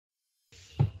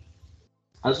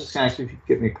I was just gonna ask you if you could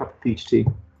get me a cup of peach tea.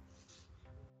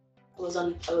 I was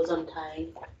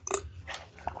untying.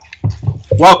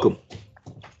 Welcome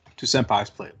to Senpai's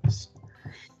Playlist.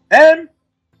 And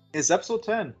it's episode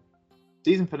 10.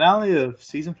 Season finale of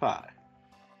season 5.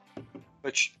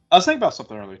 Which, I was thinking about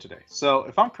something earlier today. So,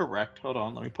 if I'm correct, hold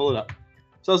on, let me pull it up.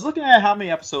 So, I was looking at how many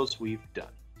episodes we've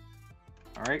done.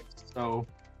 Alright, so,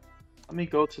 let me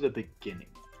go to the beginning.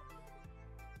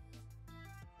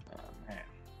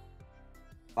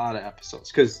 A lot of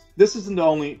episodes, because this isn't the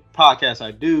only podcast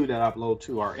I do that upload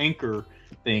to our Anchor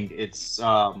thing. It's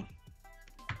the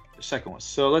second one.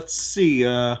 So let's see.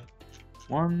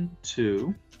 1,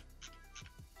 2,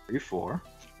 3, 4,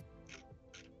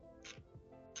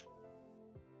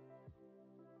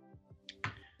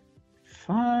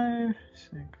 5,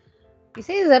 6. You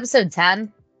say this is episode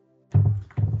 10?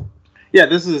 Yeah,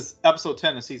 this is episode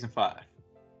 10 of season 5.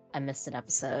 I missed an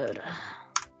episode.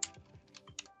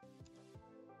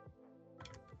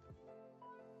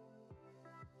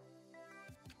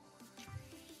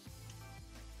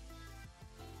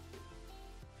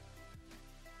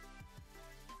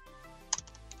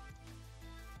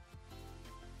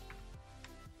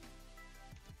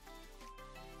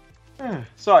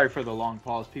 Sorry for the long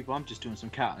pause, people. I'm just doing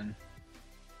some counting.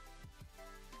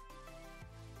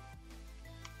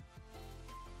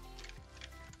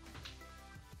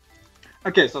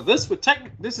 Okay, so this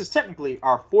is technically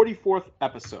our 44th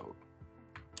episode.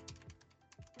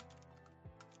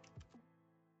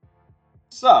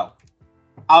 So,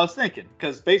 I was thinking,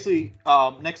 because basically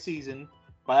next season,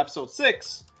 by episode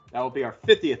 6, that will be our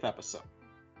 50th episode.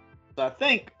 So I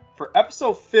think for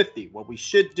episode 50, what we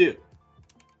should do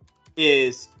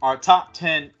is our top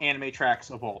 10 anime tracks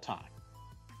of all time.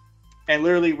 And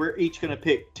literally, we're each going to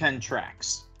pick 10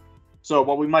 tracks. So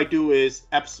what we might do is,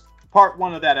 part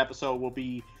 1 of that episode will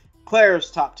be Claire's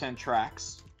top 10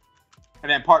 tracks. And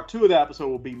then part 2 of that episode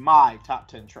will be my top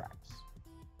 10 tracks.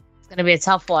 It's going to be a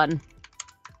tough one.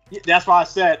 Yeah, that's why I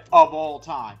said of all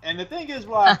time. And the thing is,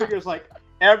 what I figure is like,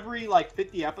 every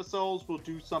 50 episodes, we'll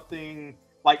do something,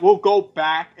 we'll go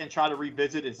back and try to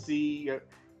revisit and see.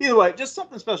 Either way, just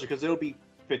something special, because it'll be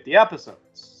 50 episodes.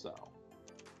 So,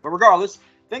 but regardless,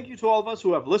 thank you to all of us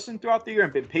who have listened throughout the year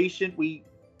and been patient.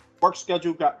 Work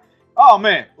schedule got, oh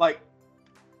man, I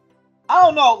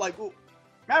don't know,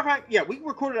 matter of fact, yeah, we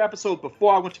recorded an episode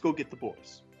before I went to go get the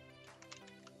boys.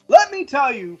 Let me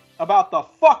tell you about the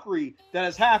fuckery that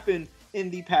has happened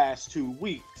in the past 2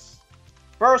 weeks.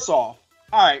 First off,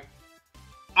 alright,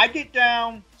 I get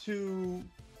down to,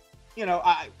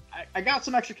 I got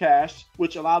some extra cash,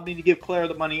 which allowed me to give Claire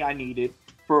the money I needed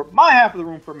for my half of the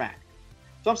room for Mac.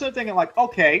 So I'm sitting thinking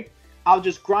okay, I'll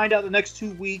just grind out the next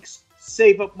 2 weeks,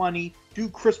 save up money, do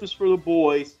Christmas for the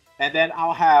boys, and then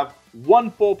I'll have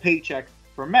one full paycheck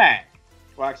for Mac.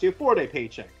 Well, actually a 4-day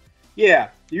paycheck. Yeah,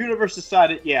 the universe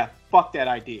decided, fuck that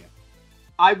idea.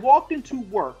 I walked into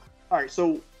work. Alright,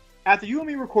 so after you and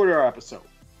me recorded our episode,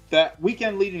 that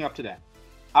weekend leading up to that,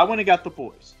 I went and got the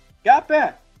boys. Got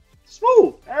back.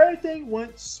 Smooth. Everything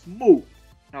went smooth.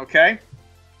 Okay?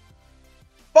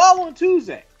 Following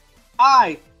Tuesday,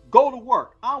 I go to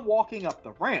work. I'm walking up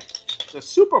the ramp. The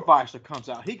supervisor comes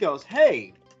out. He goes,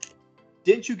 hey,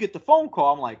 didn't you get the phone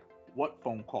call? I'm like, what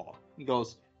phone call? He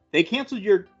goes, they canceled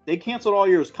all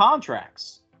your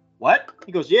contracts. What?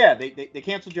 He goes, yeah, they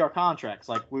canceled your contracts.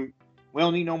 We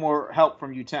don't need no more help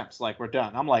from you temps. We're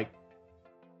done. I'm like,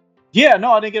 yeah,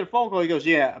 no, I didn't get a phone call. He goes,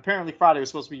 yeah, apparently Friday was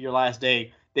supposed to be your last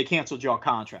day. They canceled your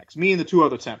contracts. Me and the 2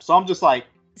 other temps. So I'm just like...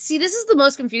 See, this is the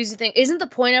most confusing thing. Isn't the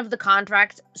point of the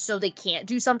contract so they can't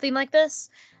do something like this?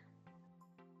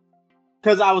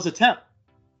 Because I was a temp.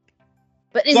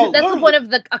 But isn't that's the point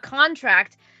of a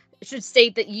contract should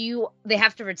state that they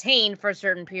have to retain for a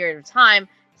certain period of time,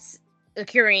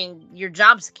 securing your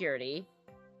job security?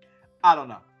 I don't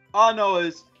know. All I know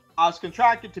is I was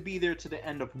contracted to be there to the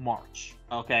end of March.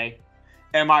 Okay?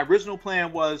 And my original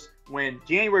plan was, when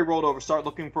January rolled over, start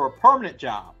looking for a permanent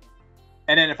job.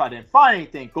 And then if I didn't find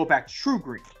anything, go back to True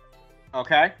Green.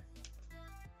 Okay?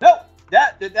 Nope.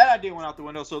 That idea went out the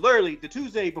window. So literally, the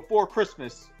Tuesday before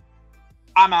Christmas,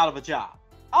 I'm out of a job.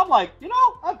 I'm like,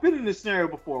 I've been in this scenario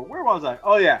before. Where was I?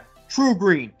 Oh yeah, True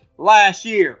Green. Last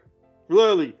year.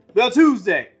 Literally, the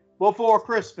Tuesday before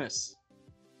Christmas.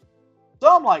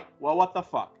 So I'm like, well, what the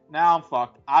fuck? Now I'm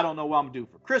fucked. I don't know what I'm going to do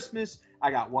for Christmas. I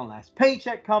got one last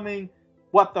paycheck coming.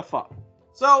 What the fuck?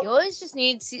 So you always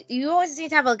need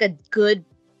to have a good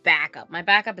backup. My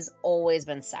backup has always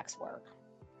been sex work.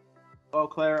 Well,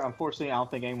 Claire, unfortunately, I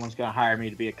don't think anyone's going to hire me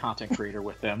to be a content creator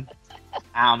with them.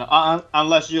 I don't know,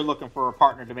 unless you're looking for a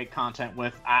partner to make content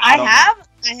with. I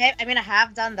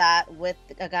have done that with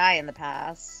a guy in the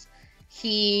past.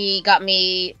 he got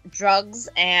me drugs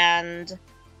and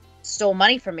stole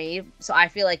money from me. So I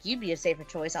feel like you'd be a safer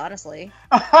choice, honestly.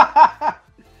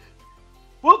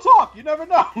 We'll talk. You never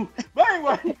know. But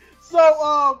anyway,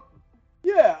 so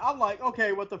yeah, I'm like,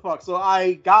 okay, what the fuck? So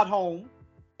I got home,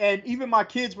 and even my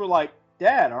kids were like,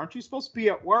 "Dad, aren't you supposed to be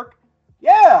at work?"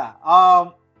 Yeah.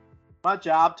 My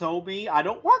job told me I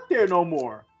don't work there no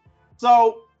more.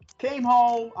 So came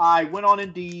home. I went on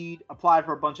Indeed, applied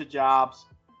for a bunch of jobs,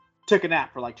 took a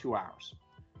nap for like 2 hours.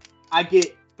 I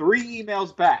get 3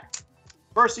 emails back.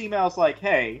 First email's like,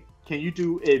 "Hey, can you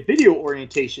do a video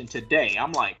orientation today?"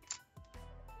 I'm like,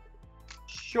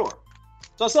 sure.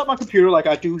 So I set up my computer like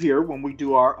I do here when we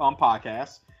do our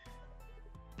podcast.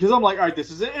 Because I'm like, all right, this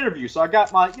is an interview. So I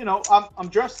got my, I'm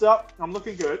dressed up. I'm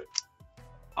looking good.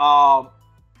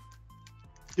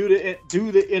 Do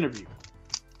the interview.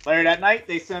 Later that night,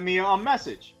 they send me a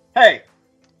message. Hey,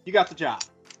 you got the job.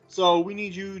 So we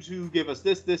need you to give us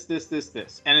this.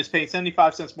 And it's paying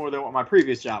 75 cents more than what my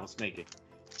previous job was making.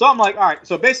 So I'm like, all right.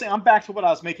 So basically, I'm back to what I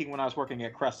was making when I was working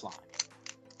at Crestline.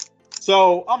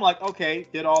 So I'm like, okay,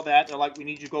 did all that. They're like, we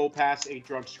need you to go past a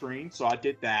drug screen. So I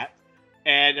did that.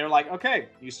 And they're like, okay,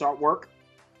 you start work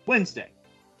Wednesday,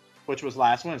 which was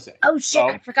last Wednesday. Oh, shit. So,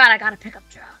 I forgot I got to pick up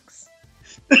drugs.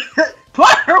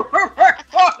 Claire, we're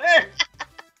recording!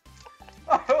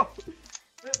 Oh,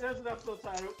 there's an episode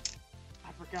title.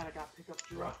 I forgot I got to pick up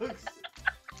drugs.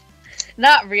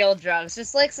 Not real drugs,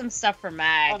 just like some stuff for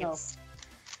Mag. It's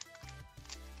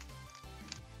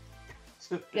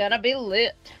gonna be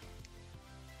lit.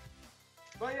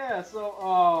 But yeah,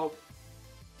 so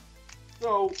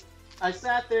I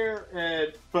sat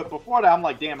there, but before that, I'm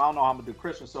like, damn, I don't know how I'm gonna do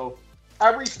Christmas. So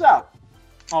I reached out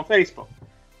on Facebook,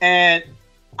 and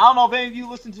I don't know if any of you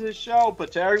listen to this show,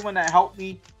 but to everyone that helped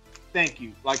me, thank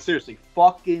you. Like, seriously,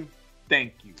 fucking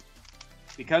thank you.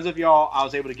 Because of y'all, I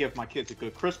was able to give my kids a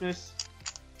good Christmas,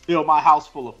 fill my house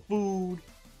full of food,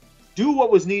 do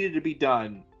what was needed to be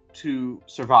done to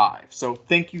survive. So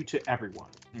thank you to everyone,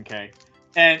 okay?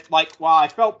 And, like, while I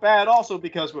felt bad also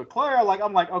because with Claire, like,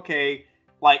 I'm like, okay,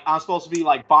 like, I'm supposed to be,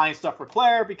 like, buying stuff for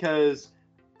Claire because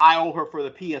I owe her for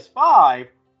the PS5.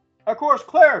 Of course,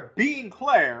 Claire, being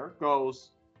Claire, goes,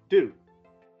 dude,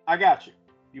 I got you.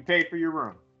 You paid for your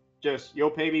room. Just, you'll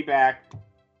pay me back.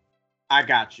 I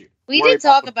got you. We did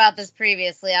talk about this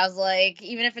previously. I was like,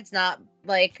 even if it's not,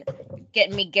 like,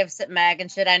 getting me gifts at Mag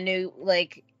and shit, I knew,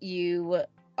 like, you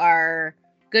are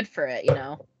good for it, you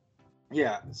know?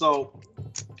 Yeah, so,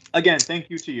 again, thank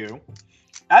you to you.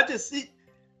 I just see,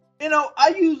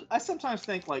 I sometimes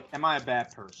think, like, am I a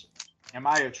bad person? Am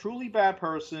I a truly bad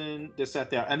person? This, that,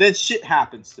 there. And then shit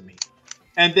happens to me.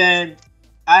 And then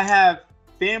I have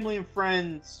family and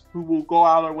friends who will go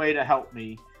out of their way to help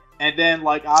me. And then,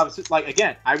 like, obviously, like,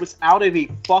 again, I was out of a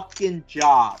fucking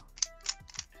job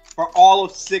for all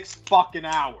of 6 fucking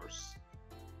hours.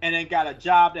 And then got a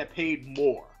job that paid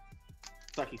more.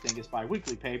 Sucky thing is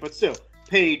bi-weekly pay, but still,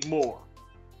 paid more.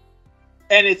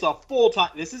 And it's a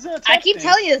full-time, this isn't a temp I keep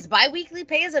telling you, this bi-weekly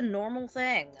pay is a normal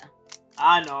thing.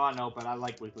 I know, but I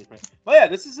like weekly pay. But yeah,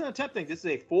 this isn't a temp thing, this is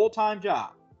a full-time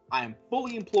job. I am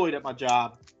fully employed at my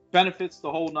job, benefits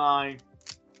the whole 9.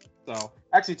 So,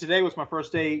 actually today was my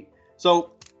first day.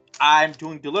 So, I'm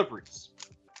doing deliveries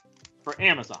for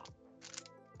Amazon.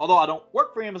 Although I don't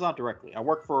work for Amazon directly. I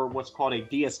work for what's called a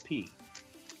DSP,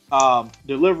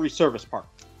 delivery service partner.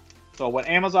 So what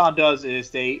Amazon does is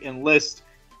they enlist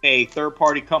a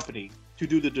third-party company to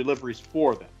do the deliveries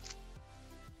for them.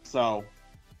 So,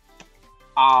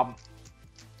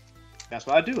 that's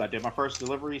what I do. I did my first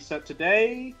delivery set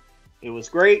today. It was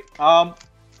great. I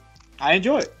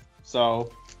enjoy it.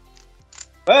 So,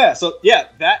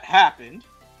 that happened.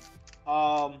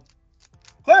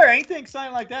 Claire, anything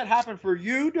exciting like that happened for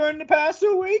you during the past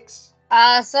 2 weeks?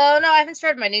 So no, I haven't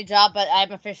started my new job, but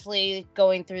I'm officially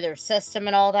going through their system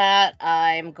and all that.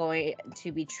 I'm going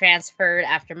to be transferred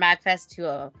after MagFest to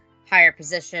a higher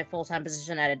position, full-time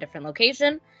position at a different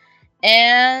location.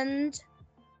 And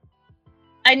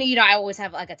I know, I always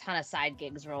have like a ton of side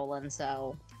gigs rolling,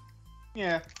 so.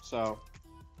 Yeah, so.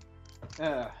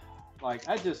 Like,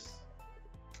 I just.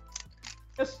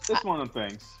 It's one of them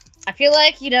things. I feel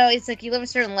like, it's like you live a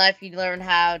certain life, you learn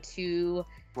how to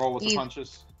roll with the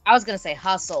punches. I was gonna say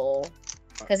hustle,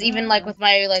 because even like with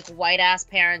my like white ass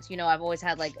parents, I've always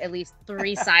had like at least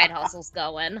 3 side hustles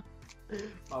going.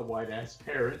 My white ass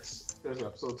parents. There's an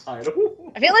episode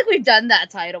title. I feel like we've done that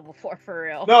title before, for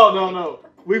real. No.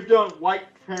 We've done white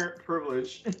parent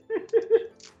privilege.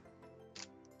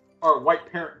 Or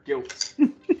white parent guilt.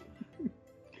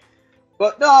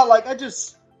 But no, like,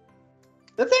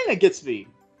 the thing that gets me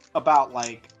about,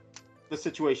 like, the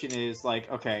situation is, like,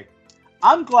 okay,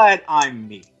 I'm glad I'm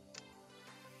me.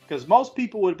 Because most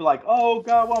people would be like, oh,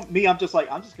 God, well, me, I'm just like,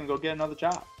 I'm just going to go get another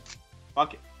job.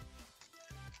 Fuck it.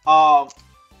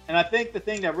 And I think the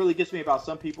thing that really gets me about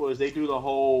some people is they do the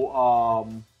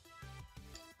whole,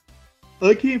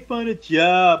 I can't find a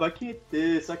job. I can't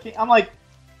this. I can't. I'm like,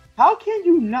 how can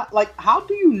you not? Like, how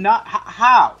do you not?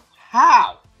 How?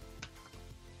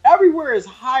 Everywhere is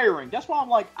hiring. That's why I'm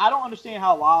like, I don't understand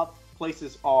how a lot of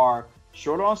places are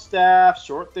short on staff,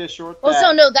 short this, short that. Well,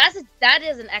 so no, that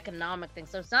is an economic thing.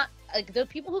 So it's not like the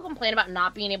people who complain about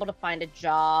not being able to find a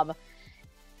job.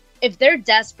 If they're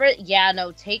desperate, yeah,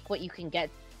 no, take what you can get.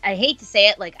 I hate to say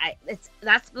it, like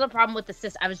that's the problem with the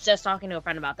system. I was just talking to a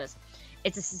friend about this.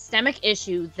 It's a systemic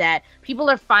issue that people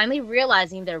are finally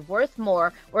realizing they're worth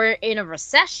more. We're in a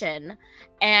recession,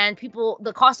 and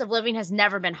the cost of living has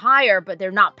never been higher, but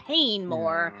they're not paying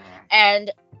more,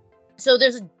 and so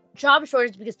there's a job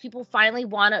shortage because people finally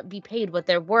want to be paid what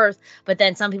they're worth, but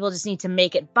then some people just need to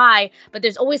make it by. But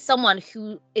there's always someone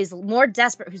who is more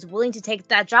desperate, who's willing to take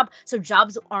that job, so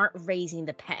jobs aren't raising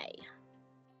the pay.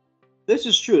 This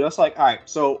is true. That's like, all right,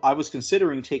 so I was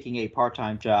considering taking a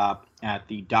part-time job at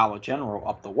the Dollar General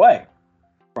up the way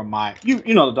from my, you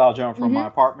know the Dollar General from my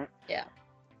apartment. Yeah.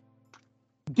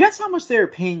 Guess how much they're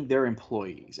paying their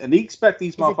employees, and they expect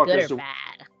these motherfuckers to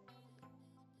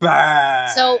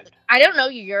bad. So I don't know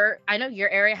I know your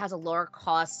area has a lower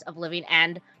cost of living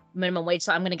and minimum wage,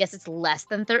 so I'm gonna guess it's less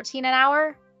than 13 an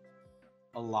hour.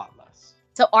 A lot less.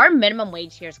 So our minimum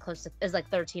wage here is like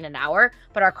 13 an hour,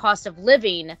 but our cost of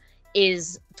living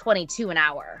is 22 an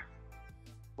hour.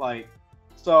 Like,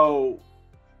 so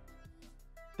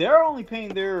they're only paying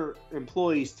their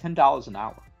employees $10 an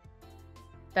hour.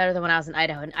 Better than when I was in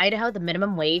Idaho. In Idaho, the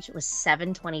minimum wage was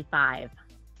 $7.25.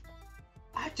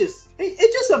 It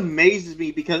just amazes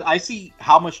me because I see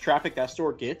how much traffic that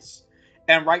store gets,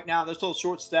 and right now they're so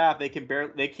short staffed they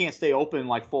can't stay open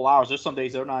like full hours. There's some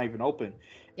days they're not even open,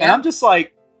 and I'm just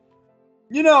like,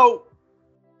 you know,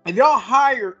 if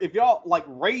y'all like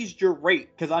raised your rate,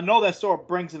 because I know that store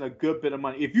brings in a good bit of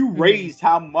money. If you raised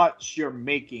how much you're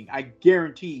making, I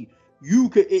guarantee you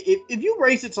could. If you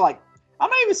raise it to like, I'm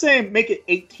not even saying make it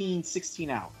 18, 16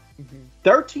 hours,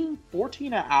 13,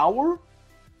 14 an hour.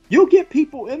 You'll get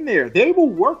people in there. They will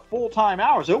work full-time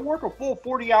hours. They'll work a full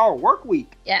 40-hour work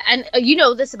week. Yeah, and you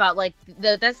know this about like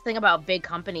that's the thing about big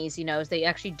companies, you know, is they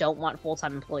actually don't want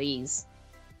full-time employees.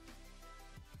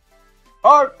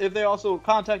 Or if they also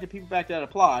contacted people back that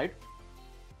applied.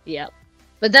 Yep.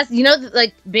 But that's, you know,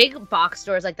 like big box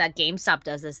stores like that, GameStop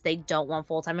does this. They don't want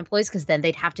full-time employees because then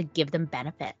they'd have to give them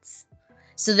benefits.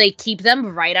 So they keep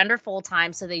them right under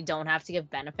full-time so they don't have to give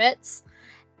benefits.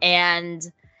 And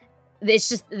it's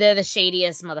just, they're the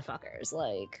shadiest motherfuckers.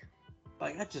 Like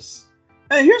and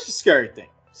here's the scary thing.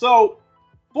 So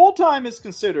full-time is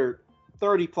considered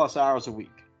 30 plus hours a week.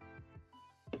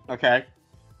 Okay.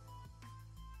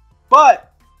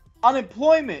 But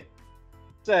unemployment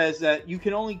says that you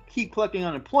can only keep collecting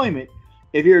unemployment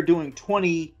if you're doing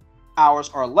 20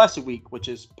 hours or less a week, which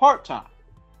is part-time.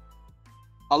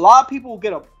 A lot of people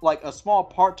get a small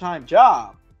part-time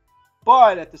job,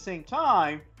 but at the same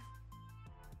time,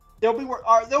 they'll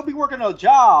be working a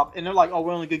job and they're like, oh,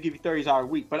 we're only gonna give you 30 hours a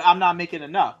week, but I'm not making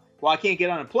enough. Well, I can't get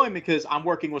unemployment because I'm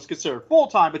working what's considered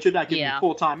full-time, but you're not giving me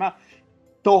full-time out.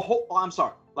 I'm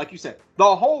sorry, like you said,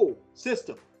 the whole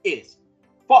system is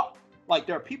fucked. Like,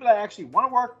 there are people that actually want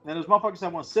to work, and there's motherfuckers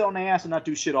that want to sit on their ass and not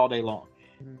do shit all day long.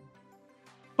 Mm-hmm.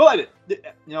 But you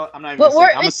know, I'm not even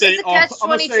gonna say it. I'm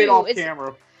gonna say it off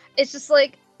camera. It's just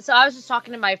like, so I was just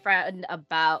talking to my friend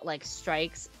about like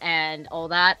strikes and all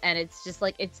that, and it's just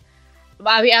like,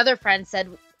 my other friend said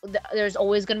there's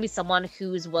always going to be someone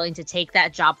who's willing to take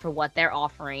that job for what they're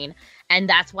offering, and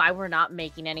that's why we're not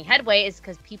making any headway, is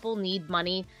because people need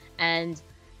money, and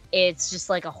it's just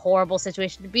like a horrible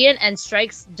situation to be in, and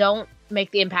strikes don't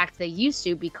make the impact they used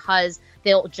to because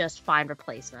they'll just find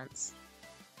replacements.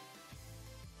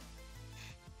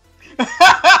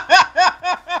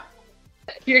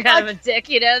 You're kind of a dick,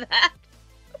 you know that?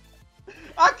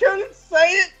 I couldn't say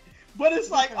it, but it's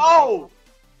like, oh,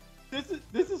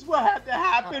 this is what had to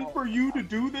happen for you to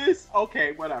do this?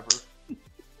 Okay, whatever.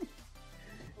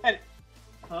 Okay.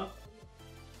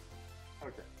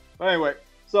 But anyway,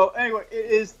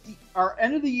 it is our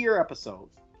end of the year episode.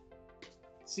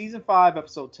 Season 5,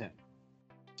 episode 10.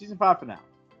 Season 5 for now.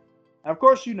 And of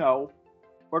course, you know,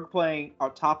 we're playing our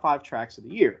top 5 tracks of the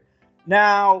year.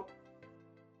 Now,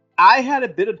 I had a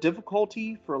bit of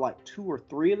difficulty for like 2 or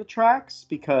 3 of the tracks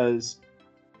because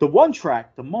the one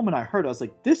track, the moment I heard it, I was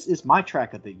like, this is my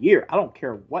track of the year. I don't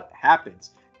care what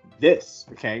happens. this,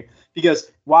 okay?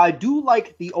 Because while I do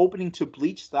like the opening to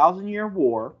Bleach Thousand Year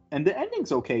War, and the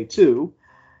ending's okay too,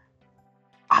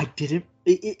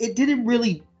 it didn't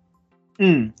really,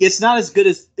 it's not as good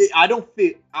as, I don't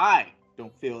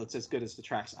feel it's as good as the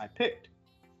tracks I picked.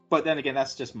 But then again,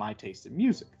 that's just my taste in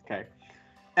music, okay?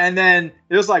 And then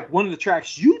there's like one of the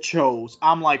tracks you chose,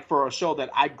 I'm like, for a show that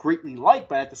I greatly like,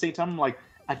 but at the same time, I'm like,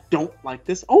 I don't like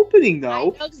this opening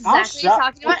though. I know exactly what you're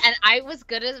talking about, and I was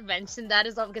gonna mention that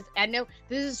as well because I know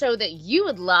this is a show that you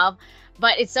would love,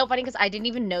 but it's so funny because I didn't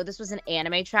even know this was an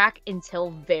anime track until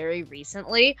very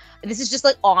recently. This is just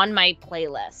like on my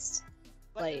playlist.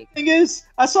 Like, the thing is,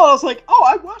 I was like, oh,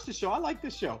 I watched the show, I like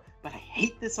this show, but I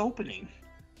hate this opening.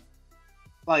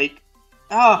 Like,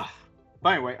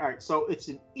 But anyway, all right, so it's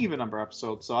an even number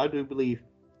episode, so I do believe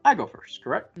I go first,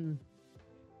 correct?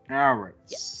 All right,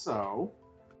 so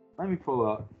let me pull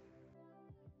up.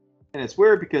 And it's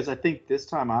weird because I think this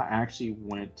time I actually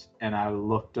went and I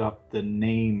looked up the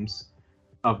names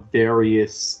of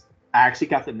various. I actually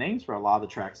got the names for a lot of the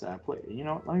tracks that I played. You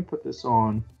know what? Let me put this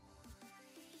on.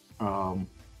 On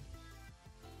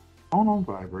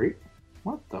vibrate.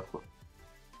 What the fuck?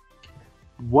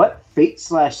 What Fate /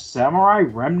 Samurai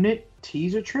Remnant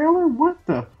teaser trailer? What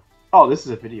the? Oh, this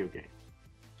is a video game.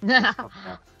 I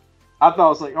thought I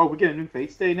was like, oh, we get a new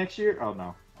Fate's Day next year? Oh,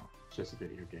 no. It's just a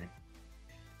video game.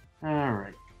 All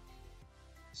right.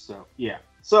 So, yeah.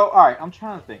 So, all right. I'm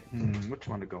trying to think. Which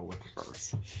one to go with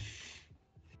first?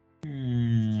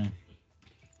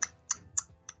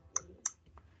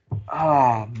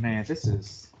 Oh, man. This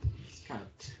is kind of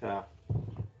tough.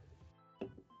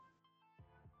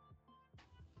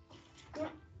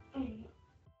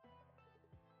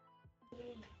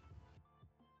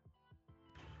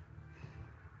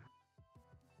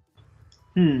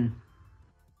 You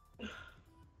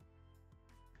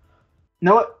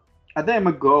know what? I think I'm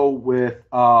gonna go with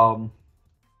all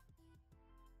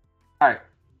right.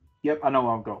 Yep, I know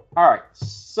where I'm going. All right,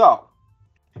 so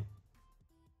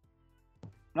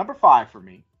number 5 for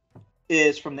me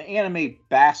is from the anime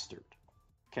Bastard.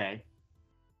 Okay,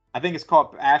 I think it's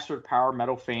called Bastard Power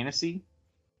Metal Fantasy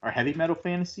or Heavy Metal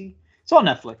Fantasy. It's on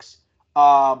Netflix.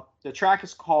 The track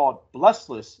is called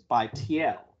Blessless by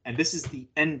TL, and this is the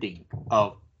ending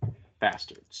of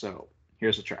Bastard. So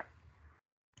here's the track.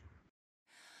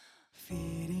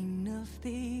 Feeding of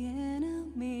the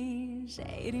enemy,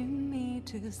 shading me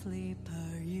to sleep.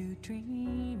 Are you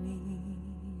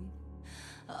dreaming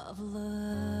of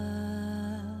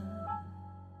love?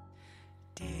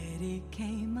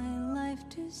 Dedicate my life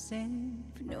to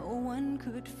save. No one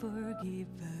could forgive.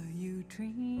 Are you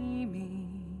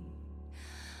dreaming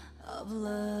of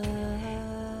love?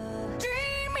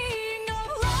 Dreaming of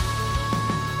love.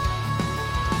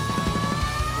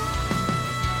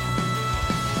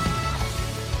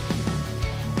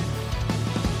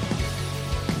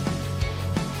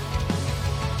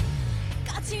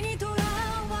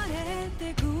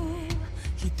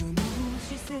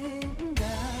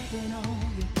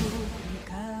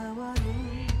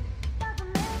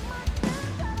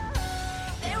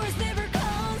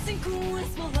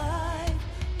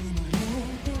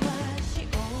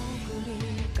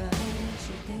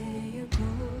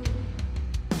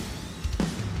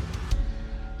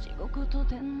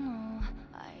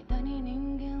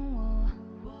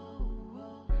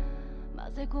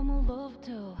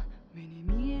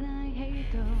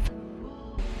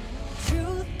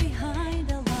 Truth behind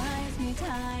the lies,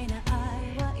 미타이 나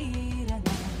아이와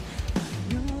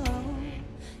No,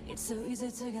 it's so easy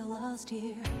to get lost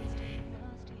here.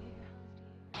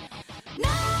 No,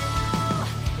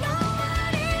 no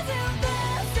one is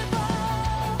invincible.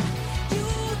 You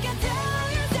can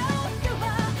tell yourself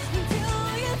goodbye until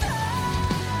you die.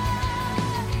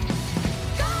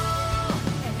 Go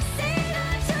and say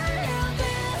that you're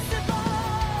invincible.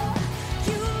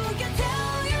 You can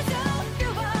tell yourself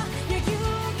goodbye. Yeah, you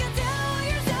can tell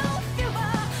yourself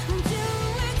goodbye until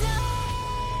we die.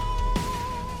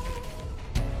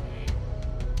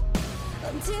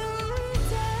 Until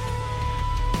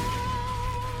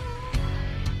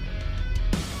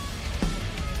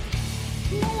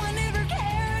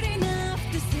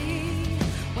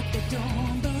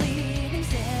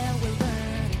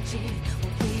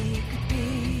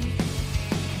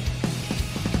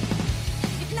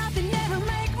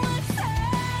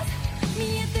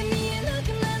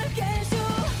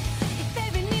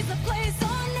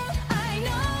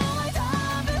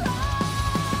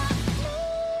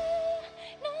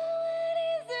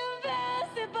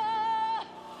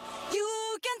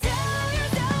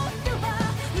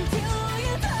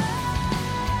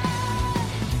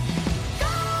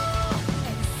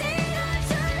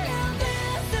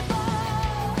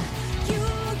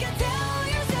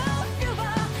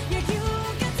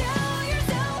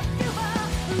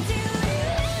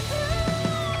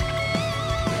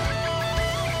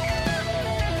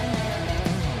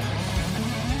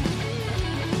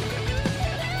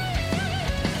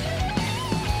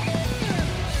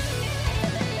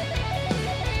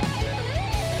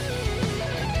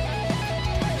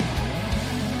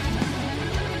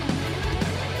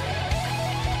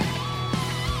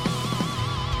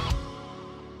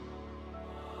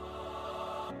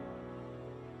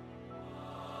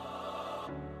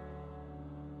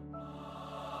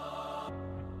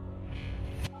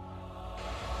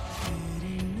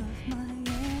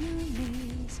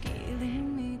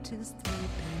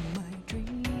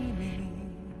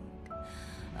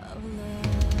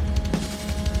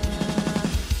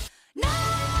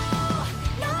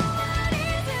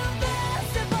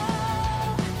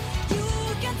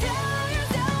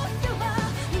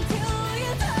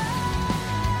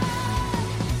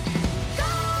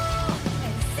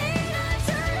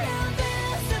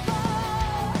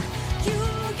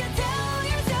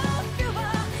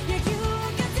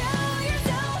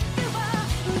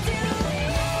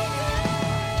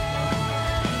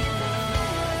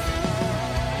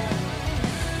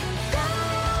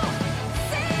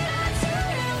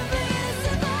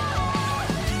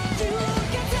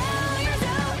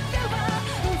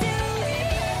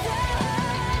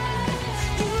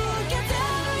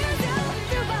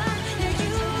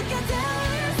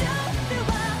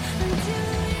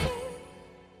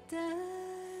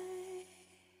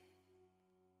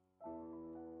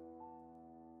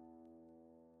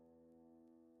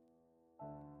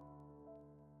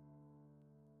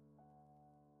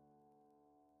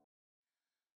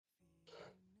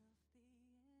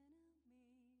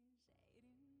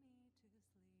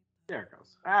There it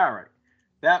goes. All right.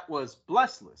 That was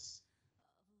Blessless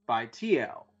by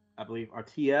TL, I believe, or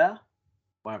Tia,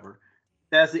 whatever.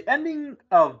 That's the ending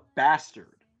of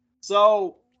Bastard.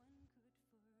 So,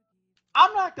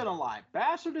 I'm not going to lie.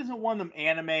 Bastard isn't one of them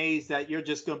animes that you're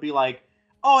just going to be like,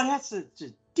 oh, it has such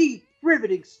a deep,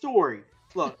 riveting story.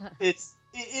 Look, it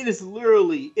is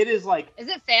literally, it is like. Is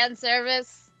it fan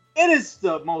service? It is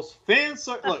the most fan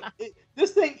service. Look,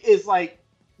 this thing is like,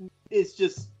 it's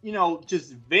just,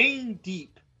 just vein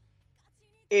deep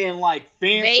in like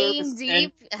fan Vein service.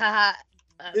 deep?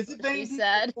 Is it vein deep?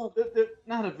 Said. No,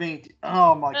 not a vein deep.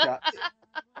 Oh my god.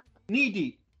 Knee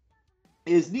deep.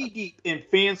 Is knee deep in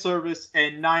fan service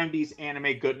and 90s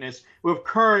anime goodness with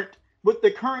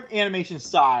the current animation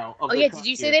style of Oh yeah, did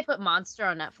you say they put Monster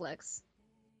on Netflix?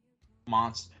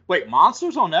 Wait,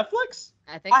 Monsters on Netflix?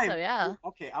 I think so, yeah.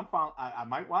 Okay, I'm fine. I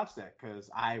might watch that because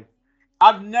I've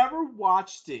never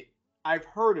watched it. I've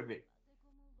heard of it.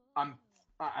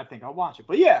 I think I'll watch it.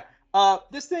 But yeah,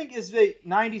 this thing is the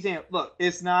 90s and look,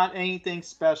 it's not anything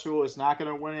special. It's not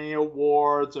gonna win any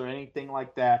awards or anything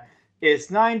like that. It's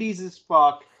 90s as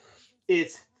fuck.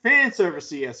 It's fan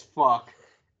servicey as fuck.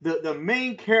 The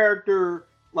main character,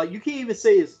 like you can't even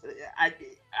say is I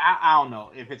don't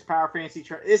know if it's Power Fantasy.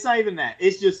 It's not even that.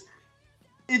 It's just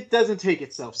it doesn't take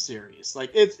itself serious. Like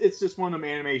it's just one of them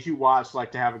animes you watch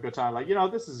like to have a good time. Like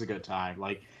this is a good time.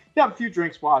 Like you have a few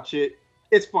drinks, watch it.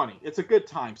 It's funny. It's a good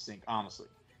time sink, honestly.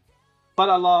 But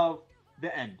I love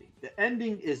the ending. The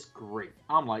ending is great.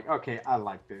 I'm like, okay, I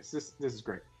like this. This is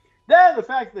great. Then the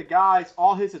fact that the guys,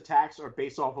 all his attacks are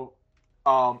based off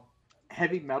of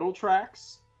heavy metal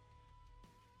tracks.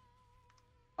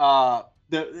 Like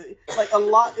a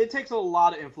lot. It takes a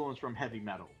lot of influence from heavy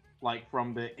metal, like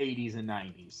from the 80s and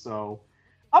 90s. So,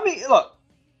 I mean, look,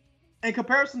 in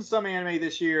comparison to some anime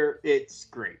this year, it's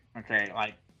great. Okay,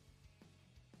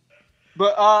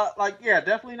 but yeah,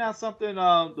 definitely not something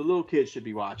the little kids should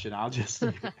be watching. I'll just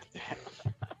leave it at that.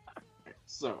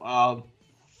 So,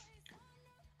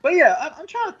 but yeah, I'm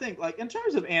trying to think, like, in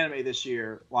terms of anime this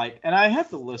year, like, and I have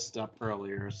the list up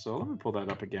earlier, so let me pull that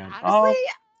up again. Honestly,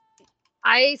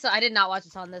 I did not watch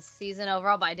a ton this season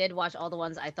overall, but I did watch all the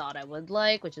ones I thought I would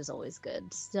like, which is always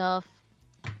good stuff.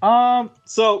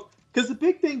 So, because the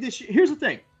big thing this year, here's the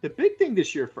thing. The big thing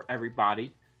this year for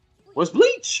everybody was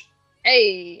Bleach.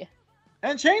 Hey.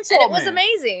 And Chainsaw Man. It was Man.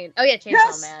 amazing. Oh yeah,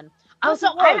 Chainsaw Man. Also,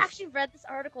 I actually read this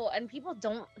article, and people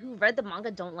who read the manga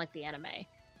don't like the anime.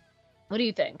 What do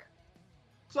you think?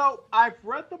 So, I've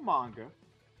read the manga.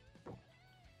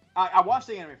 I watched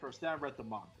the anime first, then I read the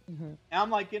manga. Mm-hmm. And I'm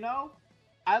like,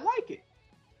 I like it.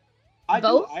 I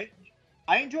both? do.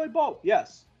 I enjoy both,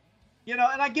 yes. And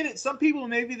I get it. Some people,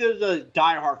 maybe there's a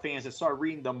diehard fans that start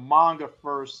reading the manga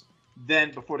first,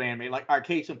 then before the anime. Like,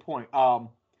 case in point,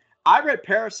 I read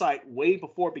Parasite way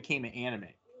before it became an anime.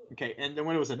 Okay, and then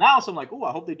when it was announced, I'm like, oh,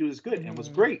 I hope they do this good. And it was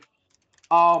great.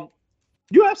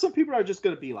 You have some people that are just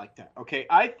going to be like that, okay?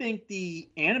 I think the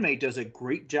anime does a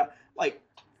great job. Like,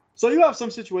 so you have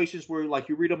some situations where, like,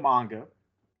 you read a manga,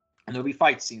 and there'll be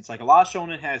fight scenes. Like, a lot of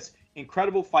shonen has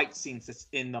incredible fight scenes that's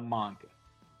in the manga.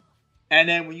 And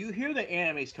then when you hear the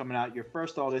animes coming out, your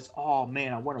first thought is, oh,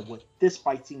 man, I wonder what this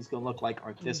fight scene's going to look like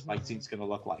or this fight scene's going to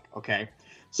look like, okay?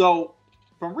 So,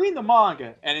 from reading the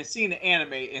manga and then seeing the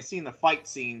anime and seeing the fight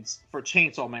scenes for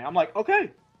Chainsaw Man, I'm like,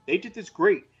 okay, they did this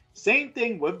great. Same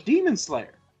thing with Demon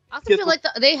Slayer. I also feel like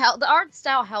the art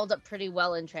style held up pretty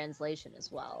well in translation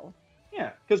as well.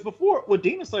 Yeah, because with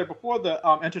Demon Slayer, before the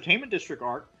Entertainment District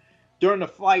arc, during the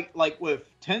fight, like with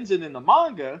Tenzin in the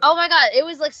manga. Oh my god, it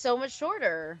was like so much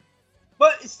shorter.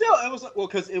 But still, it was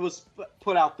because it was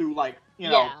put out through like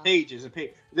pages and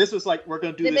pages. This was like we're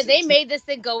gonna do this. They made this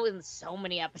thing go in so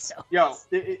many episodes. Yo,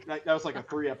 that was like a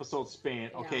 3-episode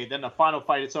span. Okay, then the final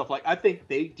fight itself, like I think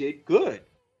they did good.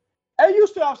 I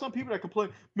used to have some people that complain,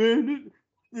 man,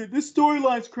 this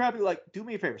storyline's crappy. Like, do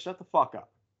me a favor, shut the fuck up.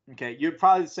 Okay, you're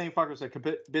probably the same fuckers that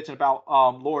bitching about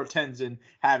Lord Tenzin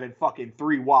having fucking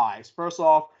 3 wives. First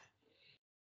off,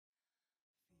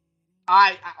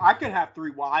 I could have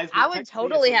 3 wives. I would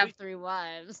totally have 3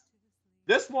 wives.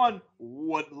 This one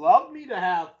would love me to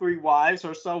have 3 wives,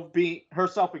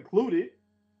 herself included.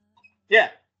 Yeah,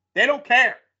 they don't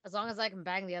care. As long as I can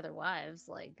bang the other wives,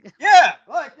 like. Yeah,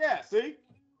 see,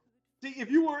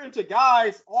 if you were into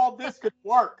guys, all this could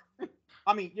work.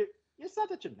 I mean, it's not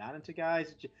that you're not into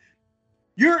guys.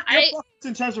 Your preference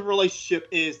in terms of relationship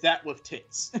is that with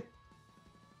tits.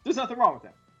 There's nothing wrong with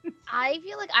that. I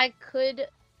feel like I could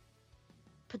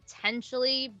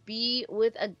potentially be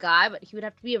with a guy, but he would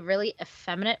have to be a really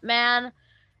effeminate man.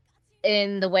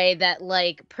 in the way that,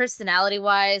 like,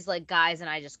 personality-wise, like, guys and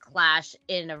I just clash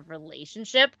in a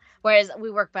relationship, whereas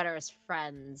we work better as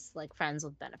friends, like friends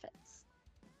with benefits.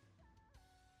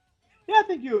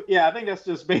 Yeah, I think that's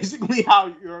just basically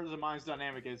how yours and mine's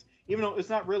dynamic is. Even though it's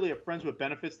not really a friends with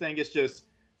benefits thing, it's just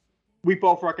we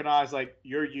both recognize like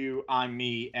you're you, I'm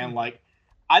me, and like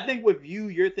I think with you,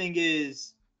 your thing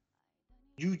is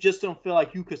you just don't feel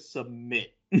like you could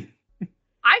submit. I feel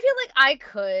like I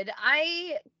could.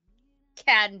 I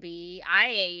can be.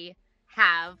 I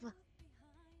have.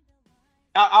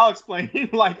 I'll explain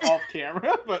like off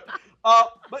camera, but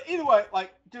either way,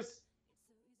 like just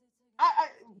I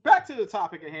back to the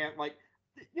topic at hand. Like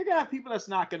you're gonna have people that's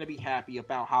not gonna be happy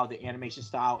about how the animation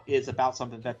style is about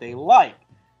something that they like.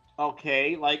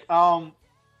 Okay, like what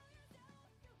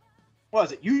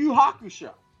is it? Yu Yu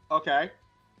Hakusho. Okay,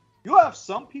 you have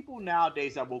some people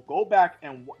nowadays that will go back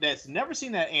and that's never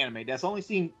seen that anime, that's only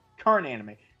seen current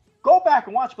anime. Go back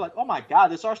and watch, be like, oh my god,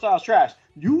 this art style is trash.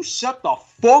 You shut the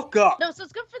fuck up. No, so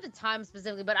it's good for the time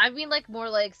specifically, but I mean like more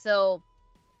like so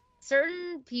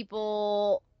certain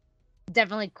people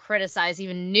definitely criticize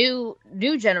even new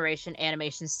generation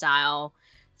animation style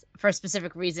for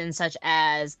specific reasons, such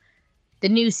as the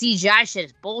new CGI shit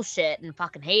is bullshit and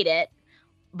fucking hate it.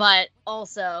 But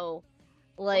also,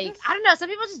 like, I don't know, some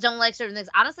people just don't like certain things.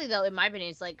 Honestly, though, in my opinion,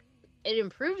 it's like it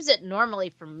improves it normally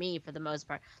for me for the most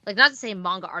part. Like, not to say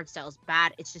manga art style is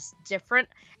bad, it's just different,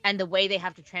 and the way they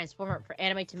have to transform it for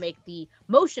anime to make the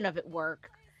motion of it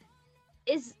work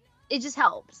it just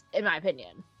helps, in my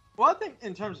opinion. Well, I think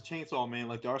in terms of Chainsaw Man,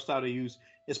 like the art style they use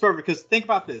is perfect because think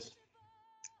about this.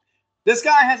 This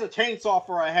guy has a chainsaw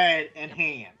for a head and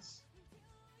hands.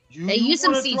 They use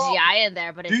some CGI in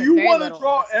there, but it's do you want to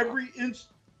draw every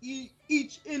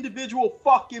each individual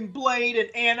fucking blade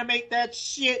and animate that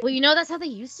shit? Well, you know, that's how they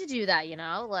used to do that, you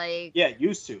know? Like, yeah,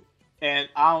 used to. And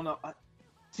I don't know.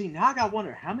 See, now I gotta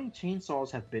wonder how many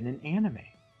chainsaws have been in anime.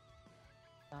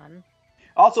 None.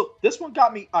 Also, this one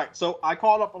got me. All right, so I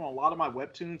caught up on a lot of my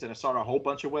webtoons, and I started a whole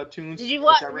bunch of webtoons. Did you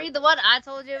read the one I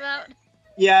told you about?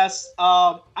 Yes.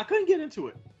 I couldn't get into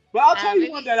it, but I'll tell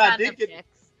you one that I did get.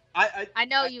 I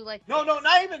know you like. No,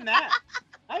 not even that.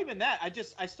 Not even that.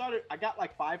 I started. I got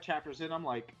like 5 chapters in. I'm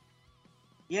like,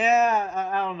 yeah,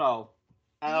 I don't know.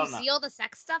 Did you see all the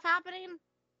sex stuff happening?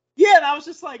 Yeah, and I was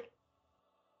just like,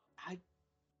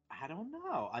 I don't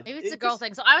know. Maybe it's a girl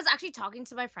thing. So I was actually talking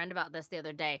to my friend about this the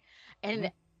other day,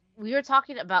 and we were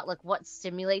talking about like what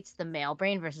stimulates the male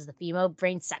brain versus the female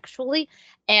brain sexually,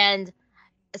 and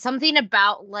something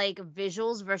about like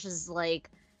visuals versus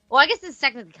like, well, I guess it's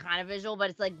technically kind of visual,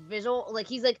 but it's like visual. Like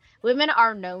he's like, women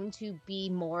are known to be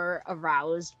more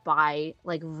aroused by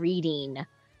like reading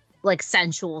like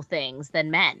sensual things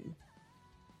than men.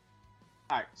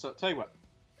 All right, so tell you what,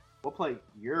 we'll play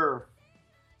your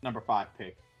number 5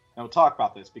 pick. And we'll talk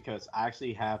about this because I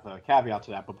actually have a caveat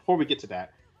to that. But before we get to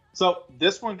that, so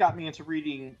this one got me into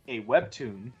reading a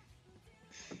webtoon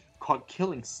called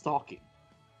Killing Stalking.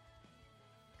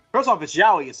 First off, it's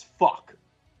yaoi as fuck.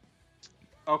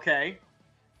 Okay?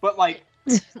 But like...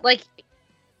 like...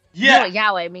 Yeah. You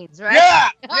know what yaoi means, right?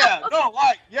 Yeah! No,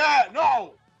 like, yeah,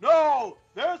 no!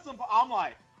 There's some... I'm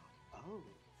like, oh.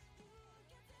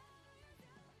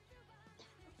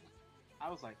 I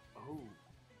was like, oh.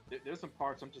 There's some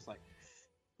parts I'm just like,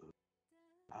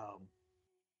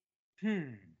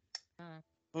 and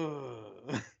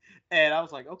I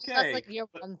was like, okay. So that's like your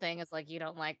one thing. It's like you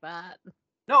don't like that.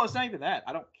 No, it's not even that.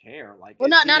 I don't care. Like, well,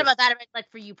 not about that. It's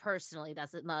like for you personally,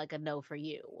 that's not like a no for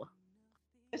you.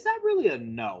 It's not really a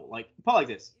no. Like, put like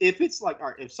this: if it's like, all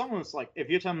right, if someone's like, if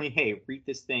you're telling me, hey, read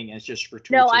this thing, and it's just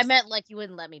gratuitous. No, I meant like you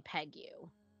wouldn't let me peg you.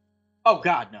 Oh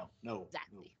God, no,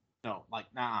 exactly. No, like,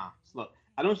 nah. Look.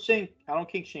 I don't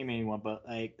kink shame anyone, but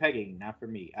like pegging, not for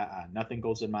me. Nothing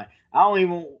goes in my. I don't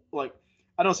even like.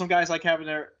 I know some guys like having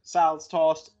their salads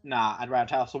tossed. Nah, I'd rather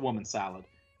toss a woman's salad.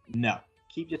 No,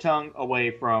 keep your tongue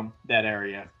away from that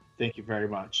area. Thank you very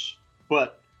much.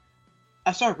 But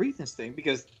I started reading this thing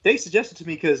because they suggested to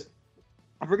me because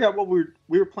I forgot what we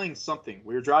were playing something.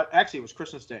 We were driving. Actually, it was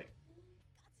Christmas Day.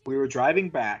 We were driving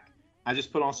back. I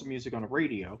just put on some music on the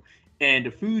radio. And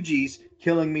the Fugees,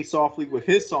 Killing Me Softly with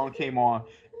his song came on,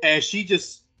 and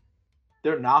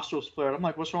their nostrils flared. I'm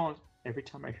like, what's wrong? Every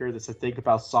time I hear this, I think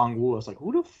about Song Woo. I was like,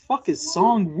 who the fuck is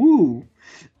Song Woo?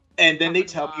 And then they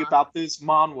tell me about this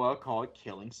manhwa called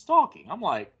Killing Stalking. I'm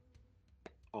like,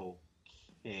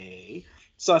 okay.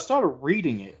 So I started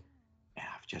reading it, and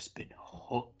I've just been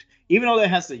hooked. Even though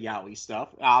that has the yaoi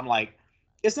stuff, I'm like,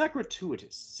 it's not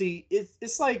gratuitous. See,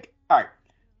 it's like, all right,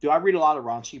 do I read a lot of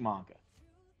raunchy manga?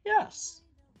 Yes,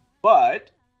 but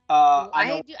I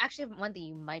know. do actually have one that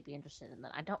you might be interested in.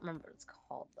 That I don't remember what it's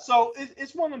called. Though. So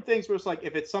it's one of them things where it's like,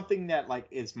 if it's something that like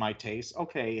is my taste,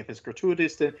 okay. If it's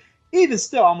gratuitous, then even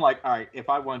still, I'm like, all right. If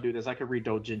I want to do this, I could read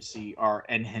doujinshi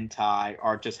and hentai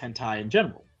or just hentai in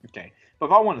general. Okay. But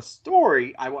if I want a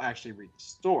story, I will actually read the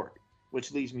story.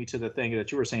 Which leads me to the thing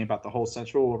that you were saying about the whole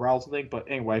sensual arousal thing. But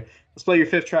anyway, let's play your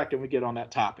 5th track and we get on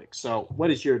that topic. So what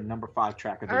is your number 5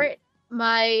 track of the All right.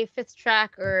 My 5th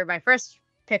track, or my first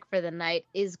pick for the night,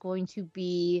 is going to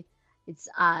be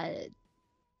the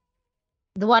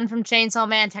one from Chainsaw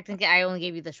Man. Technically, I only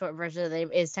gave you the short version of the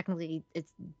name. It's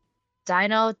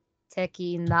Dino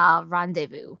Teki na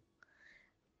Rendezvous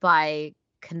by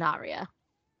Canaria.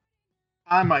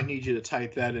 I might need you to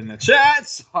type that in the chat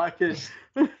so I can.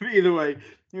 Either way,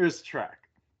 here's the track.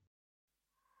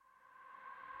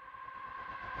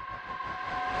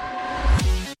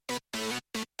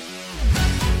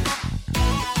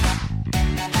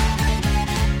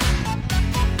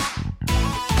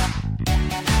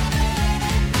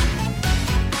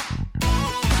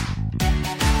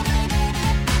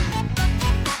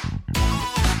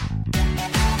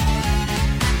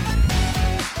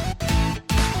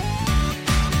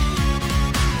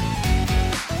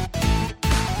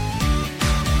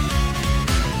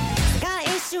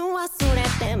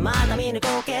 見ぬ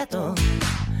光景と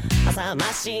浅ま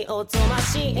しいおぞま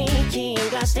しい気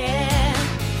がして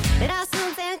照らす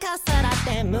全かっさらっ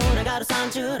て群がる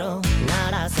30度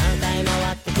なら3回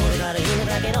回ってこれから犬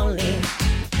だけロンリー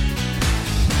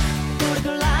どれく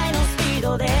らいのスピー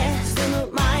ドで進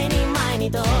む前に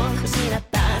と失っ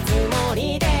たつも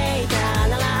りでいた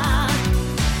なら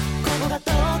ここが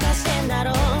どうかしてんだ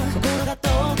ろう心がど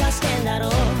うかしてんだろ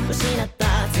う失った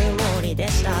つもりで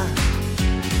した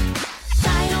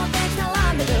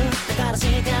だからし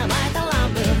て甘えたラ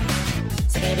ンプ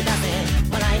叫び出せ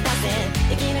笑い出せ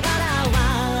生きながらは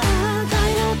大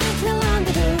量的なラン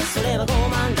デブーそれは傲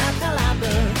慢だったランプ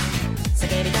叫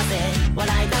び出せ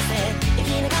笑い出せ生き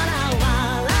ながらは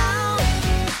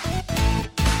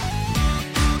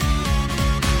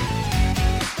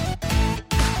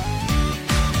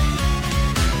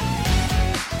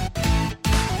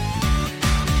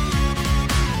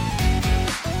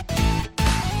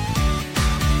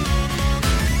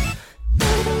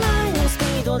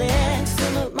で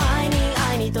進む前に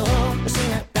愛にと失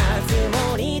ったつ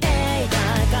もりでいた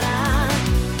から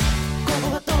こ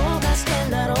こがどうかしてん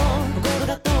だろう心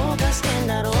がどうかしてん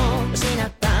だろう失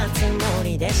ったつも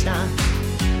りでした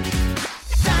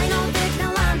才能的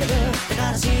なランデブーだ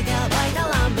からして暴いた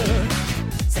ランプ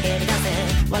叫び出せ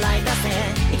笑い出せ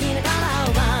生きながら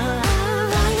は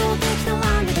才能的な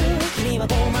ランデブー君は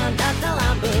傲慢だった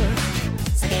ランプ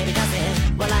叫び出せ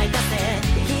笑い出せ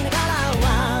生きながら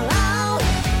は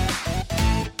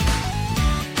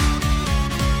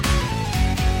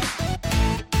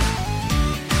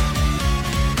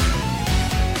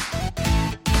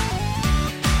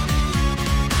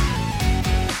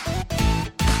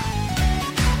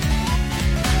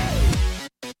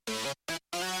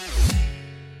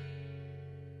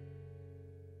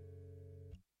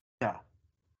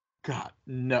God,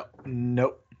 no,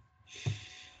 nope.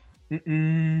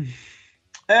 And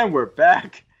we're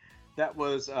back. That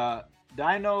was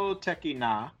Dino Teki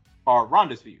na, or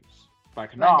Rendezvous by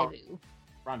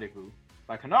Rendezvous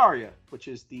by Canaria, which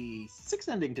is the 6th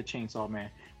ending to Chainsaw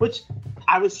Man. Which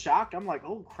I was shocked. I'm like,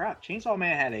 oh crap, Chainsaw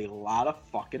Man had a lot of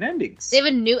fucking endings. They have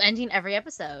a new ending every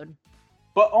episode.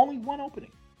 But only one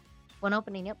opening. One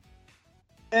opening, yep.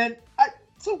 And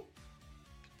so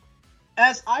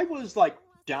as I was like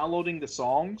downloading the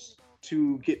songs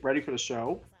to get ready for the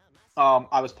show,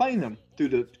 I was playing them through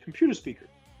the computer speaker,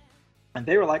 and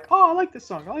they were like, "Oh, I like this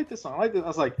song. I like this song. I like this." I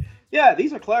was like, "Yeah,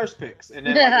 these are Claire's picks." And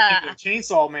then like, the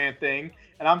Chainsaw Man thing,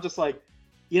 and I'm just like,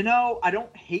 I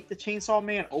don't hate the Chainsaw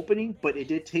Man opening, but it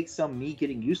did take some me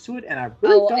getting used to it, and I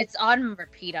really don't. It's on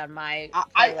repeat on my.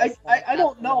 I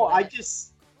don't know. I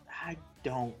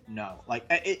don't know. Like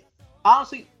it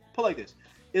honestly, put it like this: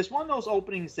 it's one of those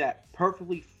openings that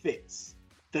perfectly fits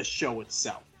the show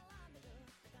itself.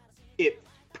 It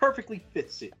perfectly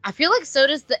fits it. I feel like so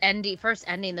does the first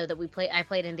ending though that I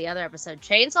played in the other episode.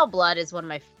 Chainsaw Blood is one of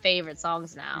my favorite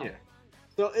songs now. Yeah.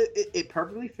 So it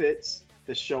perfectly fits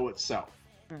the show itself.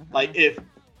 Mm-hmm. Like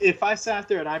if I sat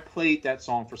there and I played that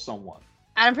song for someone.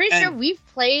 And I'm pretty sure we've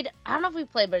played, I don't know if we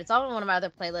played, but it's on one of my other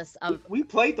playlists. We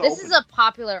played the This opening. is a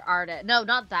popular artist. No,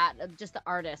 not that. Just the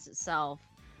artist itself.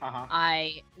 Uh-huh.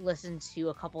 I listened to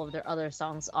a couple of their other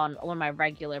songs on one of my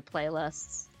regular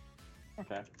playlists.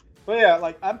 Okay. But yeah,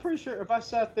 like I'm pretty sure if I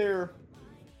sat there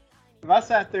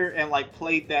and like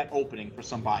played that opening for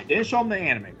somebody, didn't show them the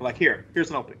anime, but like here's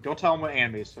an opening. Don't tell them what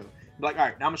anime is for. Like, all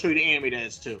right, now I'm gonna show you the anime that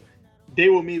is too. They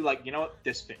will be like, you know what,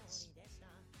 this fits.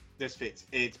 This fits.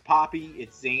 It's poppy,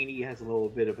 it's zany, it has a little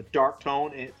bit of a dark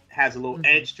tone, it has a little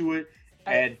edge to it,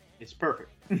 and it's perfect.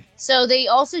 So they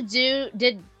also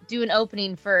did do an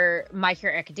opening for My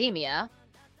Hero Academia.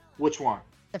 Which one?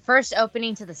 The first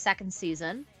opening to the second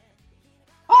season.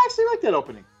 I actually like that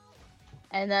opening.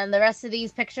 And then the rest of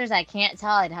these pictures, I can't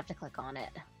tell. I'd have to click on it.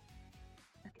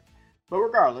 But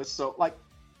regardless, so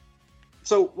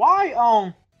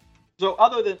why so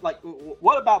other than like,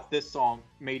 what about this song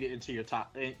made it into your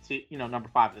top, number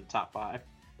 5 in the top 5?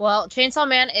 Well, Chainsaw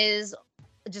Man is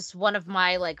just one of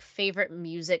my like favorite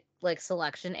music like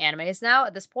selection animes now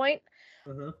at this point.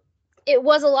 It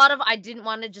was a lot of, I didn't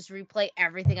want to just replay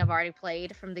everything I've already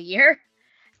played from the year,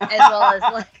 as well as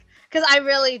like, because I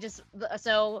really just,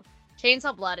 so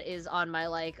Chainsaw Blood is on my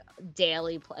like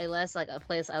daily playlist, like a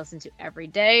playlist I listen to every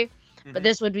day. But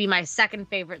this would be my second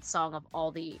favorite song of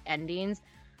all the endings.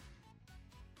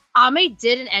 Ame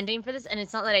did an ending for this, and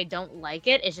it's not that I don't like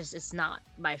it. It's just, it's not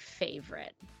my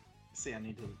favorite. See, I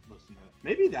need to listen to that.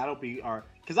 Maybe that'll be our,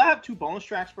 because I have 2 bonus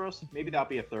tracks for us. Maybe that'll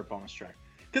be a 3rd bonus track.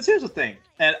 Because here's the thing,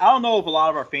 and I don't know if a lot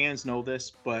of our fans know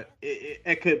this, but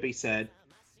it could be said.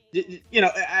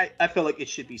 I feel like it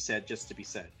should be said just to be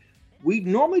said. We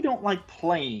normally don't like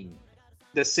playing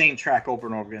the same track over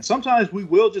and over again. Sometimes we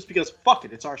will, just because fuck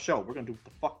it, it's our show. We're gonna do what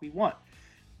the fuck we want.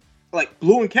 Like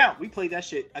Blue and Count, we played that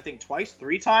shit I think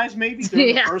 3 times maybe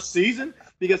during the first season,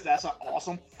 because that's an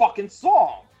awesome fucking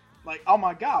song. Like, oh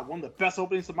my god, one of the best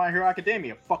openings of My Hero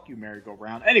Academia. Fuck you,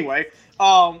 merry-go-round. Anyway,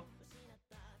 I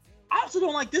also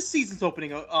don't like this season's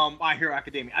opening of My Hero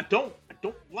Academia. I don't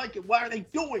like it. What are they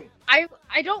doing? I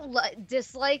don't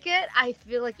dislike it. I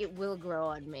feel like it will grow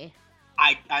on me.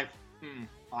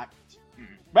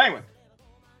 But anyway,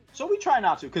 so we try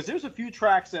not to, because there's a few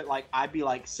tracks that like I'd be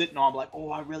like sitting on, like,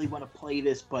 oh, I really want to play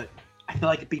this, but I feel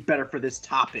like it'd be better for this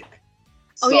topic.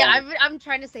 Oh yeah, I'm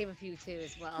trying to save a few too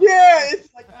as well. Yeah, it's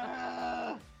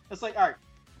like all right,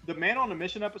 the Man on a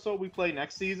Mission episode we play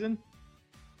next season.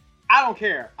 I don't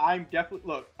care. I'm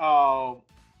definitely oh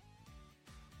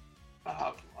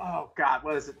god,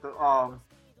 what is it? The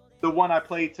one I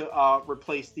played to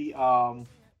replace the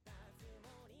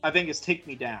I think it's Take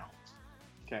Me Down.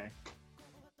 Okay.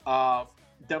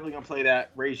 Definitely gonna play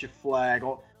that. Raise Your Flag.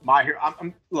 My Hero.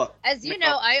 I'm look. As you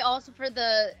know, I also, for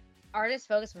the artist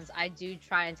focus ones, I do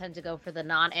try and tend to go for the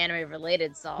non-anime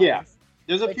related songs. Yeah,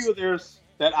 there's a few of theirs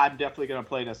that I'm definitely gonna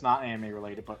play that's not anime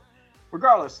related, but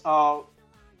regardless.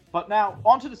 But now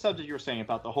onto the subject you were saying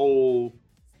about the whole.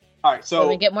 All right, so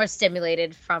we get more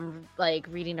stimulated from like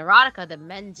reading erotica than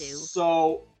men do.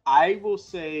 So I will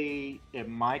say,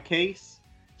 in my case,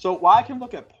 so while I can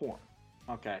look at porn,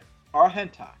 okay, or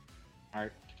hentai, all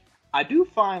right, I do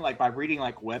find like by reading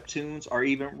like webtoons or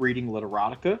even reading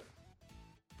literotica,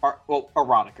 or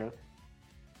erotica,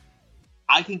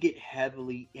 I can get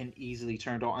heavily and easily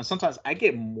turned on, and sometimes I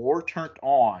get more turned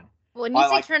on. When you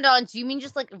say turned on, do you mean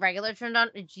just like regular turned on,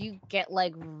 or do you get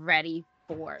like ready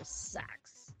for sex?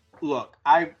 Look,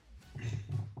 I'll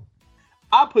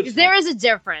put. There is a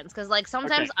difference, because like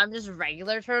sometimes I'm just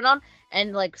regular turned on,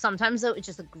 and like sometimes though it's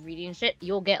just like reading shit,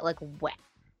 you'll get like wet.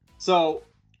 So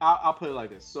I'll put it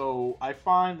like this. So I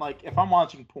find like if I'm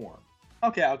watching porn,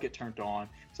 okay, I'll get turned on.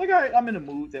 It's like, all right, I'm in a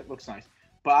mood that looks nice.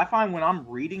 But I find when I'm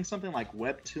reading something like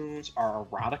webtoons or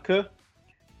erotica,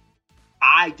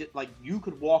 I just like, you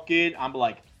could walk in, I'm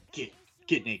like, get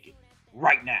naked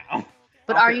right now.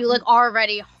 But are you like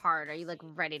already hard? Are you like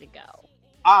ready to go?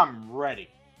 I'm ready.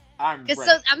 Ready.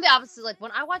 So I'm the opposite. Like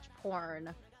when I watch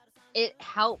porn, it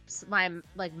helps my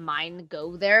like mind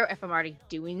go there if I'm already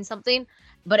doing something,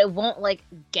 but it won't like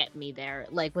get me there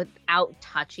like without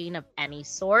touching of any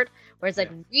sort. Whereas like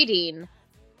reading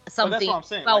something, that's what I'm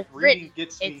saying. Well, like, reading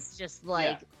gets me. It's just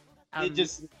like it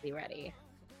just be ready.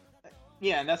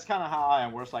 Yeah, and that's kind of how I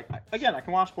am. Where it's like, again, I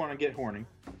can watch porn and get horny,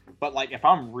 but like if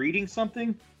I'm reading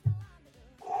something,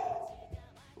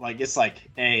 like it's like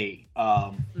like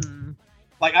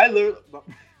I literally.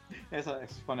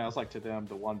 It's funny. I was like to them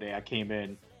the one day I came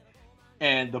in,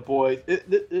 and the boys.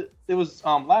 It was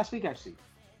last week actually,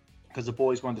 because the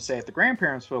boys wanted to stay at the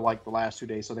grandparents for like the last 2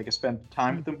 days so they could spend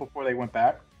time with them before they went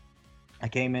back. I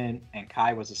came in and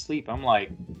Kai was asleep. I'm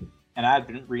like, and I had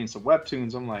been reading some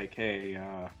webtoons. I'm like, hey,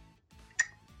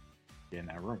 get in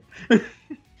that room.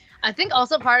 I think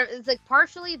also part of it's like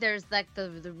partially there's like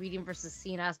the reading versus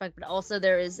scene aspect, but also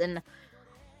there is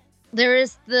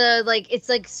the like, it's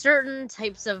like certain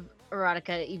types of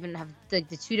erotica even have like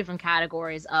the 2 different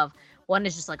categories of, one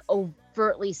is just like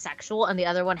overtly sexual and the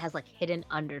other one has like hidden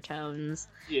undertones.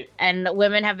 Yeah. And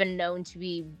women have been known to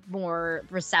be more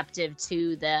receptive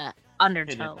to the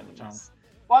undertones.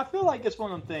 Well, I feel like it's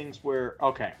one of them things where,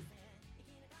 okay,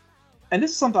 and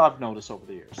this is something I've noticed over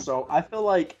the years. So I feel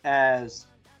like as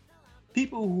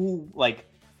people who like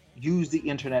use the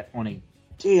internet on a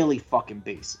daily fucking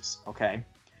basis, okay?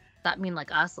 That mean like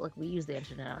us, like we use the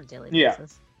internet on a daily Yeah.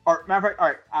 basis. Or matter of fact,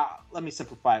 all right, let me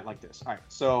simplify it like this. All right,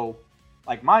 so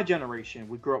like my generation,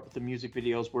 we grew up with the music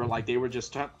videos where like they were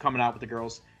just coming out with the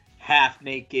girls half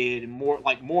naked and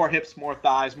more hips, more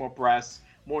thighs, more breasts,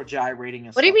 more gyrating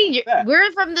and What do you mean? like that.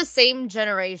 We're from the same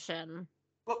generation.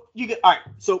 Well, you get all right.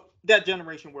 So that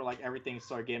generation where like everything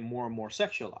started getting more and more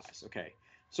sexualized. Okay,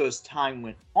 so as time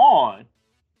went on,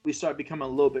 we started becoming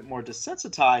a little bit more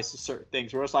desensitized to certain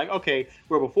things. Where it's like, okay,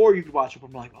 where before you could watch it,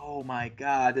 I'm like, oh my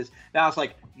god, this. Now it's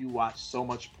like you watch so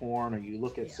much porn or you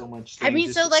look at so much. I mean,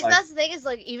 things, so it's like that's the thing is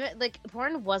like even like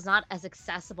porn was not as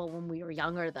accessible when we were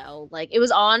younger though. Like it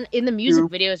was on in the music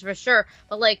videos for sure,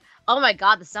 but like oh my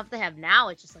god, the stuff they have now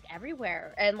it's just like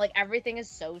everywhere and like everything is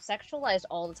so sexualized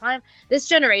all the time. This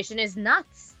generation is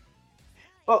nuts.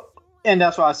 Well, and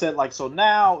that's why I said like so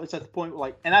now it's at the point where,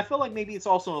 like, and I feel like maybe it's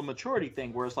also a maturity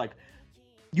thing where it's like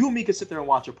you and me could sit there and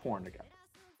watch a porn together.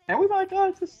 And we're like,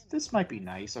 oh, this might be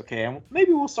nice, okay? And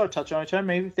maybe we'll start touching on each other.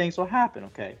 Maybe things will happen,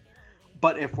 okay?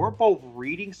 But if we're both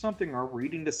reading something or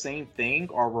reading the same thing,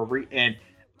 or and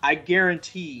I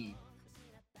guarantee,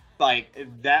 like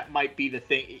that might be the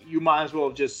thing. You might as well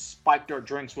have just spiked our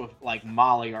drinks with like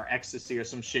Molly or ecstasy or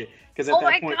some shit. Because at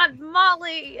that point, god,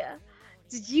 Molly!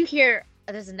 Did you hear?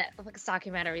 There's a Netflix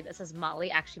documentary that says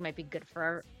Molly actually might be good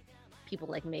for people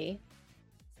like me.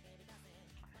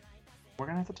 We're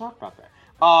gonna have to talk about that.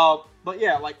 But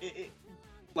yeah, like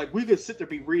like we could sit there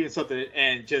be reading something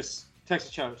and just text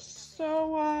each other.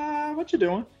 So, what you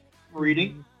doing?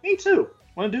 Reading? Me too.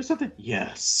 Want to do something?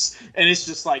 Yes. And it's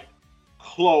just like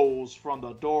closed from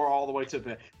the door all the way to the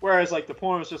bed. Whereas like the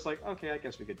porn was just like, okay, I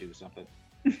guess we could do something.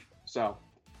 So,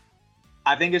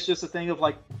 I think it's just a thing of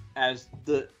like, as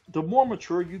the more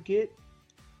mature you get,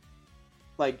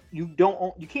 like you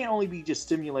can't only be just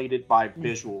stimulated by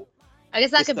visual. I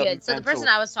guess that could be it. So the person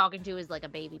I was talking to is like a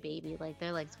baby. Like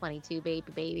they're like 22,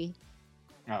 baby.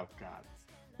 Oh god.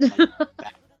 Like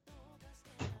that.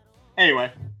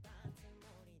 Anyway.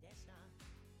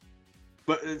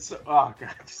 But it's oh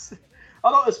god.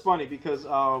 Although it's funny because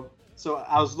so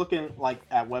I was looking like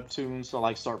at webtoons to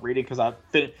like start reading because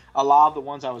a lot of the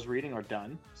ones I was reading are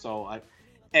done. So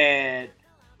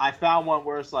I found one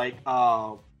where it's like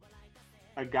a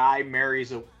guy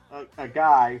marries a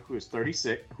guy who is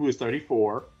 36, who is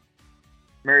 34,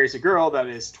 marries a girl that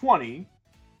is 20,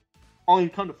 only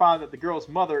to come to find that the girl's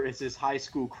mother is his high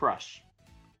school crush.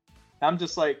 And I'm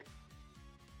just like,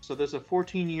 so there's a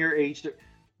 14-year age.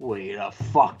 Wait a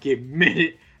fucking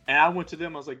minute. And I went to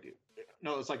them. I was like,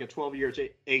 no, it's like a 12-year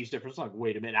age difference. I'm like,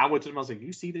 wait a minute. I went to them. I was like,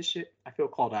 you see this shit? I feel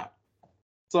called out.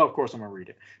 So of course I'm gonna read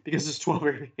it because it's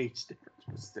 12-year age difference,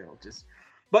 but still just.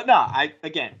 But no, I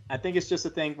think it's just a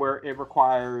thing where it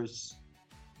requires.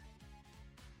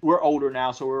 We're older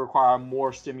now, so we require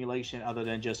more stimulation other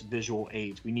than just visual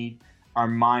aids. We need our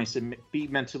minds to be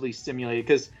mentally stimulated.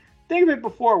 Because think of it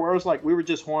before, where it was like we were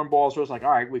just hornballs. Where it was like,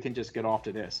 all right, we can just get off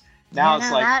to this. Now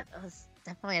it's like that was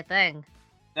definitely a thing.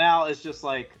 Now it's just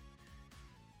like,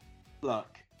 look,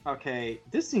 okay,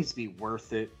 this needs to be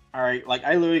worth it. All right, like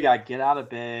I literally gotta get out of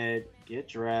bed, get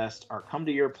dressed, or come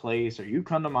to your place, or you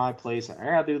come to my place. I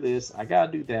gotta do this, I gotta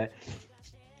do that.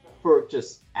 For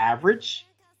just average,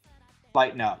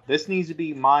 like no, this needs to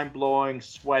be mind blowing,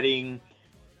 sweating.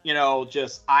 You know,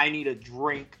 just I need a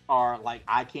drink, or like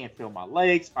I can't feel my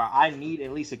legs, or I need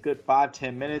at least a good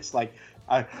 5-10 minutes. Like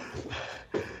I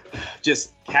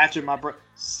just catching my breath.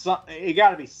 It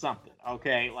got to be something,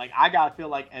 okay? Like I gotta feel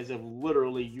like as if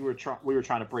literally we were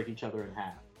trying to break each other in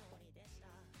half.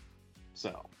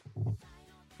 So,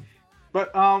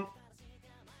 but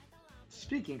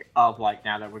speaking of like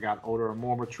now that we got older and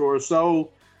more mature,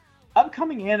 so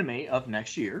upcoming anime of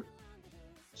next year.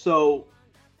 So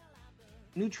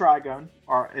new Trigun,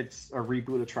 or it's a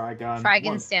reboot of Trigun.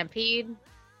 Trigun Stampede.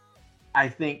 I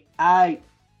think I'm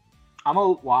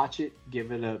gonna watch it,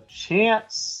 give it a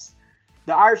chance.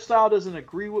 The art style doesn't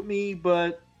agree with me,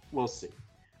 but we'll see.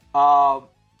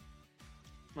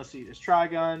 Let's see. There's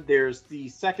Trigun. There's the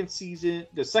second season,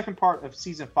 the second part of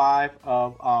season 5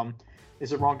 of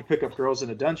Is It Wrong to Pick Up Girls in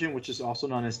a Dungeon, which is also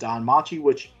known as Danmachi,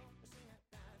 which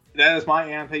that is my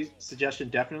anime suggestion.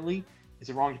 Definitely, Is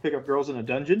It Wrong to Pick Up Girls in a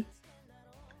Dungeon?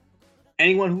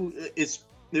 Anyone who is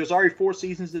there's already 4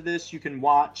 seasons of this you can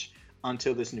watch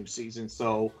until this new season,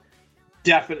 so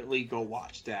definitely go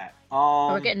watch that.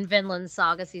 We're getting Vinland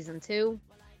Saga season 2.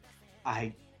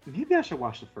 Maybe I should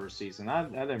watch the first season. I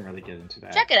didn't really get into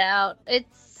that. Check it out.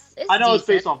 It's I know it's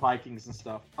based decent. on Vikings and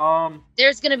stuff.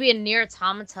 There's gonna be a Nier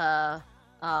Automata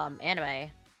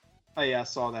anime. Oh yeah, I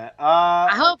saw that.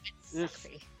 I hope it's there's-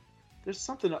 sexy. There's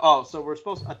something. Oh, so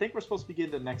I think we're supposed to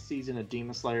begin the next season of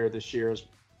Demon Slayer this year as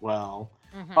well.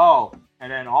 Mhm. Oh,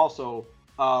 and then also,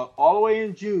 all the way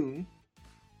in June,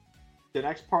 the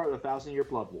next part of the 1,000-Year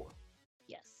Blood War,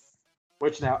 Yes.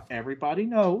 which now everybody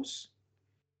knows,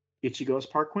 Ichigo's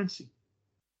Park Quincy.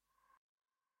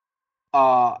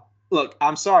 Look,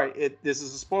 I'm sorry, this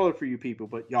is a spoiler for you people,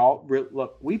 but y'all,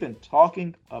 look, we've been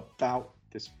talking about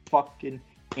this fucking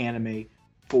anime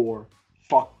for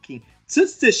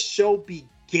since this show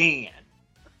began.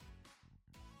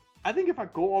 I think if I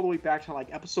go all the way back to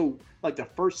the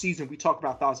first season, we talked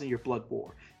about 1,000-Year Blood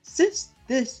War. Since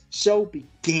this show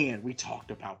began, we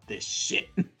talked about this shit.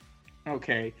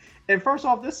 Okay, and first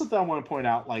off, this is something I want to point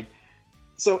out.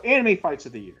 So anime fights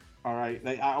of the year. All right,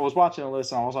 I was watching a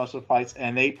list, and I was watching the fights,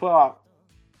 and they put out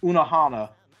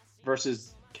Unohana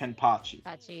versus Kenpachi.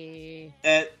 Pachi.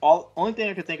 And only thing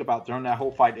I could think about during that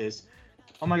whole fight is,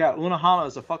 oh my god, Unohana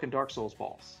is a fucking Dark Souls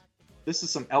boss. This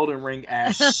is some Elden Ring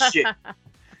ass shit.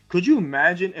 Could you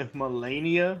imagine if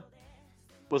Melania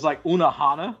was like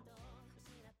Unohana?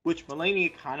 Which Melania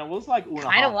kind of was like Unohana.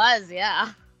 Kind of was,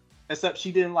 yeah. Except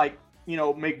she didn't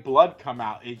make blood come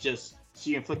out. It just,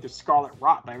 she inflicted scarlet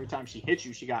rot, but every time she hit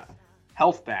you, she got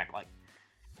health back.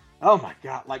 Oh my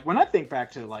god. When I think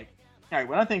back to when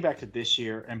I think back to this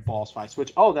year and boss fights,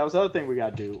 which, that was the other thing we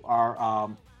gotta do, our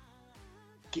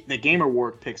the Game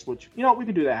Award picks, which, we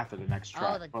can do that after the next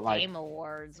track. Oh, the but Game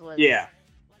Awards was... Yeah.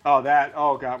 Oh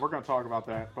god, we're gonna talk about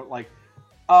that. But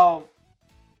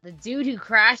the dude who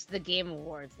crashed the Game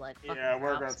Awards, yeah,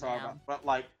 we're gonna talk about.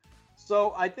 But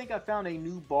so I think I found a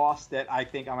new boss that I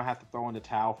think I'm gonna have to throw in the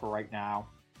towel for right now.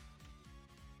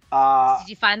 Did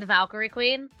you find the Valkyrie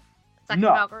Queen? Second No.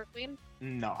 Valkyrie Queen?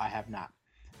 No, I have not.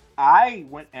 I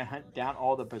went and hunted down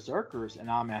all the berserkers, and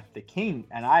I'm at the king,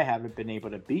 and I haven't been able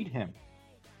to beat him.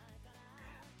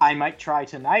 I might try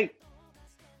tonight.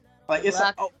 It's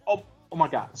oh my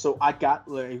god! So I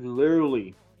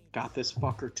literally got this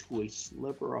fucker to a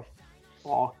sliver of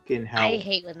fucking hell. I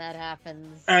hate when that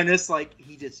happens. And it's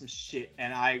he did some shit,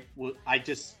 and I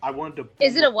wanted to.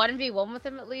 Is it a 1v1 with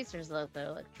him at least, or is it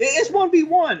It's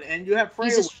 1v1, and you have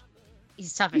Freya.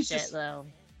 He's tough as shit though.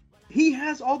 He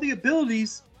has all the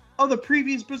abilities of the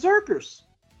previous berserkers,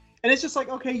 and it's just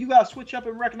okay, you gotta switch up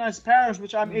and recognize the patterns,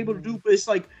 which I'm able to do. But it's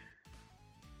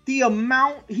the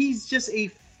amount, he's just a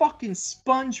fucking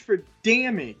sponge for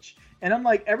damage. And I'm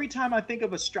every time I think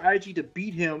of a strategy to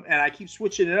beat him and I keep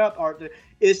switching it up,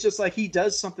 it's just he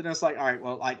does something that's all right,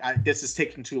 well, this is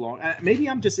taking too long. Maybe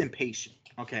I'm just impatient,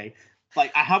 okay? I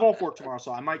have off work tomorrow,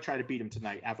 so I might try to beat him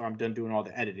tonight after I'm done doing all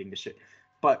the editing and shit.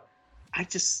 But I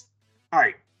just, all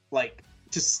right,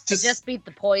 just beat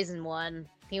the poison one.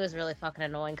 He was really fucking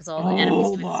annoying because all the enemies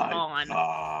would spawn.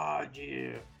 God,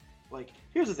 yeah.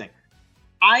 Here's the thing.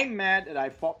 I'm mad that I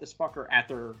fought this fucker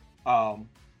after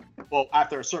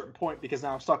a certain point, because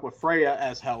now I'm stuck with Freya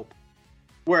as help.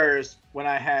 Whereas when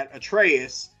I had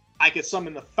Atreus, I could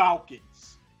summon the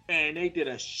Falcons, and they did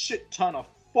a shit ton of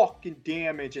fucking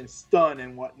damage and stun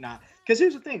and whatnot. Because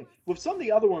here's the thing, with some of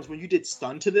the other ones, when you did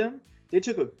stun to them, they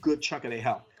took a good chunk of their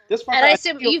health. This fucker, and I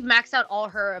assume you've maxed out all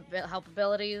her help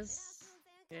abilities.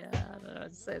 Yeah, I don't know how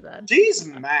to say that. She's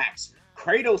maxed.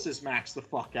 Kratos is maxed the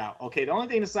fuck out. Okay, the only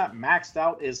thing that's not maxed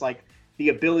out is the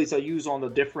abilities I use on the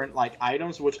different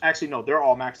items, which actually no, they're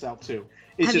all maxed out too.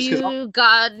 It's Have you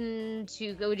gotten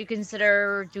to? Would you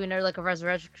consider doing a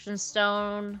resurrection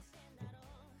stone?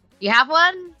 You have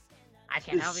one? I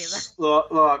can't help you.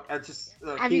 Look, I just.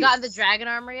 Have you gotten the dragon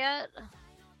armor yet?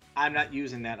 I'm not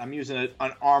using that. I'm using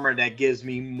an armor that gives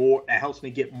me more. That helps me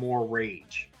get more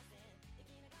rage.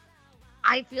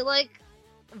 I feel like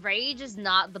rage is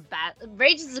not the bad.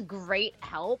 Rage is a great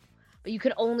help, but you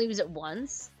can only use it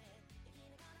once.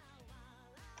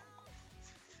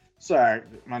 Sorry,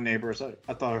 my neighbors.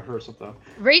 I thought I heard something.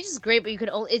 Rage is great, but you can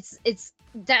only. It's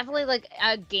definitely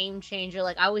a game changer.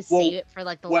 I always save it for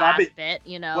the last bit.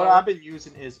 What I've been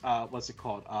using is what's it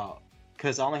called?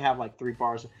 Because I only have 3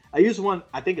 bars. I use one.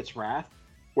 I think it's Wrath,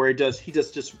 where he does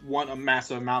just a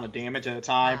massive amount of damage at a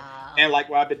time. And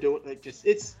what I've been doing,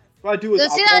 what I do is. I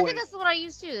think that's what I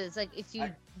use too. It's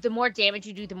the more damage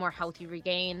you do, the more health you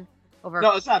regain over.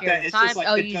 No, it's not that. It's just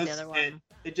you use the other one.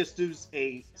 It just does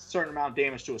a certain amount of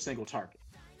damage to a single target.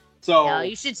 So no,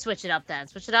 you should switch it up then.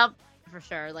 Switch it up for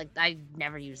sure. I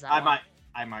never use that.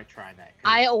 I might try that.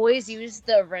 I always use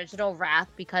the original Wrath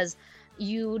because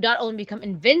you not only become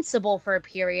invincible for a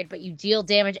period, but you deal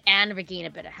damage and regain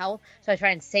a bit of health. So I try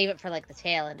and save it for the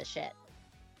tail end of shit.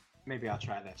 Maybe I'll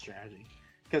try that strategy.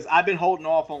 because I've been holding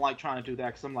off on like trying to do that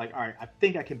because I'm like, all right, I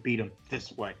think I can beat him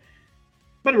this way.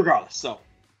 But regardless,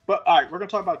 but all right, we're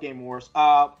gonna talk about Game Wars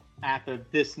after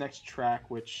this next track,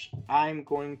 which I'm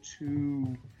going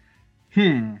to.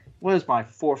 What is my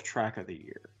 4th track of the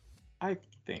year? I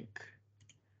think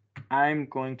I'm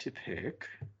going to pick.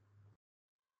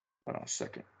 Hold on a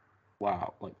second.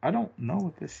 Wow, like I don't know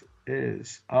what this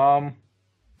is. That's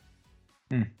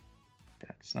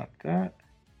not that.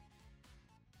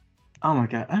 Oh my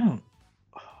god, I don't.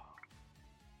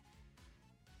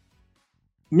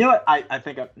 You know what? I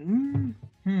think I.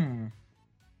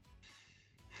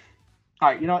 All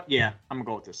right, you know what? Yeah, I'm gonna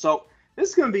go with this. So this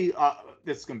is gonna be a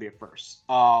first.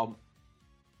 Where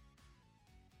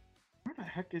the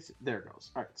heck is it? There it goes.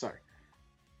 All right, sorry.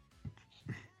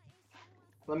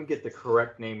 Let me get the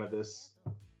correct name of this,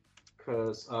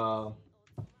 because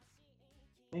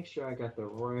make sure I got the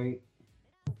right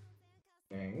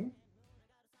name.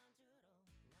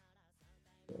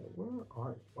 Where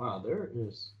are? Wow, there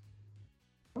is.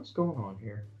 What's going on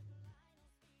here?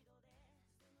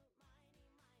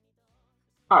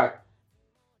 All right.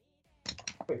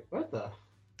 Wait, what the?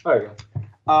 There you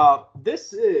go.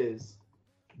 This is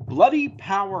Bloody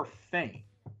Power Fame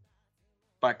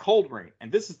by Cold Rain,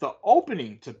 and this is the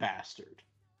opening to Bastard.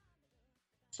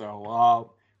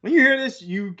 So when you hear this,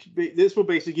 this will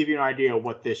basically give you an idea of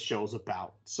what this show's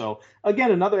about. So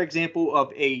again, another example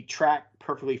of a track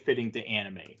perfectly fitting the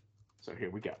anime. So here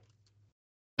we go.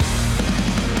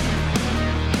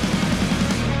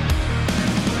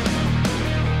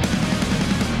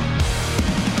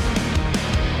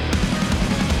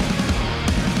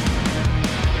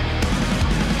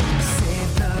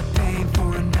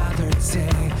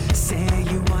 Say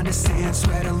you understand,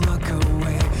 swear to look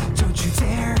away. Don't you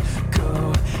dare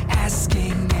go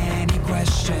asking any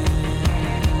questions.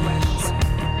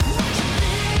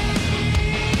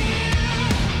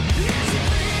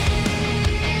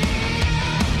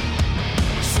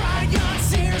 Try your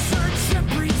tears, search to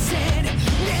pretend.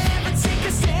 Never take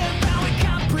a step out and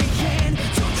comprehend.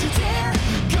 Don't you dare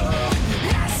go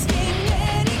asking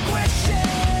any questions.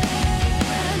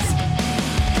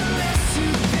 The less you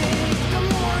think, the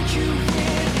more you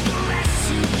win. The less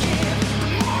you give, the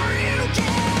more you get.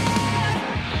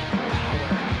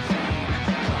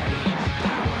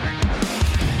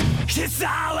 It's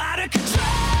all out of control.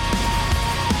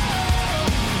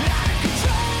 Out of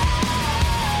control.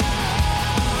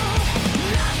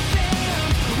 Nothing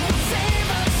will save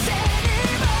us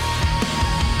anymore.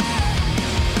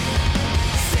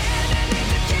 Standing in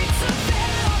the gates of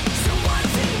hell, so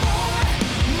wanting more,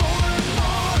 more and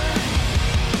more.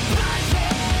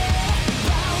 Private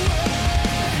power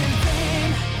and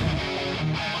fame.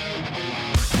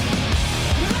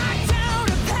 Locked out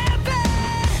of heaven,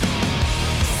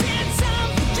 sins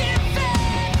unforgiven.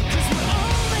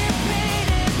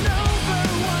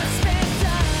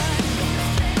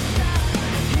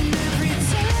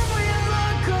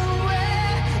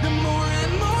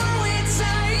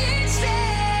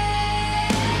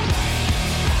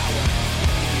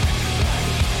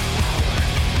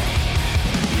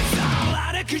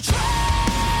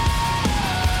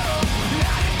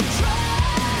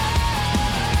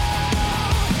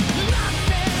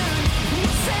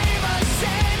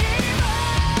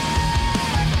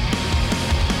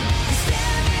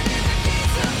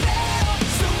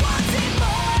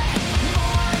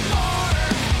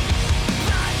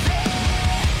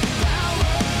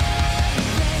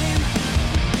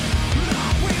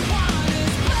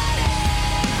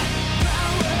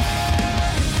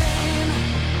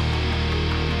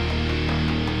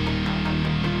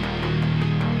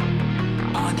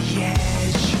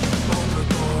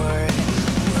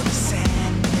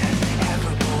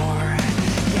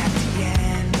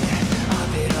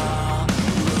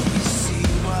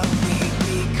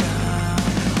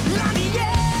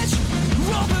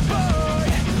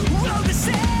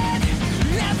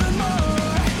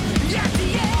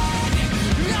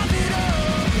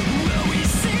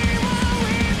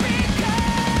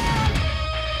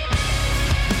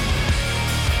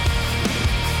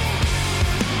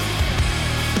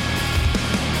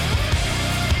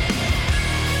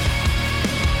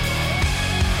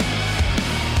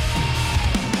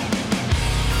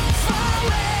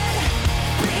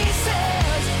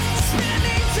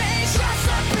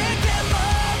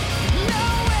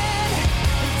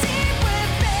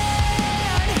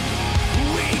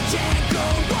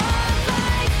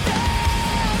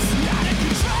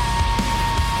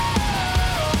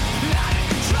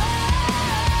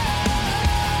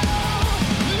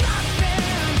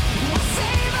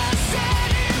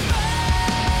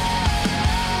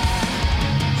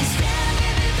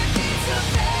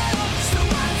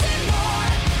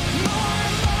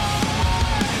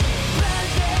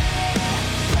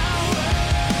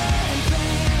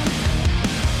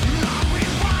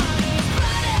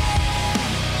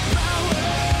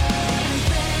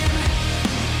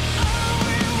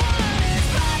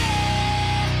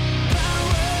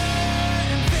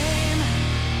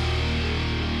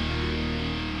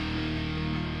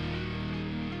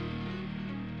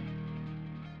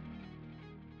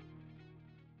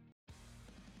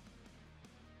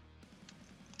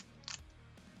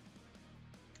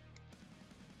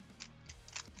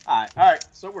 Alright,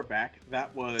 so we're back.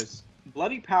 That was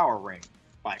Bloody Power Ring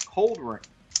by Cold Rain.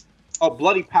 Oh,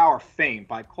 Bloody Power Fame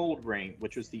by Cold Rain,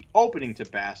 which was the opening to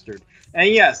Bastard. And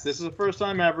yes, this is the first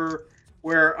time ever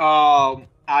where I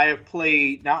have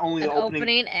played not only An the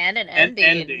opening and an and ending.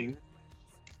 ending.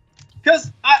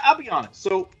 Because I'll be honest,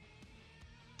 so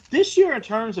this year in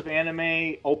terms of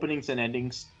anime openings and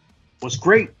endings was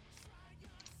great.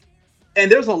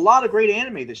 And there's a lot of great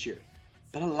anime this year.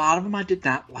 But a lot of them I did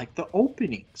not like the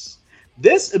openings.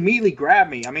 This immediately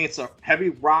grabbed me. I mean, it's a heavy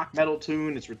rock metal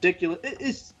tune. It's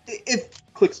ridiculous. It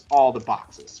clicks all the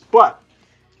boxes. But,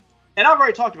 and I've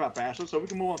already talked about Bachelor, so we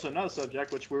can move on to another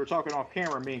subject, which we were talking off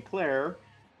camera, me and Claire.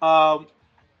 And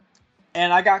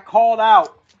I got called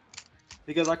out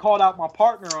because I called out my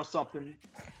partner on something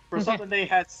for something they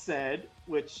had said,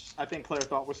 which I think Claire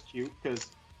thought was cute because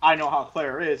I know how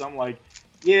Claire is. I'm like,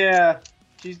 yeah,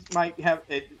 she might have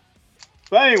it.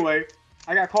 But anyway,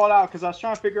 I got called out because I was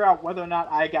trying to figure out whether or not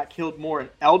I got killed more in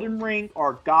Elden Ring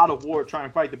or God of War trying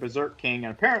to fight the Berserk King.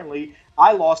 And apparently,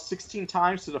 I lost 16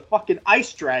 times to the fucking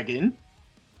Ice Dragon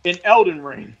in Elden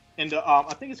Ring. In the,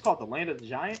 I think it's called the Land of the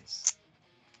Giants.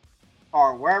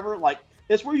 Or wherever. Like,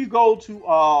 it's where you go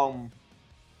to,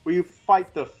 where you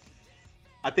fight the,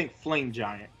 I think, Flame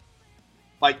Giant.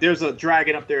 Like, there's a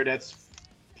dragon up there that's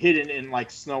hidden in,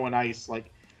 like, snow and ice. Like,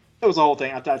 it was a whole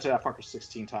thing. I died to that fucker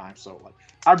 16 times. So, like,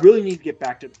 I really need to get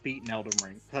back to beating Elden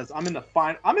Ring because I'm in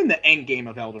the end game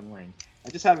of Elden Ring.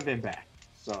 I just haven't been back.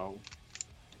 So,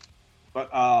 but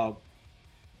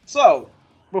so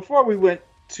before we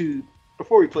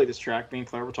played this track, me and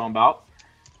Claire were talking about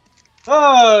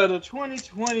the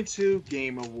 2022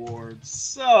 Game Awards.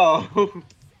 So,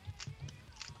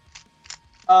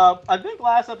 I think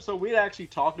last episode we had actually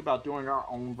talked about doing our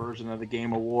own version of the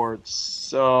Game Awards.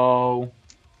 So,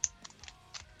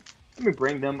 let me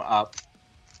bring them up.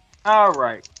 All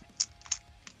right.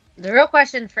 The real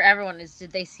question for everyone is,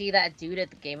 did they see that dude at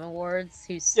the Game Awards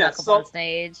who snuck up on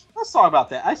stage? Let's talk about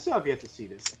that. I still have yet to see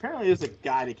this. Apparently, there's a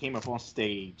guy that came up on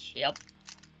stage. Yep.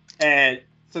 And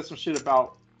said some shit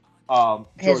about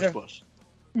George Bush.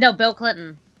 No, Bill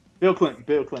Clinton. Bill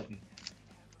Clinton.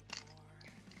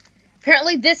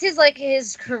 Apparently, this is like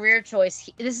his career choice.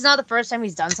 This is not the first time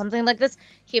he's done something like this.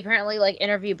 He apparently like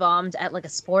interview bombed at like a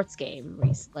sports game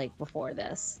like before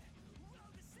this.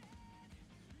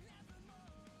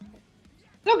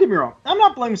 Don't get me wrong. I'm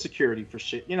not blaming security for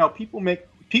shit. You know, people.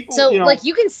 So, you know, like,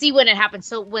 you can see when it happens.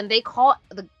 So when they call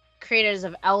the creators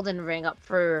of Elden Ring up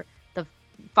for the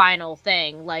final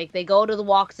thing, like they go to the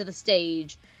walk to the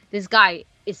stage. This guy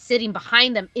is sitting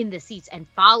behind them in the seats and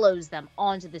follows them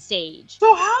onto the stage.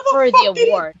 So how for the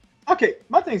award? Okay,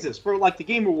 my thing is this: for like the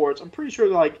Game Awards, I'm pretty sure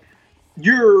like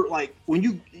you're like when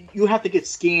you have to get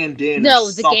scanned in. No,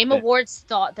 the Game Awards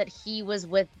thought that he was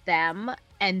with them,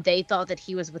 and they thought that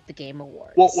he was with the Game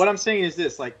Awards. Well, what I'm saying is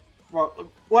this: like,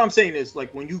 what I'm saying is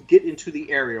like when you get into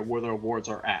the area where the awards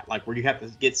are at, like where you have to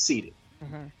get seated,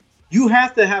 you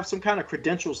have to have some kind of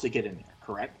credentials to get in there.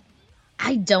 Correct?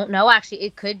 I don't know, actually.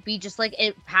 It could be just like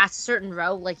it past a certain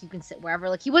row, like you can sit wherever.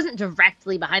 Like he wasn't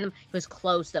directly behind them; he was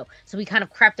close though. So we kind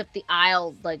of crept up the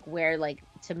aisle, like where, like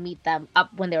to meet them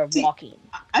up when they were walking.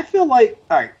 I feel like,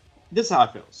 all right, this is how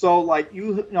I feel. So like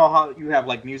you know how you have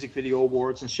like music video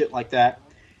awards and shit like that.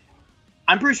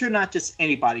 I'm pretty sure not just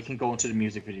anybody can go into the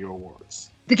music video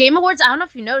awards. The Game Awards, I don't know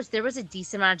if you noticed, there was a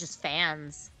decent amount of just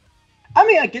fans. I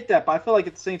mean, I get that, but I feel like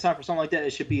at the same time, for something like that,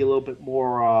 it should be a little bit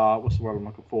more, what's the word I'm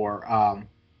looking for?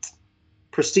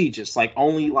 Prestigious. Like,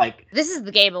 only, like... This is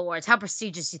the Game Awards. How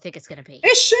prestigious do you think it's going to be?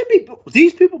 It should be.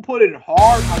 These people put in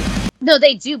hard. No,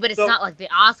 they do, but it's not like the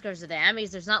Oscars or the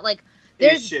Emmys. There's not, like...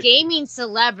 There's gaming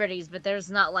celebrities, but there's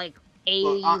not, like,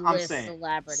 A-list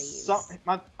celebrities.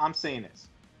 I'm saying this.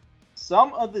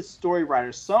 Some of the story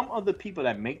writers, some of the people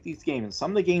that make these games, and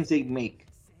some of the games they make,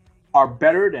 are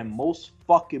better than most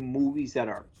fucking movies that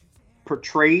are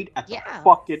portrayed at the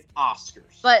fucking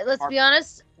Oscars. But let's be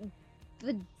honest,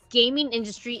 the gaming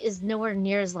industry is nowhere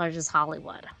near as large as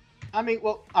Hollywood. I mean,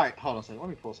 well, all right, hold on a second. Let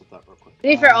me pull something up real quick. To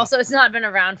be fair, also, it's not been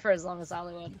around for as long as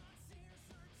Hollywood.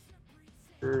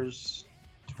 Here's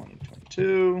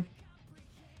 2022.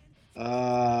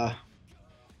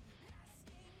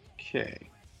 Okay.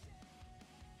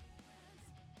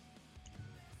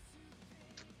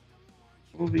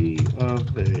 Movie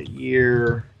of the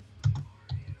year,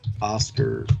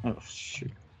 Oscar. Oh shoot!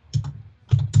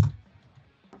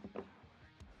 Are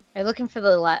you looking for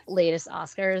the latest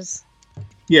Oscars?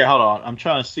 Yeah, hold on. I'm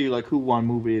trying to see like who won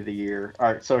Movie of the Year.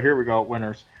 All right, so here we go,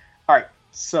 winners. All right,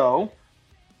 so.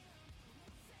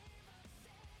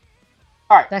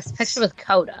 All right. Best Picture with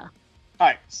Coda. All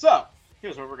right, so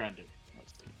here's what we're gonna do.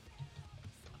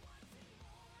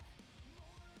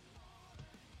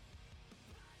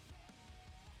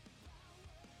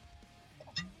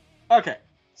 Okay,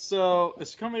 so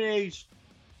it's a coming age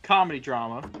comedy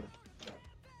drama.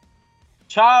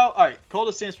 Alright,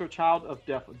 CODA stands for Child of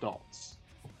Deaf Adults.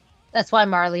 That's why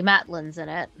Marley Matlin's in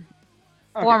it.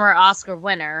 Okay. Former Oscar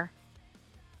winner.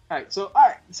 Alright, so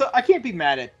I can't be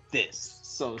mad at this,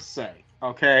 so to say,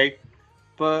 okay?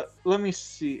 But let me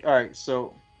see. Alright,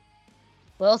 so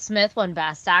Will Smith won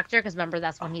Best Actor because remember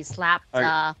that's when he slapped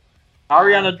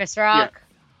Ariana Chris Rock.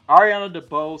 Yeah, Ariana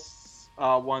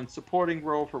DeBose won supporting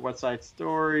role for West Side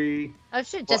Story. Oh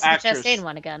shit! Well, Jessica actress. Chastain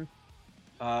won again.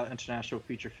 International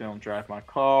feature film Drive My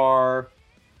Car.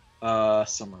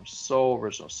 Summer Soul,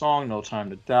 original song No Time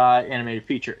to Die, animated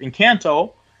feature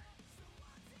Encanto.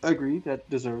 Agree, that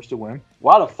deserves to win.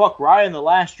 Why the fuck Ryan the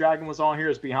Last Dragon was on here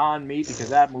is beyond me because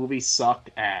that movie sucked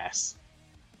ass.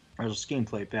 There's a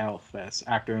screenplay, Battlefest,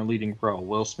 actor in leading role,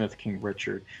 Will Smith, King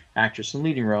Richard, actress in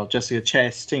leading role, Jessica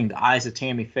Chastain, The Eyes of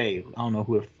Tammy Faye. I don't know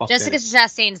who the fuck Jessica that is.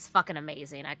 Chastain is fucking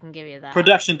amazing. I can give you that.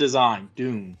 Production design,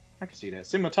 Dune. I can see that.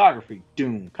 Cinematography,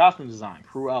 Dune. Costume design,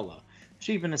 Cruella.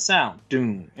 Achievement and sound,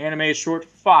 Dune. Animated short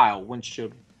file, The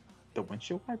Windshield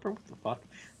Wiper? What the fuck?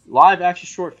 Live action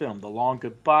short film, The Long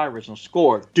Goodbye. Original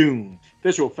score, Dune.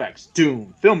 Visual effects,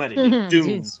 Dune. Film editing, Dune.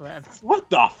 Dude Swift.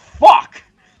 What the fuck?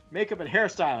 Makeup and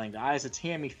hairstyling, The Eyes of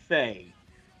Tammy Faye.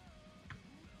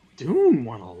 Dune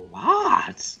won a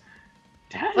lot.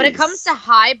 When it comes to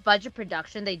high budget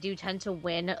production, they do tend to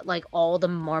win like all the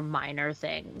more minor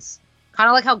things. Kind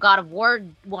of like how God of War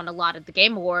won a lot of the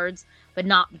Game Awards, but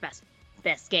not best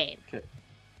game. Okay.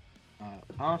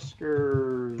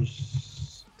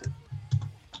 Oscars.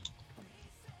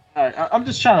 Alright, I'm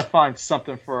just trying to find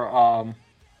something for I'm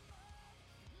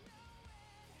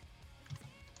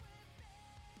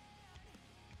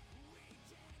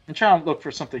trying to look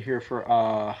for something here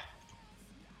for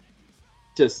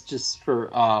just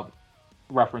for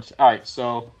reference. Alright,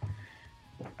 so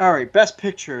best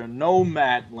picture,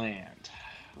 Nomadland.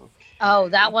 Okay. Oh,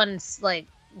 that one's like,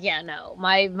 yeah, no.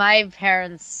 My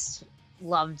parents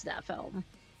loved that film.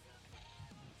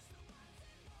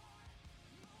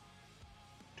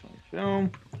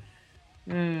 Film.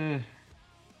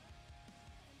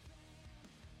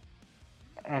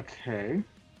 Okay.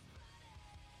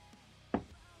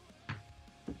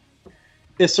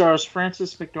 It stars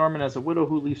Frances McDormand as a widow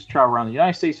who leaves to travel around the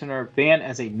United States in her van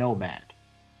as a nomad.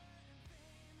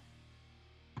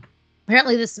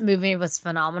 Apparently, this movie was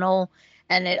phenomenal,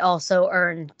 and it also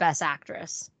earned Best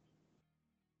Actress.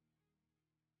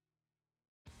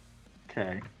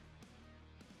 Okay.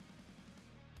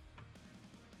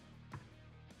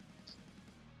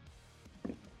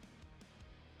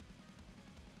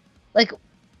 Like,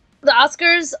 the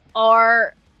Oscars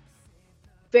are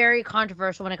very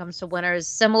controversial when it comes to winners,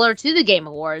 similar to the Game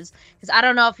Awards. Because I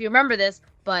don't know if you remember this,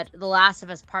 but The Last of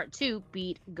Us Part 2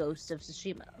 beat Ghost of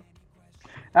Tsushima.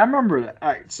 I remember that. All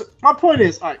right. So my point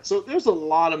is, all right. So there's a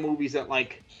lot of movies that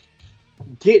like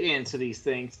get into these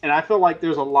things, and I feel like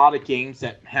there's a lot of games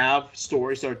that have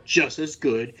stories that are just as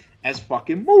good as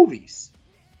fucking movies.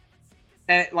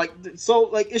 And like, so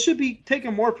like it should be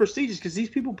taken more prestigious because these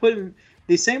people put in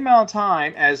the same amount of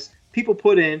time as people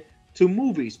put in to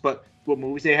movies. But with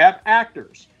movies, they have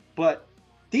actors. But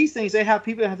these things, they have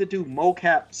people that have to do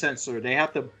mocap censor. They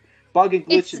have to bug and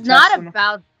glitch. It's not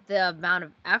about the amount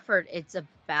of effort. It's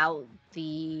about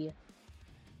the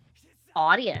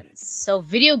audience. So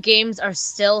video games are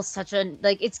still such a,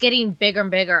 like, it's getting bigger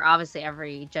and bigger, obviously,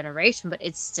 every generation, but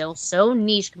it's still so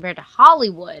niche compared to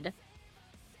Hollywood,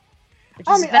 which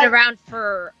has been around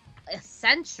for a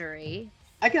century.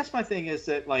 I guess my thing is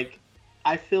that, like,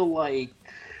 I feel like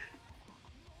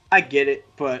I get it,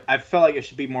 but I feel like it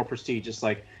should be more prestigious.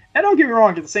 Like, and don't get me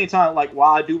wrong, at the same time, like,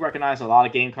 while I do recognize a lot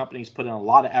of game companies put in a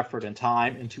lot of effort and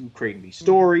time into creating these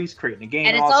stories, creating the game,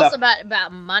 and it's all also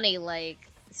about money. Like,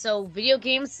 so video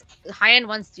games, high-end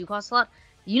ones do cost a lot.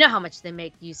 You know how much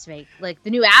they used to make. Like, the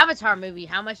new Avatar movie,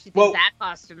 how much do you think that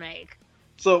cost to make?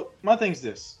 So, my thing's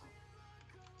this.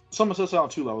 Someone says it on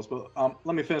two levels, but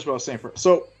let me finish what I was saying first.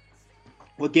 So,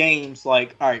 with games,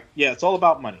 like, all right, yeah, it's all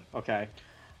about money, okay?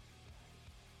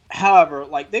 However,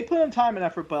 like, they put in time and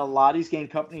effort, but a lot of these game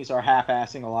companies are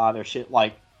half-assing a lot of their shit.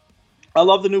 Like, I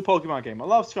love the new Pokemon game. I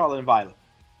love Scarlet and Violet.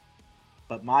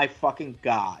 But my fucking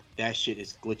god, that shit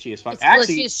is glitchy as fuck. It's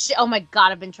glitchy as shit. Oh my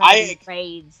god, I've been trying to do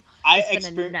raids. It's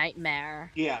been a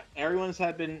nightmare. Yeah, everyone's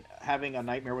been having a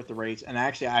nightmare with the raids, and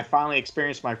actually, I finally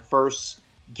experienced my first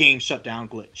game shutdown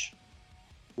glitch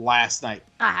last night.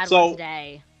 I had one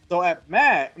today. So at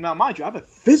MAG, now mind you, I have a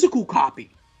physical copy.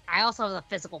 I also have a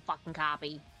physical fucking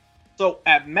copy. So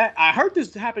at MAG, I heard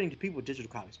this happening to people with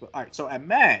digital copies, but all right. So at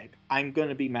MAG, I'm going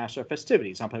to be master of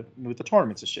festivities. I'm with the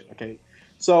tournaments and shit. Okay,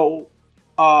 so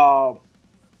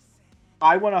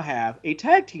I want to have a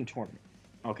tag team tournament.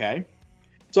 Okay.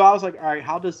 So I was like, all right,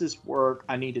 how does this work?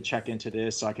 I need to check into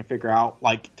this so I can figure out,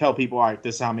 like, tell people, all right,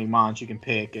 this is how many mons you can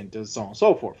pick and so on and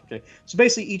so forth. Okay. So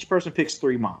basically, each person picks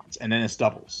 3 mons and then it's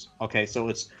doubles. Okay. So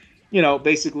it's,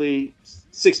 basically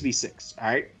 6v6. All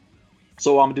right.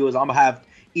 So what I'm going to do is I'm going to have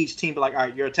each team be like, all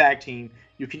right, you're a tag team.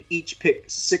 You can each pick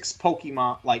 6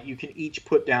 Pokemon. Like, you can each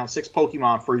put down 6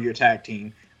 Pokemon for your tag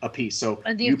team apiece. So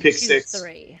you pick 6.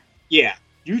 3. Yeah.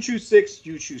 You choose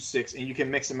 6, and you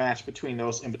can mix and match between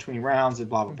those in between rounds and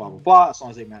blah, blah, blah, blah, blah, as long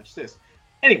as they match this.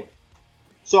 Anyway,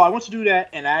 so I went to do that,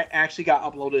 and I actually got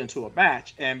uploaded into a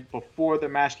match, and before the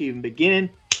match could even begin,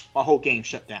 my whole game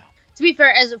shut down. To be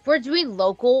fair, as if we're doing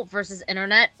local versus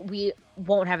internet, we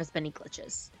won't have as many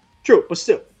glitches. True, but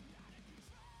still.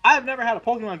 I've never had a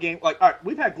Pokemon game, like, all right,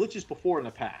 we've had glitches before in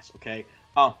the past, okay?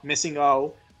 Missing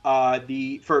O,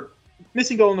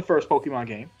 Missing O in the first Pokemon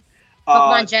game.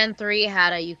 Pokemon Gen 3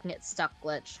 had a you can get stuck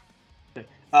glitch.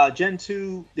 Gen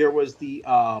 2, there was the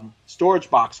storage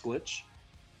box glitch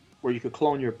where you could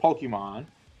clone your Pokemon.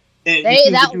 And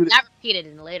that repeated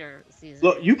in later seasons.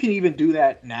 Look, you can even do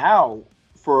that now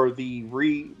for the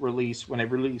re-release when they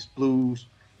release Blues,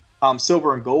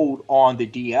 Silver, and Gold on the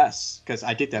DS. Because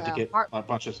I did that to get a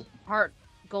bunch of... Heart,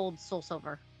 Gold, Soul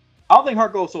Silver. I don't think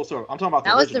Heart Gold, Soul Silver. I'm talking about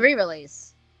that was the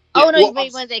re-release. Yeah, you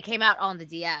mean when they came out on the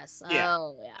DS. Yeah.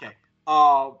 Oh, yeah. Okay.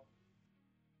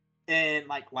 And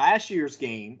like last year's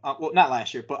game, not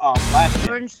last year, but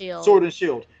last year, Sword and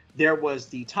Shield, there was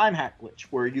the time hack glitch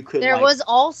where you could. There was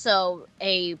also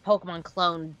a Pokemon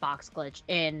clone box glitch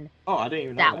in. Oh, I didn't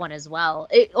even know that one as well.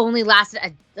 It only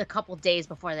lasted a couple days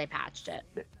before they patched it.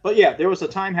 But yeah, there was a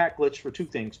time hack glitch for 2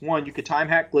 things. One, you could time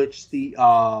hack glitch the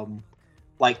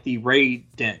the raid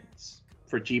dens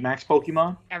for G-Max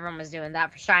Pokemon. Everyone was doing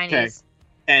that for shinies. Okay.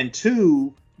 And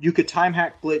 2, you could time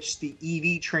hack glitch the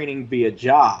EV training via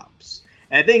jobs.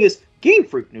 And the thing is, Game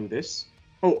Freak knew this.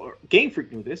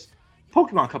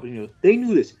 Pokemon Company knew this. They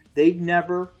knew this. They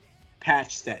never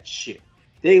patched that shit.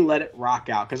 They let it rock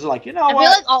out because they're like, you know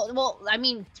what? I feel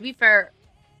like, to be fair,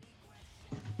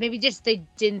 maybe just they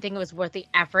didn't think it was worth the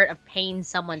effort of paying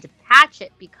someone to patch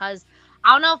it because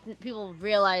I don't know if people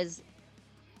realize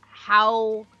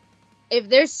how. If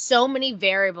there's so many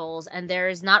variables and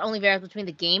there's not only variables between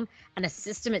the game and the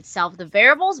system itself, the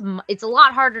variables, it's a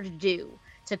lot harder to do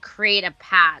to create a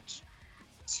patch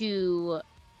to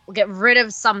get rid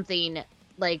of something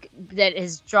like that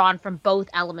is drawn from both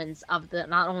elements of the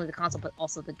not only the console but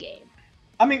also the game.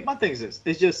 I mean, my thing is this.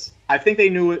 It's just, I think they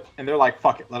knew it and they're like,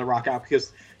 fuck it, let it rock out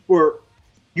because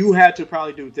you had to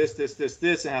probably do this, and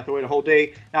have to wait a whole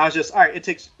day. Now it's just, all right, it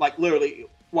takes like literally...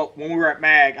 Well, when we were at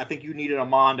MAG, I think you needed a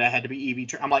Mon that had to be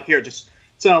EV. I'm like, here, just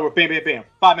send over, bam, bam, bam.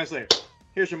 5 minutes later,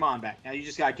 here's your Mon back. Now you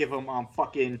just gotta give him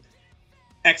fucking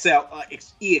XL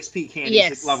EXP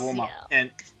candies to level him up,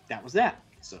 and that was that.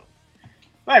 So,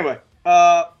 but anyway,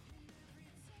 but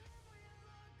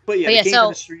yeah, the game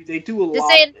industry, they do a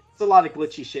lot. It's a lot of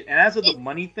glitchy shit. And as of the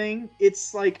money thing,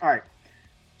 it's like, all right.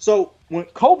 So when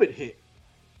COVID hit,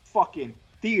 fucking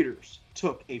theaters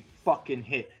took a fucking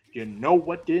hit. You know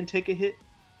what didn't take a hit?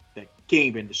 The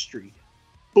game industry.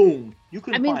 Boom. You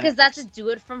couldn't. Because that's a do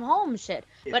it from home shit.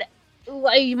 Yeah.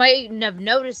 But you might have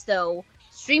noticed though,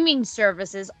 streaming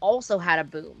services also had a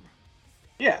boom.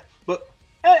 Yeah, but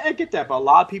I get that. But a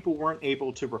lot of people weren't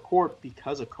able to record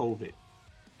because of COVID,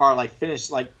 or like finish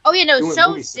like. Oh yeah, no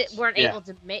shows weren't able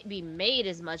to be made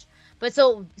as much. But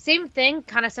so same thing,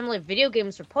 kind of similar. Video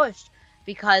games were pushed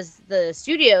because the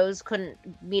studios couldn't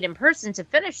meet in person to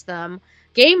finish them.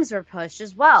 Games were pushed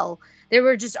as well. There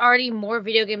were just already more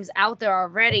video games out there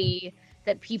already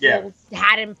that people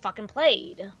hadn't fucking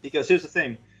played. Because here's the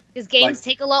thing. Because games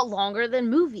take a lot longer than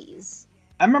movies.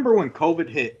 I remember when COVID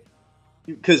hit,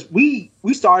 because we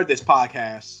started this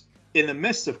podcast in the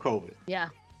midst of COVID. Yeah.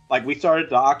 Like we started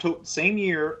the October same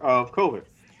year of COVID.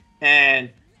 And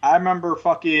I remember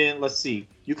let's see,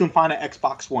 you can find an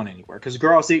Xbox One anywhere. Because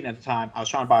girl I was dating at the time, I was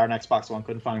trying to buy her an Xbox One,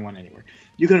 couldn't find one anywhere.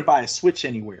 You couldn't buy a Switch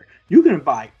anywhere. You couldn't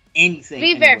buy anything. To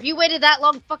be fair, if you waited that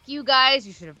long, fuck you guys,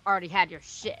 you should have already had your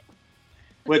shit.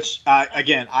 Which,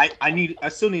 again, I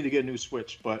still need to get a new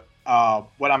Switch, but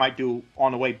what I might do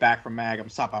on the way back from MAG, I'm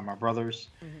stopping by my brother's,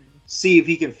 see if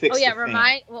he can fix the thing.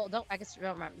 I guess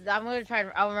don't remember. I'm going to try,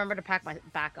 I'll remember to pack my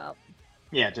backup.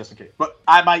 Yeah, just in case. But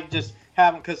I might just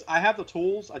have them, because I have the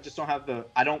tools, I just don't have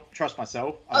I don't trust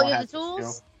myself. You have the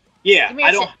tools? Yeah,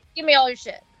 Give me all your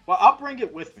shit. Well, I'll bring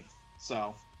it with me,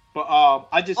 so... But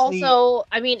I just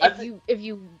if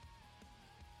you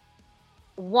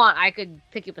want, I could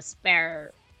pick up a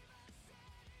spare.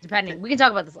 Depending, we can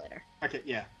talk about this later. Okay,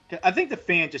 yeah, I think the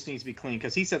fan just needs to be clean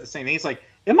because he said the same thing. He's like,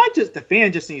 the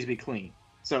fan just needs to be clean.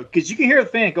 So, because you can hear the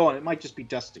fan going, it might just be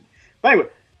dusty. But anyway,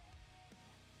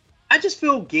 I just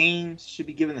feel games should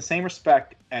be given the same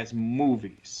respect as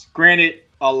movies. Granted,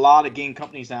 a lot of game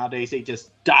companies nowadays, they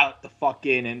just dial it the fuck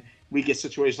in, and we get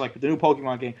situations like with the new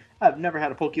Pokemon game. I've never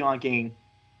had a Pokemon game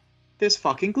this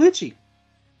fucking glitchy.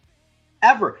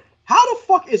 Ever. How the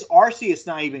fuck is Arceus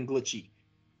not even glitchy?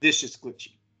 This is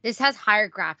glitchy. This has higher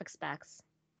graphic specs.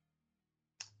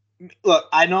 Look,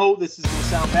 I know this is going to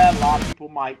sound bad. A lot of people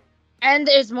might. And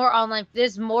there's more online.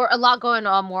 There's a lot going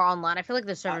on more online. I feel like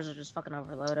the servers are just fucking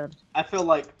overloaded. I feel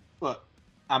like, look,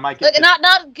 I might get... Like,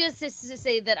 not good to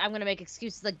say that I'm going to make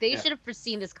excuses. Like, they should have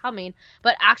foreseen this coming.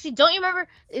 But actually, don't you remember?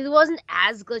 It wasn't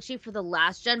as glitchy for the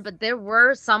last gen, but there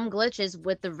were some glitches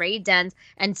with the raid dens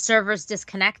and servers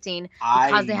disconnecting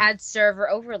because they had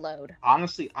server overload.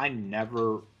 Honestly, I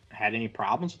never had any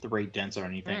problems with the raid dens or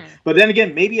anything. But then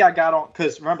again, maybe I got on...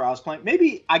 Because, remember, I was playing...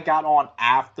 Maybe I got on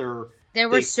after... There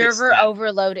were server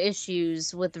overload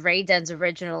issues with raid dens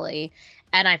originally,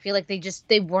 and I feel like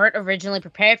they weren't originally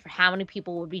prepared for how many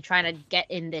people would be trying to get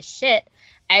in this shit.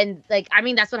 And like, I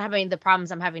mean, that's what happening. The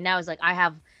problems I'm having now is like I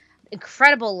have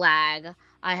incredible lag.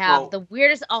 I have the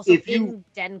weirdest in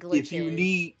den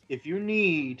glitches. If you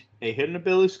need a hidden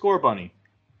ability score bunny,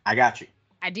 I got you.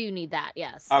 I do need that.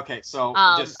 Yes. Okay, so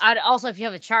I'd also, if you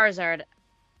have a Charizard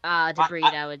to breed,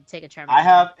 I would take a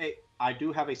Charmander. I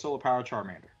do have a solar power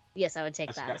Charmander. Yes, I would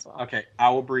take that as well. Okay, I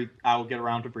will breed. I will get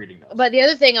around to breeding those. But the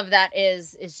other thing of that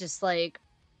is just like,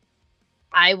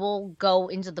 I will go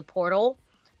into the portal.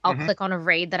 I'll click on a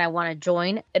raid that I want to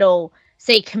join. It'll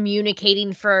say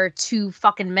communicating for 2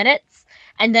 fucking minutes,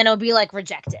 and then it'll be like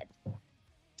rejected.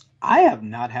 I have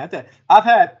not had that. I've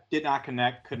had did not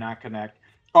connect, could not connect.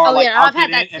 Or I've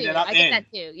had that too. I get that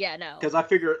too. Yeah, no. Because I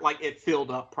figured like it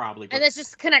filled up probably. And it's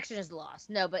just connection is lost.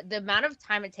 No, but the amount of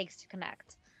time it takes to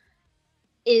connect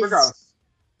is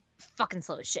fucking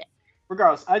slow as shit.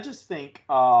 Regardless, I just think,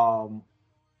 I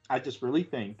just really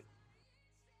think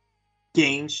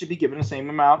games should be given the same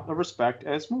amount of respect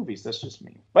as movies. That's just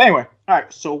me. But anyway, all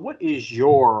right. So, what is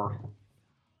your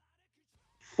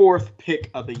 4th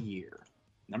pick of the year?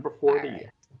 Number 4 of the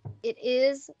year. It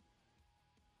is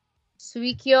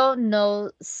Suikyo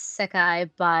no Sekai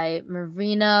by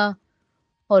Marina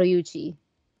Horiyuchi.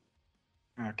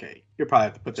 Okay, you'll probably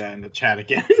have to put that in the chat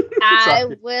again. I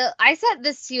will. I said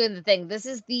this to you in the thing. This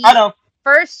is the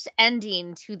first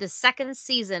ending to the 2nd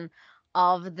season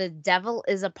of The Devil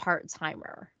is a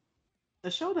Part-Timer.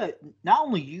 The show that not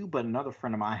only you, but another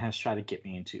friend of mine has tried to get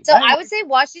me into. So I would say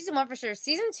watch season 1 for sure.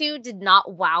 Season 2 did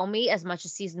not wow me as much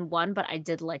as season 1, but I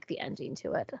did like the ending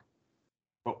to it.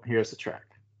 Oh, here's the track.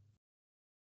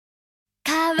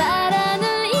 変わらぬ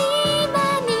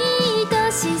今に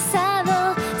愛しさを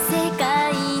世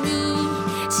界に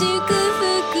祝福を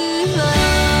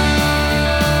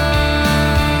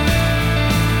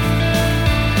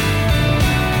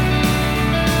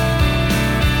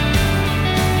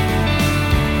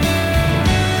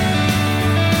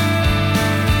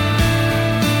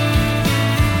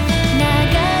流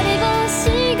れ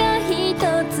星が一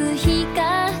つ光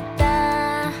った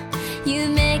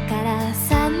夢から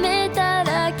覚めた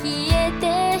ら消えて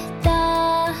た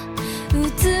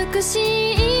美し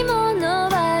いもの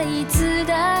はいつ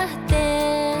だっ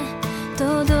て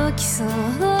届きそう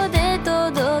で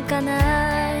届か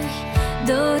ない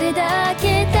どれだ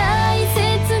け大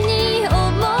切に思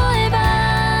えば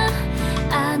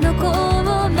あの子を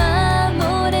守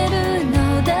れるの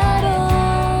だろ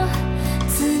う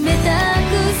冷た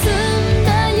く澄んだ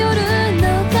夜の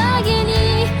影に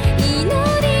祈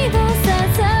りを捧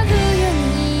ぐよう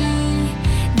に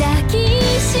抱き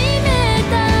しめ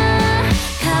た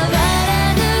変わら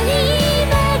ぬ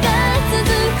今が続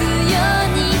くよ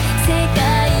うに世界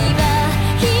は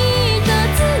一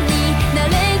つにな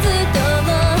れずとも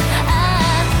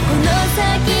この先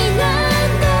何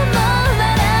度も笑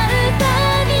うた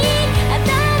び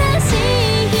新し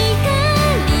い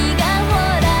光がほ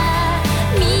ら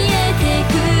見えて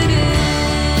くる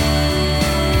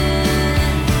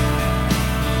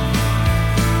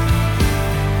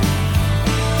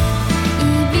い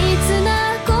びつな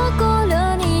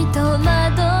心に戸惑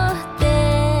って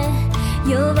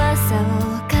弱さを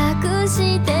隠し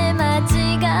て間違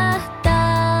った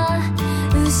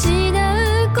失う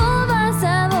怖さ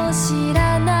を知ら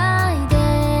ないで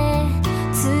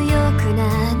強くな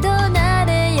どな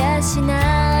れやし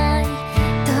ない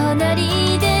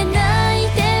隣で泣い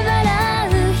て笑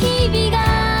う日々が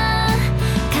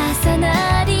重な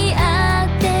り合っ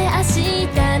て明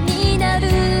日になる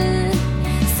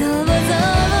想像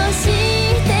し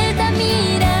てた未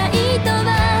来とは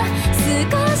少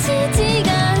し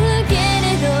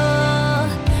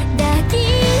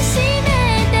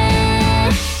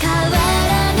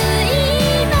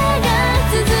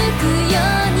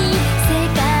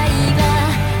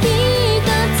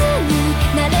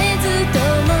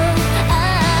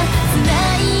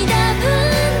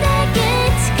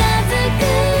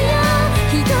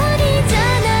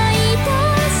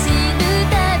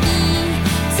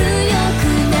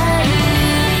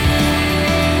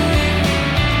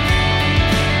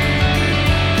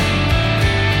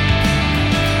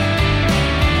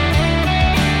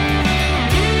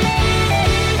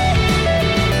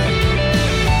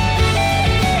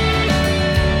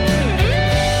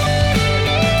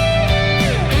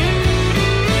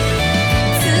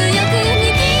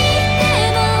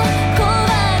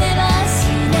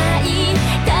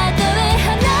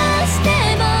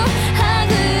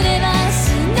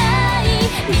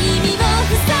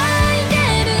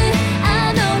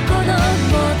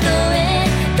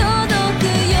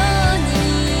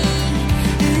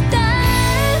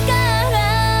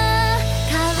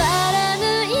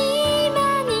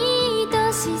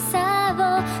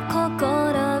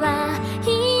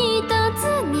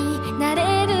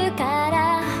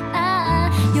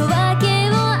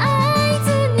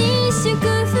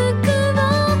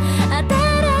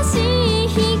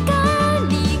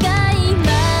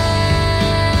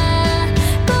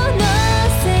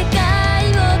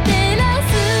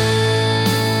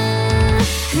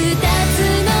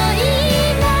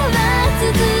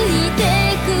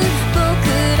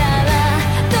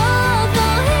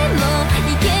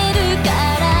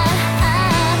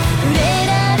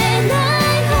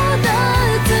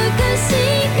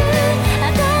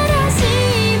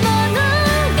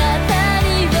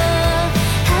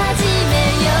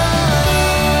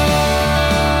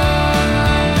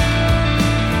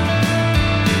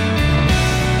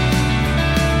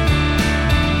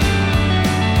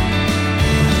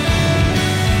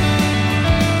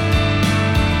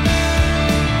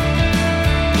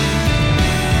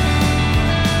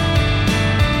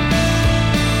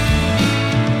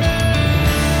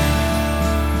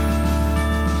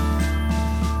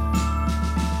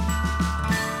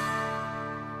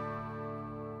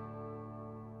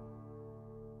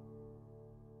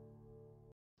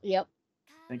Yep.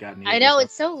 Thank God. I know,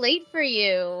 it's so late for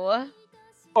you.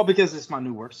 Well, because it's my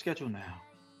new work schedule now.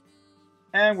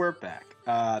 And we're back.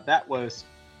 That was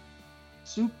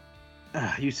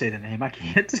you say the name, I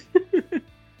can't. It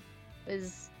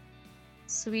was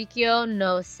Suikyo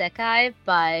no Sekai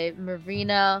by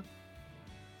Marina.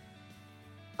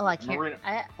 Oh, I can't. Marina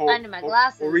I need my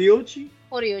glasses. Horiyuchi?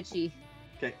 Horiyuchi.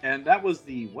 Okay, and that was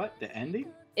the what? The ending?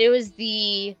 It was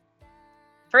the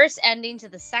first ending to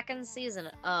the second season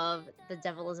of The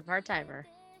Devil is a Part-Timer.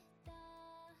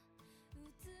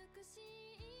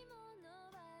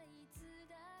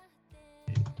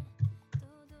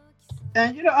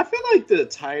 And I feel like the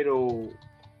title.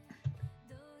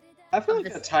 I feel Of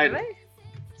like the this title anime?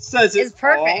 says It's it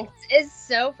perfect. all. It's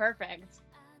so perfect.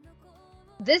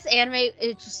 This anime,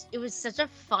 it was such a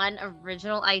fun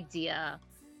original idea,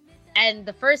 and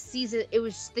the first season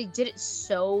they did it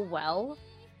so well.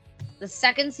 The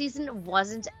second season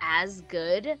wasn't as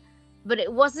good, but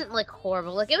it wasn't like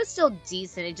horrible. Like, it was still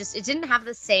decent. It didn't have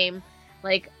the same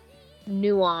like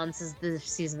nuance as the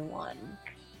season one,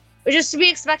 which is to be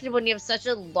expected when you have such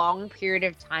a long period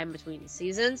of time between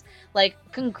seasons. Like,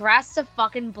 congrats to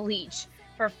fucking Bleach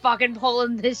for fucking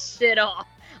pulling this shit off.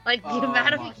 Like, the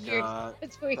amount of years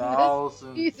between the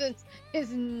seasons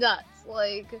is nuts.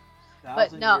 Like,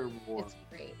 but no, it's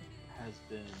great. Has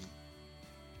been.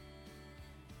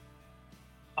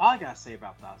 All I gotta say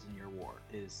about 1,000 Year War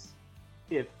is,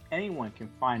 if anyone can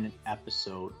find an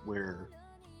episode where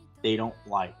they don't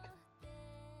like,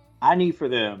 I need for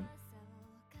them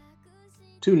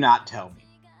to not tell me,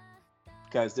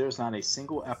 because there's not a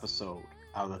single episode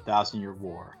out of the 1,000 Year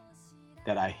War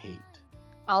that I hate.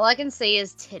 All I can say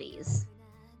is titties.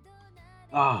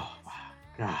 Oh my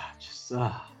god, just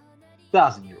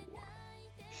 1,000 Year War.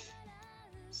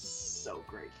 So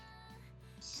great.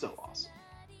 So awesome.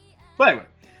 But anyway,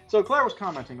 so Claire was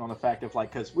commenting on the fact of,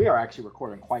 like, because we are actually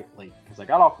recording quite late, because I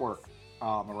got off work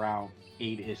around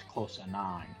 8-ish, close to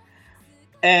 9.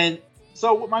 And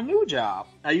so with my new job,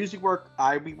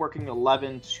 I'll be working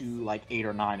 11 to like 8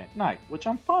 or 9 at night, which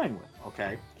I'm fine with,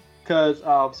 okay? Because,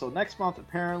 so next month,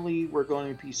 apparently, we're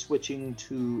going to be switching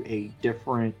to a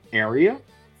different area.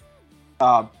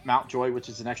 Mount Joy, which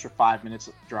is an extra 5 minutes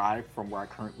drive from where I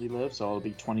currently live. So it'll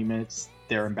be 20 minutes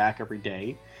there and back every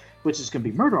day, which is going to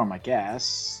be murder on my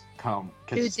gas. Because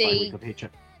it's my weekly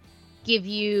paycheck. Give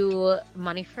you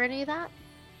money for any of that?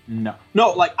 No,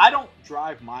 like, I don't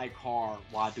drive my car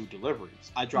while I do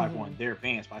deliveries. I drive one of their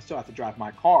vans, but I still have to drive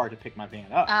my car to pick my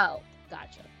van up. Oh,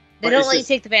 gotcha. They But don't it's let you just-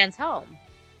 take the vans home.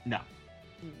 No.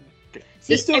 Okay.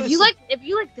 See, It's still if you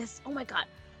the like this, oh my god,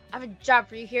 I have a job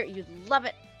for you here. You'd love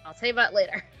it. I'll tell you about it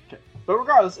later. Okay. But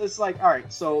regardless, it's like, all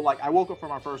right, so like I woke up for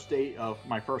my first day of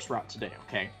my first route today,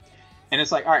 okay? And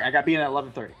it's like, all right, I got to be in at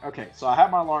 11:30. Okay, so I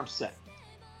have my alarm set.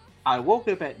 I woke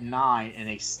up at 9 in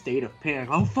a state of panic.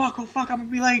 Oh fuck, I'm gonna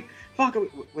be late. Fuck,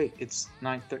 wait, it's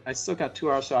 9:30. I still got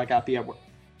 2 hours, so I got to be at work.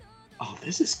 Oh,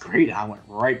 this is great. I went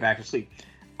right back to sleep.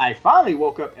 I finally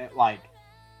woke up at like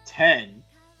 10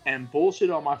 and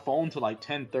bullshit on my phone till like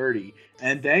 10:30,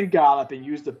 and then got up and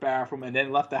used the bathroom, and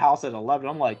then left the house at 11.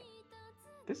 I'm like,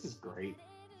 this is great.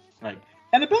 Like,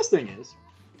 and the best thing is,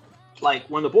 like,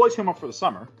 when the boys come up for the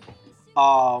summer,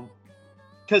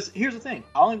 because here's the thing,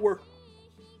 I only work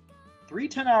 3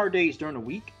 10-hour days during the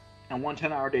week and 1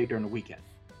 10-hour day during the weekend.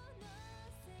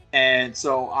 And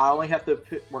so I only have to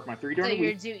work my 3 during the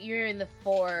week. You're in the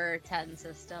 4-10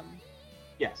 system.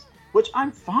 Yes, which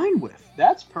I'm fine with.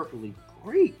 That's perfectly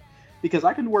great, because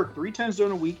I can work 3 10s during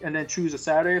the week and then choose a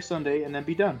Saturday or Sunday and then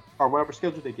be done, or whatever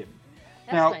schedule they give me.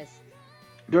 That's Now, nice.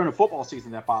 during the football season,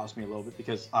 that bothers me a little bit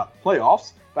because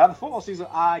playoffs. But in the football season,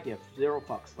 I give 0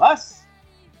 fucks less.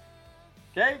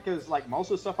 Okay, because like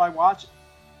most of the stuff I watch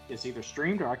is either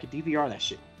streamed or I could DVR that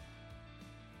shit.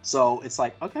 So it's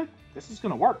like, okay, this is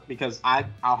gonna work because I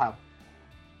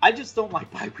just don't like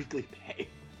bi-weekly pay.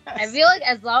 I feel like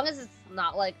as long as it's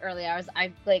not like early hours,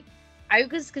 I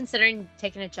was considering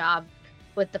taking a job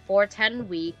with the 4-10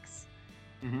 weeks,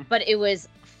 but it was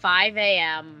 5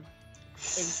 a.m.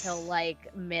 until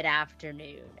like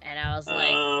mid-afternoon, and I was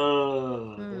like,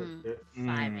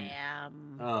 5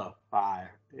 a.m. Oh, 5.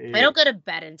 I don't go to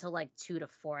bed until like 2 to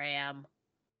 4 a.m.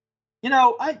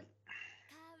 I'll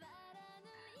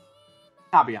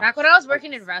be honest. Back when I was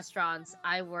working in restaurants,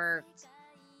 I worked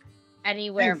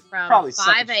anywhere from probably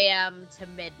 5 a.m. to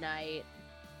midnight.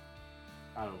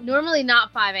 Oh. Normally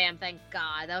not 5 a.m., thank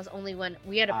God. That was only when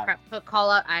we had a put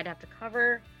call out I'd have to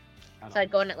cover. So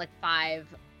I'd go in at like 5,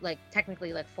 like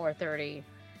technically like 4:30.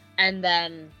 And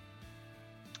then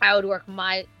I would work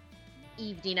my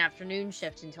evening afternoon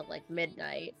shift until like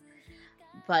midnight.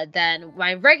 but then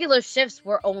my regular shifts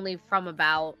were only from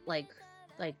about like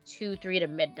 2, 3 to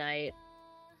midnight.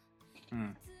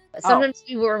 Sometimes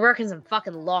we were working some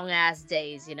fucking long ass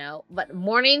days, you know. But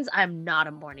mornings, I'm not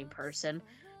a morning person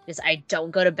because I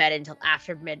don't go to bed until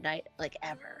after midnight, like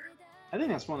ever. I think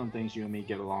that's one of the things you and me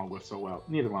get along with so well.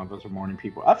 Neither one of us are morning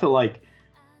people. I feel like,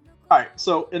 all right,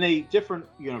 so in a different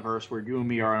universe where you and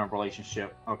me are in a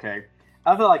relationship, okay,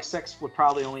 I feel like sex would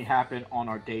probably only happen on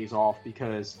our days off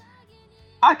because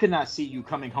I could not see you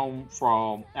coming home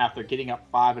from after getting up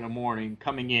 5 in the morning,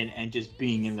 coming in and just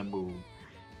being in the mood.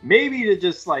 Maybe to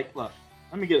just like, look,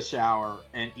 let me get a shower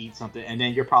and eat something, and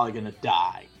then you're probably gonna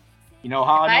die. You know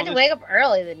how If I I had know to this? wake up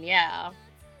early, then yeah.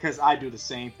 Because I do the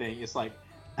same thing. It's like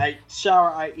I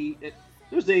shower, I eat.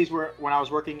 There's days where when I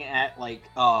was working at like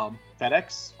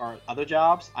FedEx or other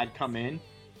jobs, I'd come in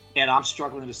and I'm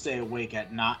struggling to stay awake at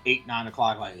 8, 9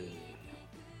 o'clock. Like,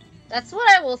 That's what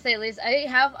I will say, at least. I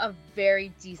have a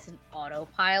very decent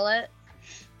autopilot.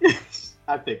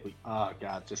 I think we. Oh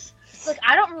God, just Look,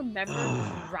 I don't remember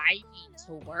driving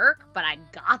to work, but I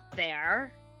got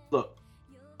there. look.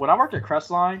 When I worked at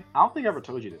Crestline, I don't think I ever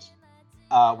told you this.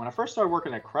 When I first started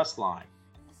working at Crestline,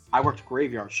 I worked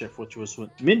graveyard shift, which was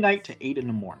from midnight to 8 in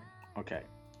the morning. Okay.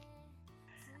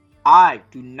 I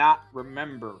do not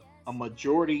remember a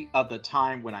majority of the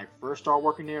time when I first started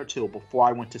working there till before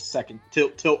I went to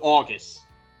till August.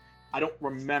 I don't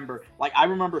remember. Like, I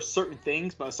remember certain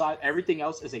things, but aside, everything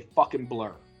else is a fucking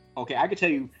blur. Okay, I can tell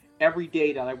you every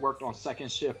day that I worked on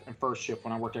second shift and first shift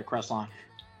when I worked at Crestline.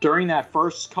 During that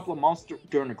first couple of months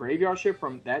during the graveyard shift,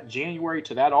 from that January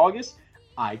to that August,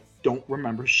 I don't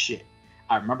remember shit.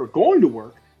 I remember going to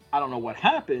work. I don't know what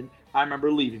happened. I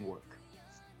remember leaving work.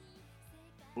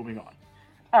 Moving on.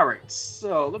 All right,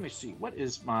 so let me see. What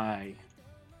is my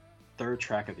third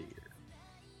track of the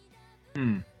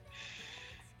year?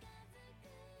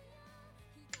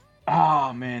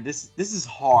 Oh man, this is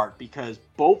hard because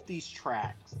both these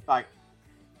tracks, like,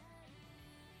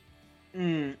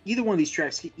 either one of these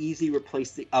tracks could easily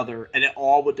replace the other, and it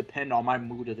all would depend on my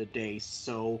mood of the day.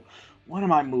 So, what am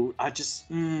my mood? I just,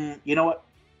 you know what?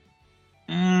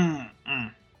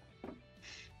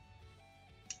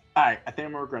 Alright, I think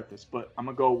I'm gonna regret this, but I'm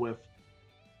gonna go with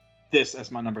this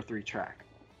as my number 3 track.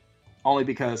 Only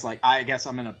because, like, I guess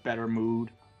I'm in a better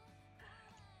mood.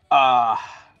 God,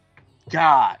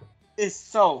 it's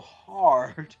so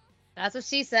hard. That's what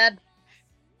she said.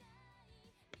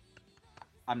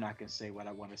 I'm not gonna say what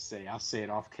I want to say. I'll say it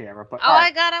off camera. But Oh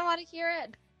my god, I want to hear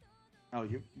it. Oh,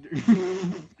 you.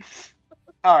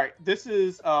 All right, this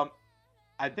is I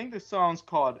think the song's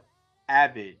called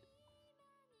 "Avid"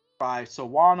 by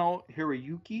Sawano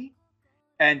Hiroyuki,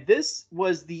 and this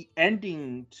was the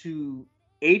ending to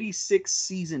 86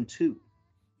 season 2,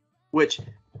 which,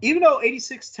 even though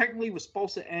 86 technically was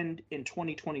supposed to end in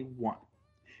 2021,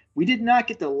 we did not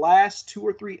get the last 2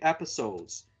 or 3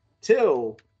 episodes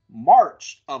till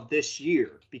March of this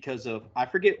year because of, I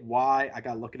forget why, I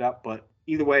gotta look it up, but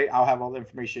either way, I'll have all the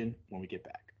information when we get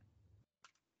back.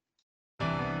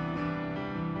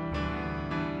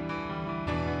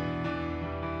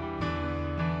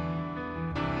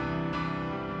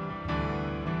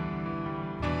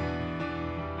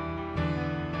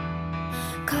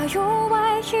か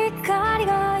弱い光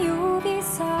が指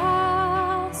さ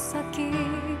き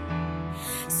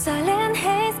Silent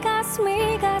haze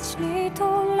가슴이 가시니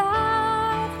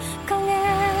돌아 강해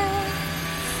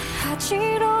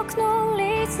하지록 넌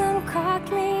리듬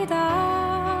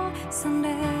각니다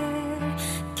산레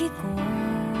끼고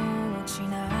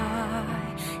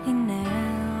지나이 있네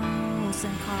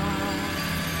Senpai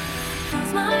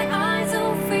Close my eyes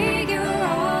and figure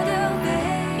out the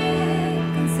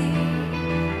vacancy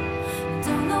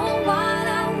Don't know what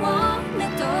I want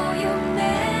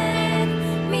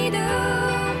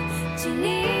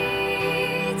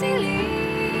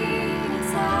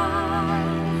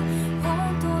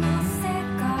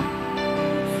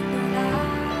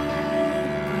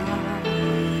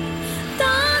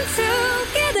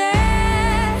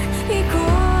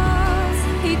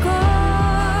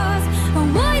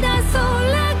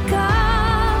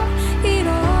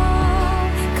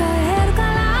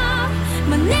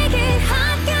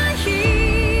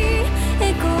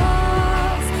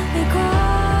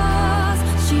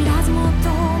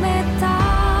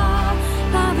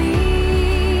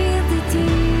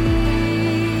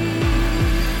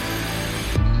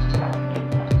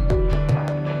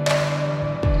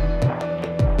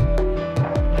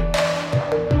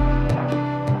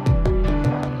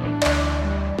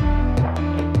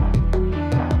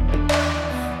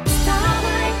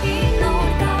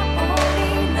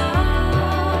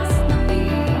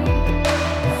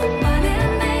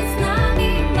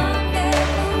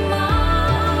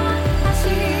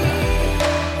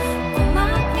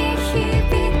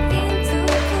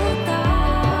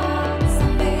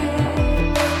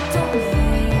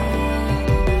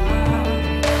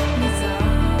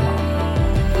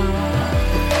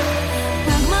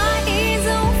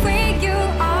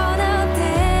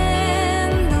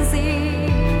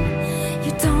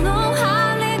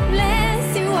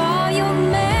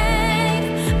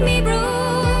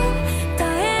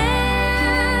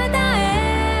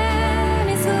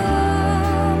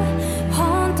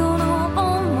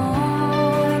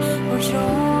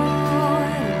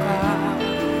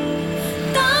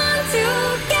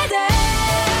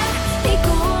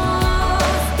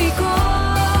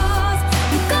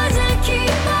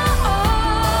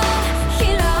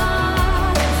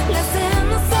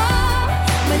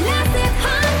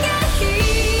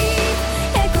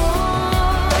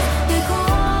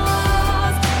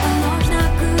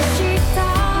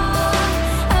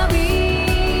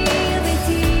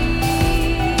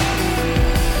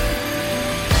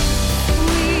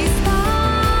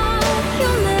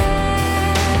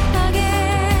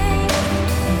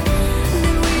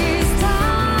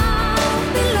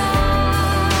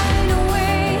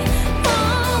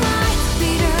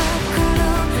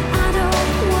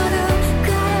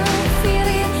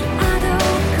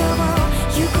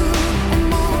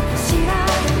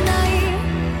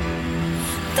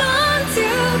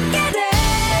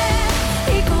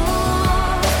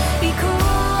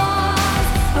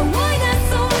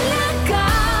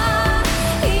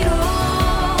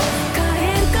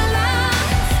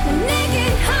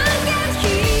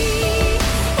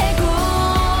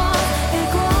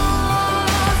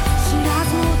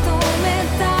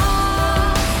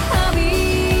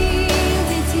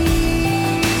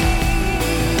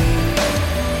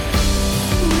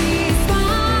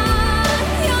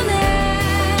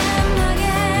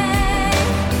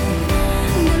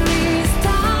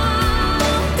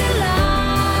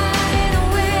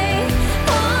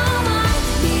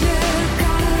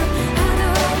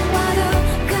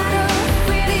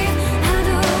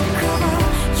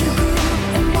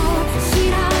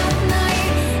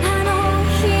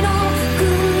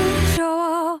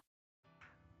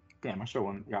should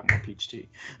have got more peach tea.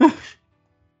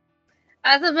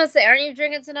 I was supposed to say, aren't you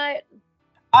drinking tonight?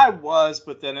 I was,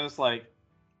 but then it was like,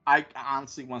 I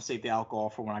honestly want to save the alcohol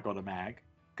for when I go to Mag.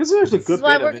 Because there's a This good is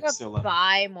why bit we're of it gonna still left.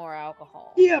 buy more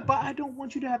alcohol. Yeah, but I don't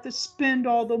want you to have to spend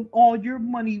all your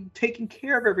money taking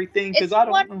care of everything. It's Because I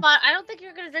don't one know. bottle. I don't think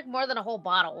you're gonna drink more than a whole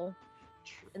bottle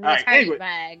in the All right, entire anyway.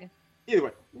 bag. Either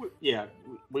way,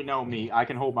 we know me. I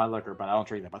can hold my liquor, but I don't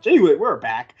drink that much. Anyway, we're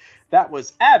back. That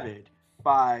was Avid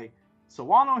by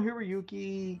Sawano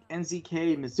Hiroyuki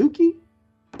NZK Mizuki,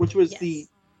 which was Yes.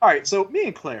 All right, so me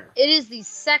and Claire, It is the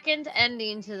second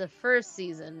ending to the first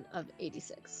season of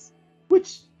 86.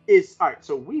 which is all right.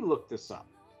 So we looked this up,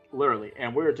 literally,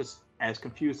 and we're just as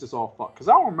confused as all fuck because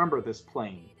I don't remember this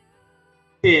playing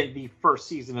in the first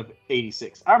season of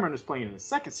 86. I remember this playing in the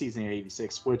second season of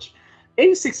 86, which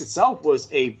 86 itself was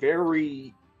a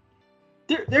very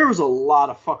there was a lot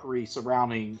of fuckery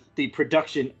surrounding the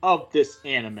production of this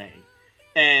anime.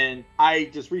 And I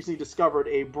just recently discovered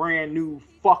a brand new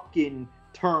fucking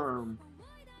term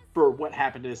for what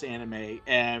happened to this anime,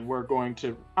 and I'm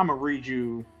gonna read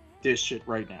you this shit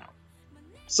right now.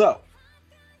 So,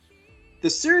 the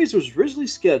series was originally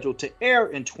scheduled to air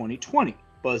in 2020,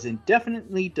 but was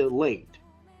indefinitely delayed,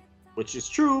 which is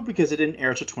true because it didn't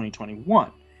air until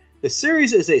 2021. The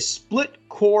series is a split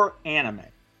core anime.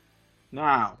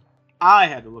 Now, I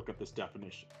had to look up this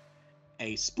definition.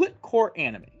 A split core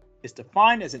anime is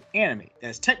defined as an anime that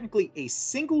is technically a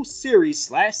single series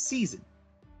 / season,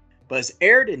 but is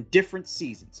aired in different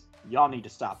seasons. Y'all need to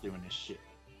stop doing this shit.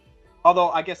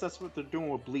 Although, I guess that's what they're doing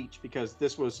with Bleach, because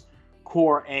this was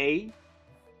Core A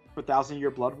for 1,000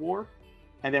 Year Blood War,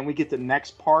 and then we get the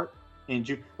next part in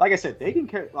June. Like I said, they can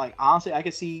care. Like, honestly, I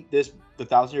can see the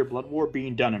 1,000 Year Blood War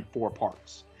being done in 4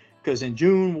 parts. Because in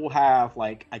June, we'll have,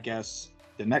 like, I guess,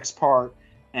 the next part,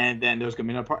 and then there's gonna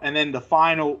be another part, and then the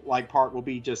final part will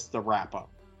be just the wrap up.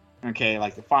 Okay,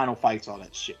 like the final fights, all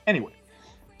that shit. Anyway,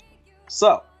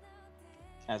 so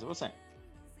as I was saying,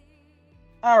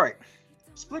 all right,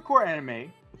 split core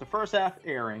anime with the first half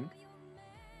airing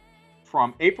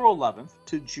from April 11th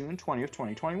to June 20th,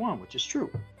 2021, which is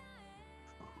true.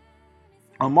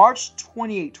 On March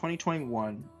 28,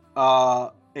 2021,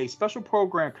 a special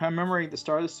program commemorating the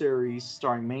start of the series,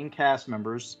 starring main cast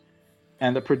members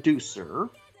and the producer.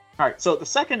 All right, so the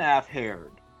second half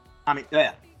aired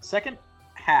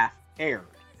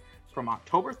from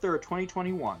October 3rd,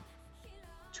 2021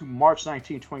 to March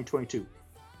 19, 2022.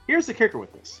 Here's the kicker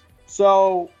with this.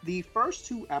 So the first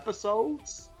 2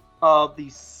 episodes of the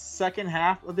second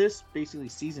half of this, basically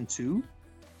season 2.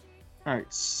 All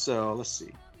right, so let's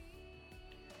see.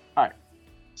 All right,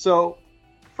 so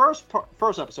first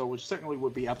episode, which certainly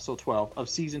would be episode 12 of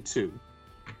season 2,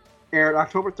 aired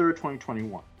October 3rd,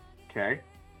 2021. Okay.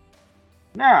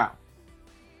 Now,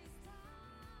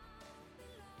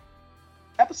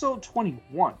 episode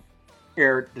 21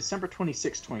 aired December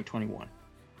 26, 2021.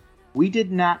 We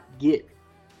did not get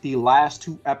the last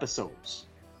 2 episodes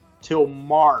till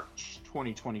March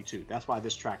 2022. That's why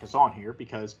this track is on here,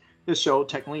 because this show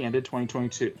technically ended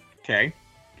 2022. Okay.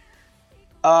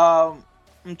 I'm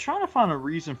trying to find a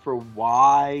reason for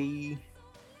why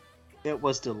it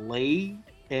was delayed,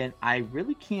 and I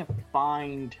really can't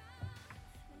find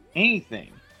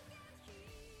anything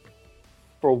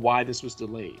for why this was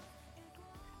delayed.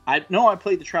 I know I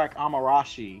played the track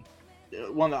Amarashi,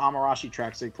 one of the Amarashi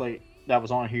tracks they played that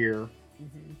was on here,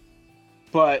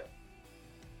 but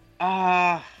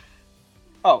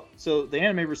so the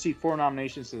anime received 4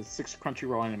 nominations to the 6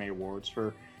 Crunchyroll Anime Awards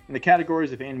in the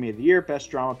categories of Anime of the Year, Best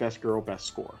Drama, Best Girl, Best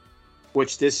Score,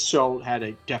 which this show had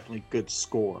a definitely good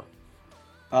score.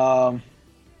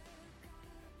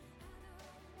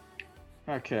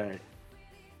 Okay.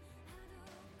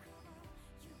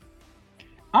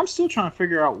 I'm still trying to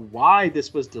figure out why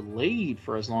this was delayed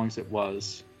for as long as it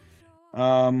was.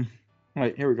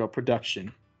 Wait, here we go.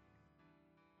 Production.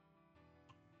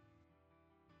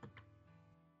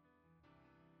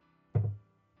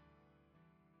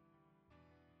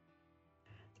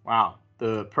 Wow.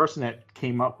 The person that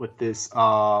came up with this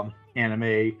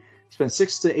anime spent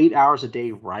 6 to 8 hours a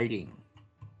day writing.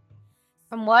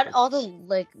 From what all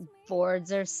the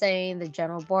boards are saying, the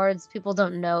general boards, people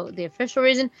don't know the official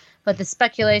reason, but the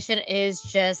speculation is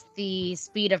just the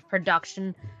speed of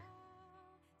production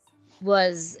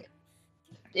wasn't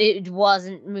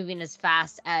moving as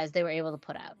fast as they were able to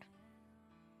put out.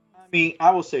 I mean,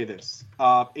 I will say this.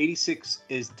 86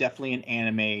 is definitely an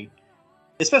anime,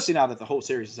 especially now that the whole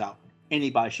series is out,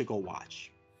 anybody should go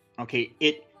watch. Okay,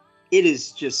 it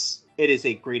is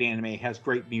a great anime. It has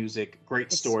great music,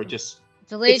 great story,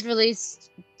 Delayed release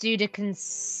due to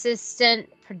consistent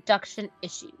production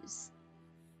issues.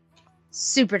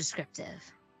 super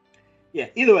descriptive. Yeah.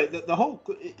 Either way, the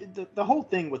whole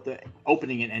thing with the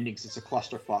opening and endings is a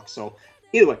clusterfuck. So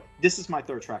either way, this is my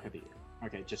third track of the year.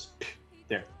 Okay, just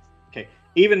there. Okay.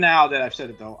 Even now that I've said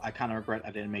it though, I kind of regret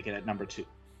I didn't make it at number 2.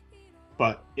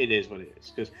 But it is what it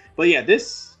is. But yeah,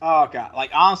 this, oh god,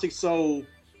 like honestly, so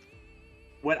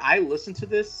when I listened to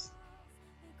this,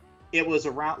 it was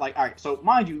around like, all right, so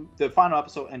mind you, the final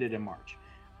episode ended in March.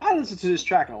 I listened to this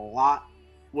track a lot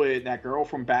with that girl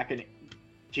from back in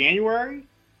January,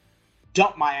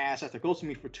 dumped my ass after ghosting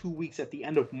me for 2 weeks at the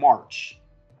end of March,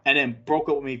 and then broke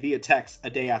up with me via text a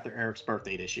day after Eric's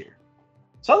birthday this year.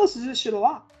 So I listened to this shit a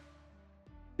lot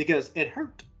because it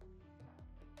hurt.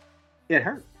 It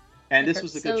hurt. And this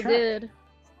was a good track.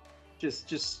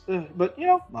 Good. But you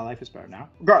know, my life is better now.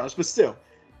 Regardless, but still,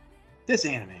 this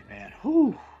anime, man,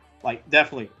 whew, like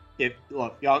definitely. If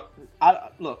look, y'all,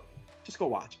 just go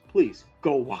watch it, please.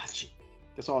 Go watch it.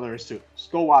 That's all there is to it.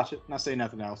 Just go watch it. Not say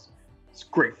nothing else. It's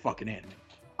great fucking anime.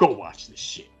 Go watch this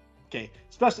shit. Okay,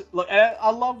 especially look.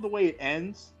 I love the way it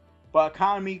ends, but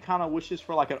kind of wishes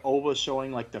for like an over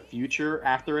showing like the future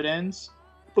after it ends.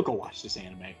 But go watch this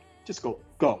anime. Just go.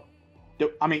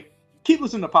 I mean. Keep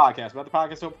listening to the podcast. About the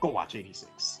podcast, so go watch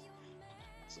 86.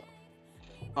 So,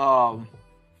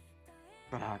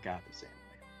 but I got this anime.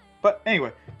 But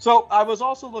anyway, so I was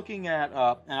also looking at,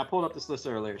 and I pulled up this list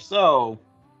earlier. So,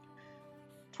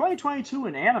 2022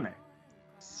 in anime.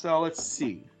 So let's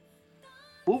see.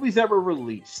 Movies that were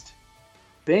released: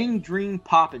 Bang Dream,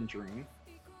 Poppin' Dream,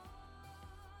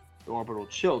 The Orbital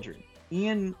Children,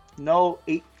 Ian No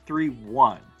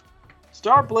 831,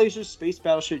 Star Blazer, Space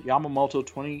Battleship Yamamoto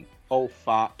 2205,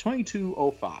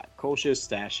 Kosha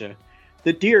Stasha,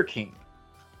 The Deer King.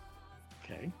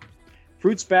 Okay.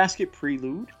 Fruits Basket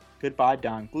Prelude, Goodbye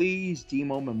Don Glees,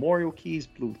 Demo Memorial Keys,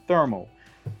 Blue Thermal,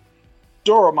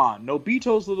 Doraemon,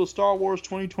 Nobito's Little Star Wars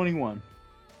 2021,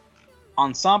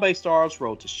 Ensemble Stars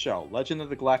Road to Show, Legend of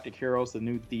the Galactic Heroes, The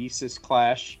New Thesis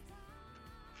Clash,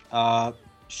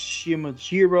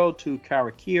 Shimajiro to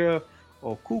Karakira,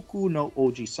 Okuku no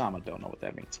Oji-sama, don't know what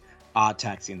that means. Odd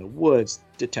Taxi in the Woods,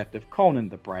 Detective Conan,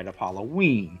 The Bride of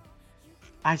Halloween.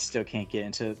 I still can't get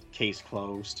into Case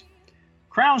Closed.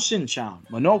 Crown Shin-chan,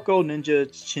 Monoko Ninja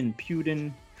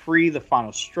Shinpuden, Free the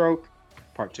Final Stroke,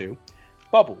 Part 2.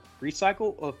 Bubble,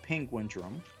 Recycle of Penguin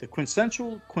Drum, the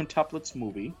quintessential quintuplets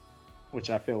movie, which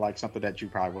I feel like something that you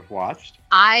probably would have watched.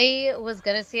 I was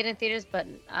gonna see it in theaters, but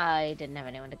I didn't have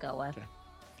anyone to go with. Okay.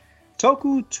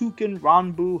 Toku Tuken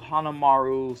Ranbu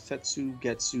Hanamaru Setsu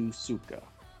Getsu Suka.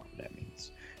 That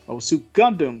means Osu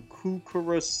Gundam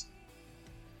Kukurus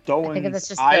Doan's I think that's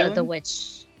just the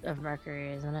Witch of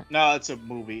Mercury, isn't it? No, it's a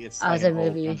movie. It's like an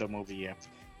old Gundam movie, yeah.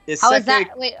 How is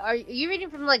that? Wait, are you reading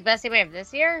from like Best Anime of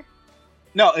this year?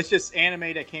 No, it's just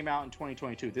anime that came out in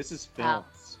 2022. This is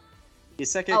films.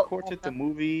 Isekai Quartet, the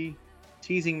movie.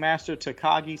 Teasing Master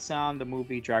Takagi-san, the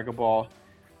movie. Dragon Ball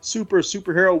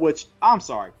Superhero, which, I'm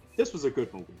sorry, this was a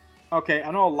good movie. Okay,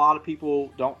 I know a lot of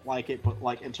people don't like it, but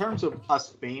like in terms of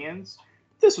us fans,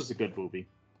 this was a good movie.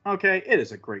 Okay, it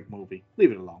is a great movie.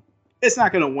 Leave it alone. It's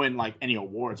not going to win like any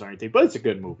awards or anything, but it's a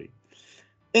good movie.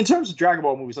 In terms of Dragon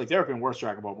Ball movies, like there have been worse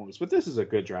Dragon Ball movies, but this is a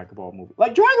good Dragon Ball movie.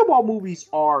 Like Dragon Ball movies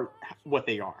are what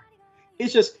they are.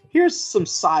 It's just here's some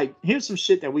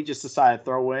shit that we just decided to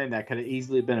throw in that could have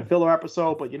easily been a filler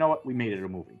episode, but you know what? We made it a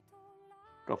movie.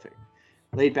 Go figure.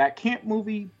 Laid back camp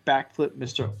movie, backflip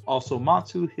Mr.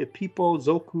 Osomatsu, Hippipo,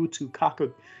 Zoku to Kaka,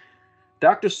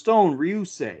 Dr. Stone,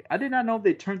 Ryusei. I did not know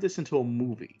they turned this into a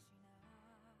movie.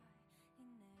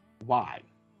 Why?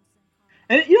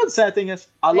 And you know the sad thing is,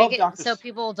 I love Dr. So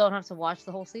people don't have to watch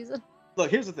the whole season? Look,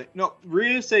 here's the thing. No,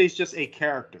 Ryusei is just a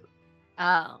character.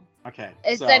 Oh. Okay.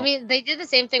 I mean, they did the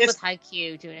same thing with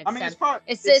Haikyuu to an extent. I mean,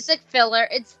 it's like filler.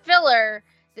 It's filler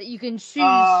that you can choose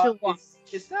to watch.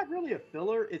 It's not really a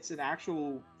filler. It's an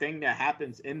actual thing that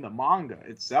happens in the manga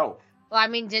itself. Well, I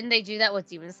mean, didn't they do that with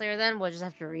Demon Slayer then? We'll just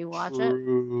have to rewatch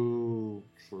it.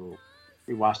 True.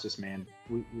 We watched this man.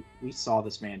 We saw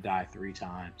this man die 3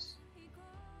 times.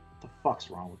 What the fuck's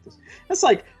wrong with this? It's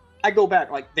like, I go back,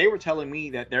 like, they were telling me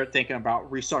that they're thinking about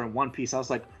restarting One Piece. I was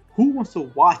like, who wants to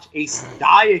watch Ace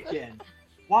die again?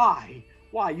 Why?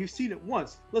 You've seen it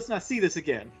once. Let's not see this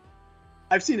again.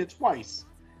 I've seen it twice.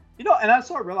 You know, and I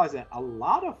started realizing a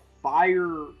lot of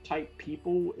fire type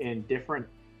people in different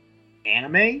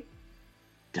anime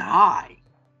die.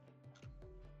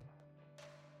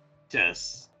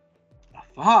 Just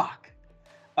fuck.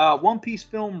 One Piece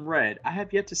film Red. I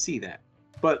have yet to see that,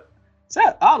 but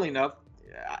sad, oddly enough,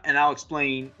 and I'll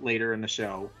explain later in the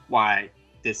show why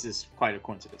this is quite a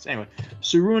coincidence. Anyway,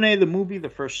 Surune the movie, The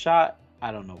First Shot.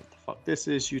 I don't know what the fuck this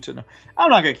is, you to know. I'm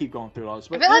not gonna keep going through all this. I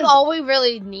But feel like all we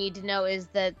really need to know is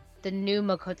that the new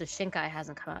Makoto Shinkai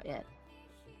hasn't come out yet.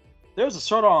 there's a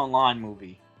Sword Art Online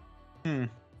movie.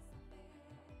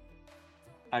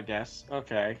 I guess.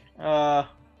 Okay. The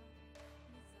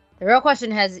real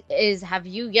question is have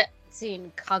you yet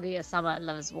seen Kaguya-sama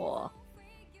Love's War?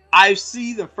 I've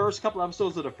seen the first couple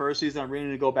episodes of the first season. I'm ready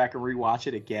to go back and rewatch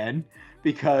it again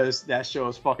because that show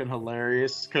is fucking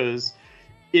hilarious. Because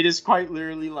it is quite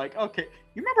literally like, okay,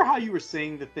 you remember how you were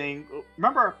saying the thing?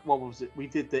 Remember what was it? We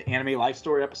did the anime life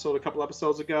story episode a couple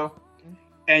episodes ago,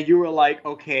 and you were like,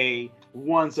 okay,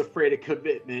 one's afraid of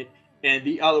commitment and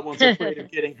the other one's afraid of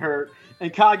getting hurt.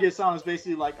 And Kaguya-sama is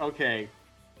basically like, okay,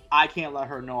 I can't let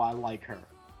her know I like her.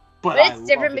 But it's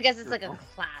different because it's like a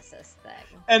classist thing.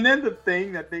 And then the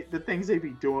things they be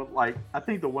doing, like, I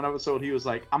think the one episode he was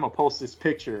like, I'm gonna post this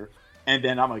picture and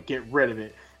then I'm gonna get rid of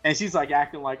it. And she's like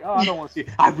acting like, oh, I don't want to see it.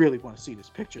 I really want to see this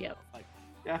picture. Yep. Like,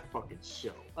 that fucking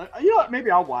show. You know what?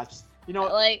 Maybe I'll watch. You know,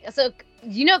 like, so,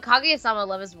 you know, Kaguya-sama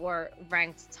Love is War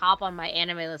ranked top on my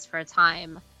anime list for a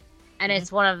time. And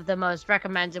it's one of the most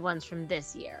recommended ones from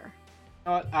this year.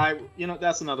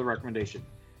 That's another recommendation.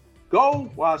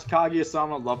 Go watch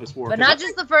Kaguya-sama Love is War. But not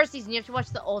just the first season. You have to watch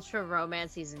the Ultra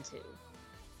Romance season 2.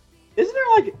 Isn't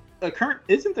there like a current?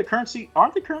 Isn't the current season?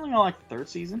 Aren't they currently on like the third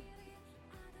season?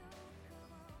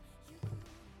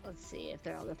 Let's see if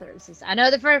they're on the third season. I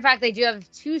know that for a fact they do have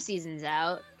 2 seasons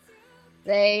out.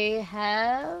 They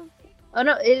have. Oh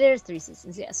no, it is 3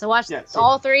 seasons. Yeah, so watch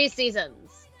all 3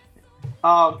 seasons.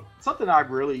 Something I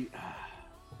really.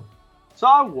 So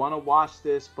I want to watch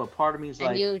this, but part of me is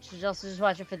like... And you should also just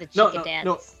watch it for the Chica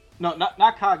dance. No, not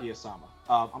Kaguya-sama.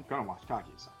 I'm going to watch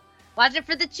Kaguya-sama. Watch it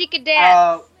for the Chica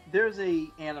dance! There's a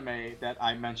anime that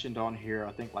I mentioned on here,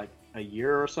 I think like a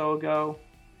year or so ago.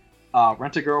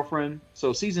 Rent-A-Girlfriend.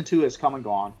 So season 2 has come and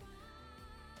gone.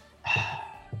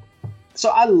 So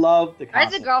I love the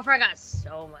concept. Rent-A-Girlfriend got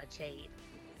so much hate.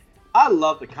 I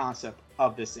love the concept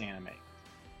of this anime.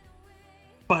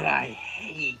 But I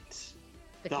hate...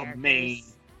 the main.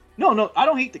 No, I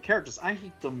don't hate the characters. I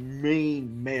hate the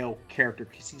main male character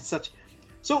because he's such.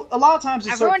 So a lot of times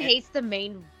everyone hates the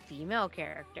main female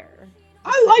character.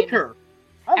 I like her.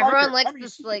 Everyone likes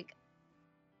this like.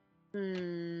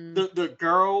 The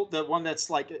girl, the one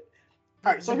that's like.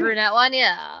 All right, so the brunette one,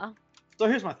 yeah. So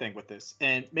here's my thing with this,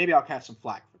 and maybe I'll catch some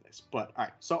flack for this, but all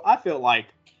right. So I feel like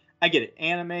I get it,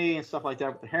 anime and stuff like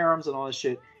that with the harems and all this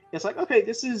shit. It's like, okay,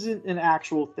 this isn't an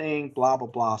actual thing, blah, blah,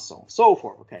 blah, so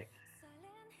forth, okay.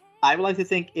 I would like to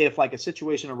think if, like, a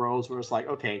situation arose where it's like,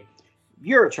 okay,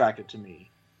 you're attracted to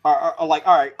me. Or like,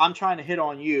 all right, I'm trying to hit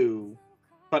on you,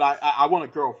 but I want a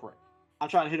girlfriend. I'm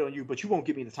trying to hit on you, but you won't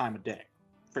give me the time of day.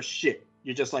 For shit.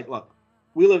 You're just like, look,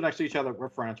 we live next to each other, we're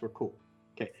friends, we're cool.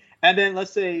 Okay. And then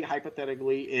let's say,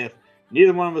 hypothetically, if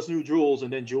neither one of us knew Jules,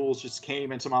 and then Jules just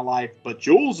came into my life, but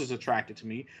Jules is attracted to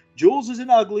me. Jules isn't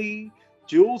ugly.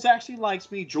 Jules actually likes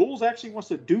me. Jules actually wants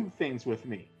to do things with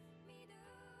me.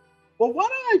 Well, why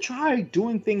don't I try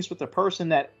doing things with the person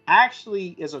that actually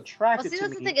is attracted to me?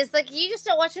 That's the thing. It's like you just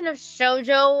don't watch enough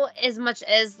shoujo as much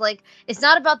as like it's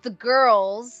not about the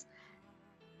girls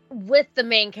with the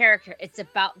main character. It's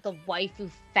about the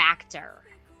waifu factor.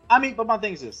 I mean, but my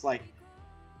thing is this, like,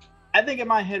 I think in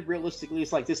my head, realistically,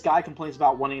 it's like this guy complains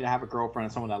about wanting to have a girlfriend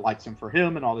and someone that likes him for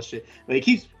him and all this shit. But he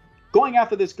keeps going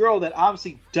after this girl that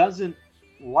obviously doesn't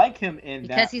like him in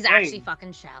that because he's way. Actually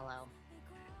fucking shallow.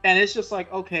 And it's just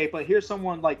like, okay, but here's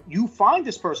someone like you find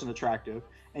this person attractive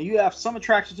and you have some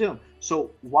attraction to him.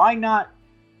 So why not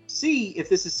see if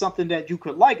this is something that you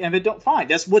could like? And if it don't, fine.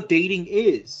 That's what dating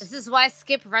is. This is why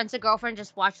Skip Rent-A-Girlfriend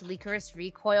just watched Licorice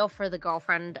Recoil for the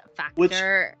girlfriend factor. Which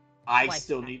I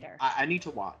still need. I need to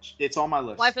watch. It's on my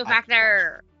list. Waifu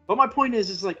factor. But my point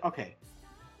is like, okay,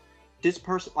 this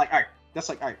person, like, all right, that's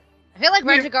like, all right. I feel like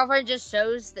Rent-A-Girlfriend just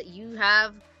shows that you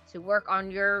have to work on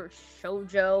your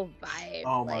shoujo vibe.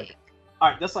 Oh my god! All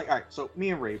right, that's like, all right. So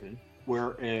me and Raven,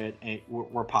 we're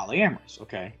polyamorous,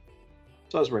 okay?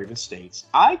 So as Raven states,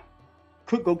 I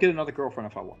could go get another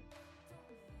girlfriend if I want.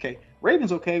 Okay,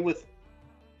 Raven's okay with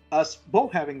us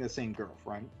both having the same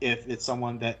girlfriend if it's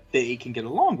someone that they can get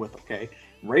along with. Okay,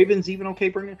 Raven's even okay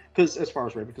bringing, because as far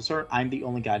as Raven's concerned, I'm the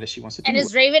only guy that she wants to. And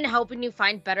is Raven helping you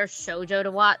find better shoujo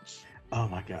to watch? Oh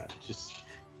my god! Just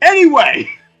anyway.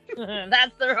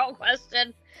 That's the real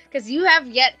question. Because you have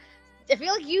yet... I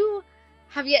feel like you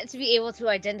have yet to be able to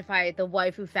identify the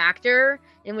waifu factor.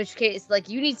 In which case, like,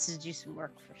 you need to do some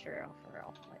work for sure. For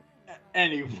real. Like...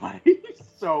 Anyway,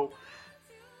 so...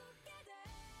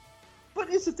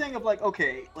 But it's the thing of, like,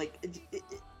 okay, like,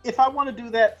 if I want to do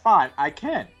that, fine, I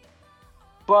can.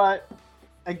 But,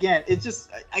 again, it's just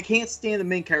I can't stand the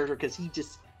main character because he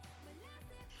just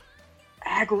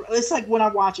It's like when I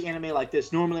watch anime like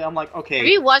this. Normally, I'm like, okay. Have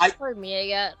you watched Horimiya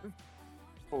yet?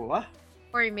 Oh, what?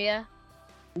 Horimiya.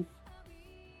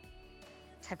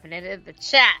 Typing it in the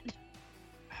chat.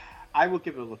 I will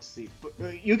give it a look. See,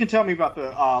 but you can tell me about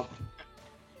the.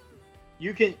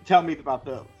 You can tell me about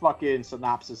the fucking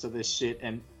synopsis of this shit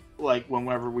and like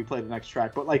whenever we play the next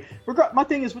track. But like, my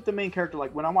thing is with the main character.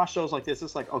 Like when I watch shows like this,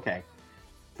 it's like okay.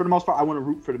 For the most part, I want to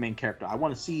root for the main character. I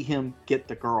want to see him get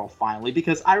the girl finally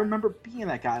because I remember being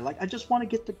that guy. Like, I just want to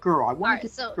get the girl. I want to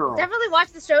get the girl. Definitely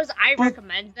watch the shows I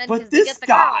recommend then but because they this get the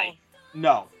guy,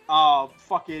 girl. no,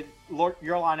 fucking Lord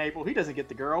Yerline April, he doesn't get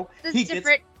the girl. This is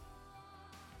different.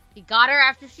 He got her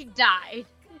after she died.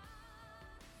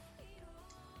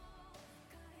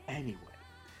 Anyway,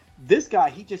 this guy,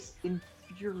 he just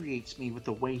infuriates me with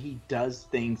the way he does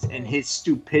things and his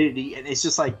stupidity, and it's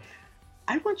just like,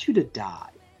 I want you to die.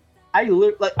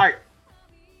 All right,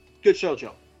 good show,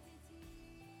 Joe.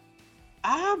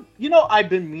 I've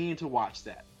been meaning to watch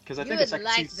that because I think the second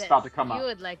season's about to come out. You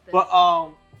would like this. But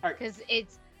all right, because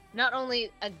it's not only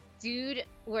a dude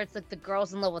where it's like the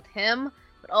girl's in love with him,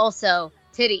 but also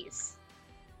titties.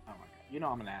 Oh my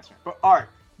god, I'm an ass man. But all right,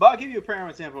 but I'll give you a prime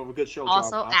example of a good show.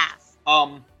 Also ass.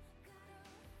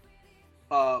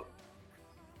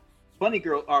 Bunny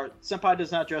girl or Senpai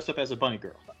does not dress up as a bunny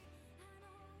girl.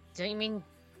 Do you mean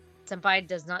Senpai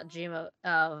does not dream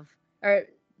or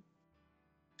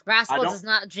Rascal does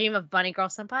not dream of Bunny Girl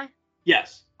Senpai?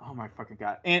 Yes. Oh my fucking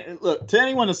god. And look, to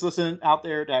anyone that's listening out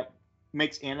there that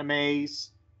makes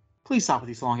animes, please stop with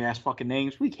these long ass fucking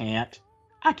names.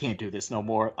 I can't do this no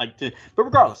more. But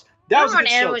regardless, that was a good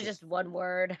show. Anime was just one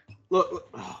word. Look,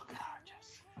 oh god,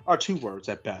 yes. Or 2 words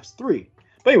at best. 3.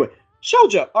 But anyway,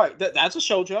 shoujo. All right, that's a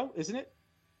shoujo, isn't it?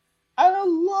 I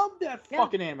love that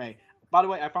fucking anime. By the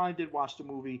way, I finally did watch the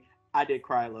movie. I did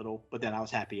cry a little, but then I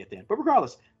was happy at the end. But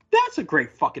regardless, that's a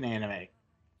great fucking anime.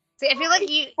 See, I feel like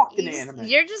anime.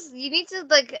 you need to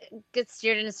like get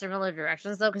steered in similar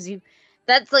directions though, because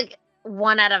that's like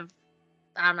 1 out of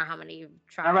I don't know how many you've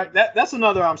tried. All right, that's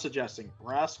another I'm suggesting.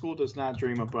 Rascal does not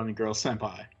dream of Bunny Girl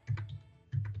Senpai.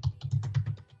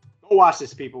 Go watch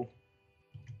this, people.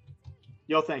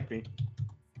 You'll thank me.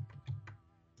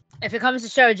 If it comes to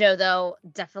shoujo, though,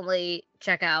 definitely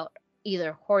check out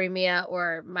either Horimiya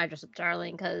or My Dress Up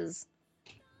Darling, because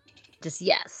just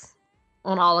yes,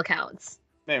 on all accounts.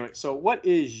 Anyway, so what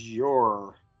is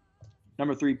your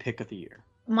number 3 pick of the year?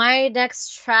 My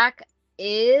next track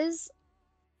is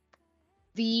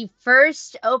the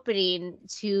first opening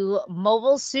to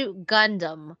Mobile Suit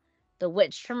Gundam, The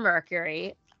Witch from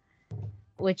Mercury,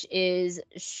 which is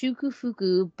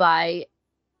Shukufuku by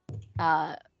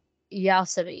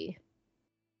Yasobi.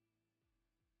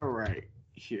 All right,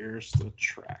 here's the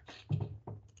track.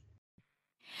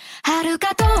 遥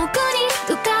か遠くに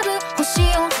浮かぶ星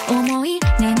を思い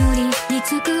眠りに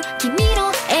つく君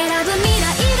の選ぶ未来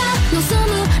が望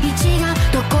む道が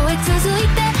どこへ続い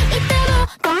ていても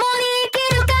共に生き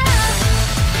るから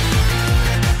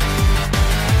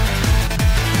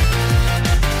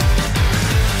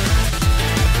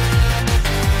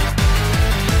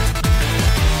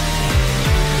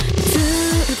ず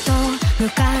っと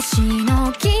昔の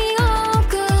記憶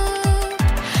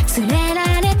連れら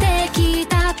れてき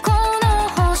たこの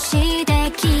星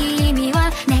で君は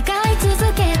願い続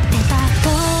けてた遠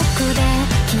くで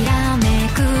きらめ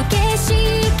く景色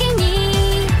に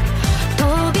飛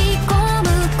び込む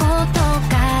こと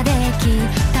ができ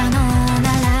たのな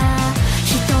ら一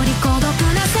人孤独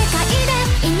な世界で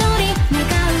祈り願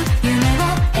う夢を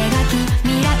描き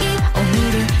未来を見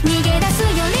る逃げ出す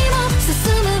よりも進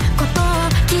むことを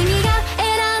君が選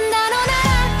んだのな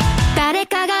ら誰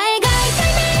かが描いた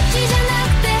イメージじゃな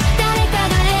くて誰か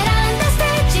が選んだステ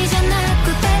ージじゃな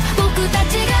くて僕た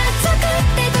ちが作っ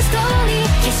てたストーリー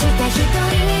決して一人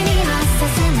にはさ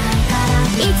せないから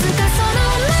いつかその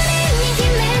胸に秘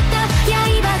めた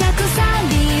刃が鎖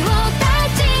を断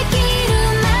ち切る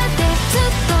までずっ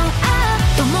と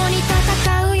共に戦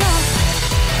うよ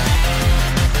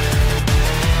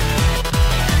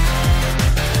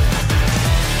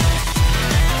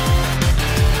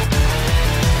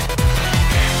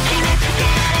決めつけ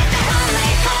られた運命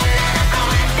そんなの壊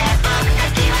して僕た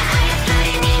ちは操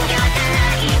り人形じゃな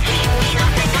い君の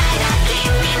世界だ君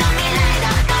の未来だ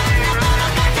どんな物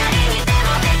語にで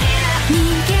もできる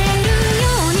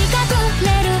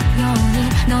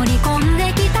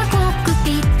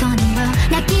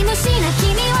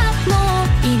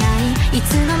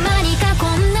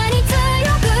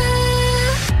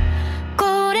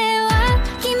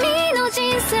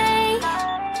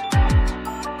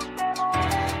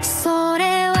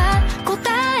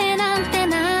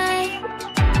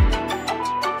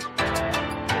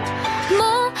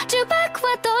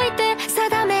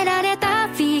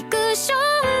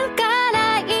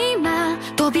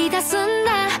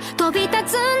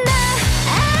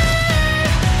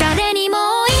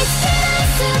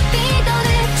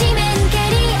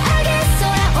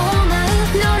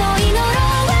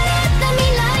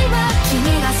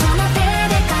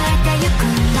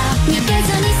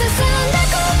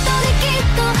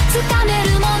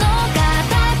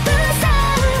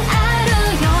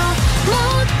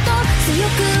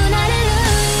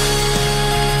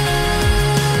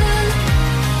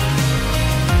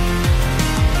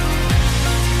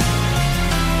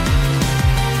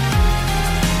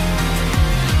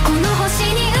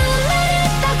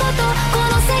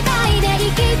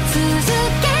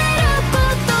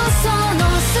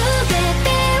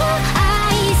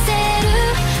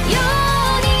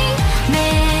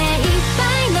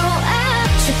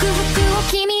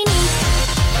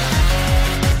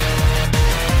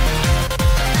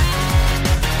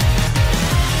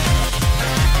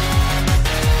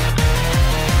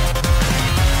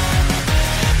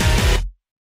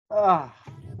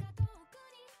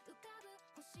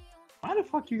Why the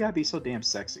fuck you gotta be so damn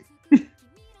sexy?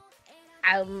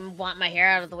 I want my hair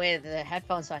out of the way of the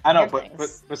headphones so I I can know, hear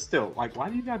things. but still, like, why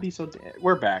do you gotta be so?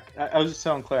 We're back. I was just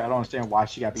telling Claire, I don't understand why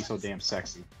she gotta be so damn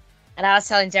sexy. And I was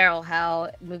telling Daryl how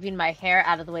moving my hair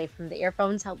out of the way from the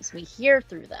earphones helps me hear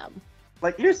through them.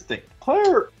 Like, here's the thing,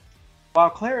 while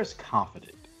Claire is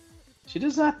confident, she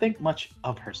does not think much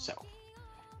of herself.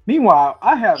 Meanwhile,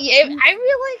 I have. Yeah, I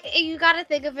feel like you got to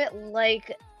think of it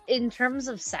like, in terms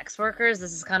of sex workers,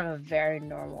 this is kind of a very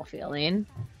normal feeling.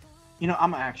 You know,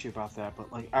 I'm gonna ask you about that,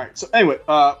 but like, all right. So anyway,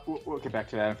 we'll get back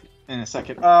to that in a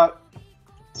second.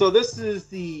 So this is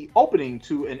the opening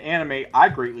to an anime I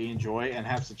greatly enjoy and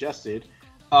have suggested,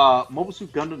 Mobile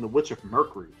Suit Gundam: The Witch of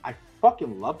Mercury. I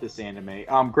fucking love this anime.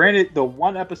 Granted, the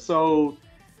one episode,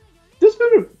 there's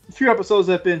been a few episodes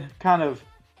that have been kind of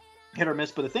hit or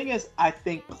miss, but the thing is, I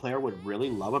think Claire would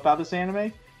really love about this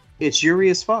anime. It's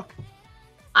Yuri as fuck.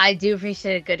 I do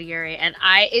appreciate a good Yuri, and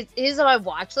it is on my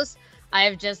watch list. I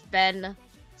have just been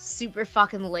super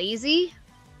fucking lazy.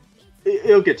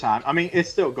 It'll get time. I mean, it's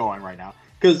still going right now.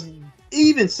 Because it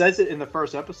even says it in the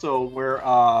first episode where,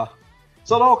 so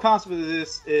the whole concept of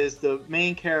this is the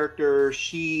main character,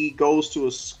 she goes to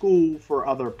a school for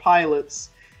other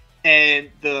pilots, and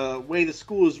the way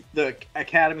the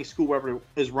academy school, wherever it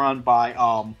is run by,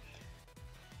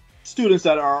 students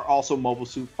that are also mobile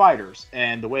suit fighters.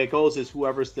 And the way it goes is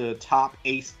whoever's the top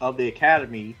ace of the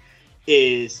academy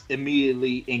is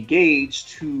immediately engaged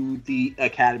to the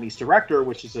academy's director,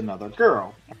 which is another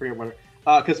girl. I forget what,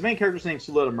 because the main character's name is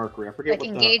Suletta Mercury. I forget like what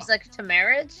engaged like to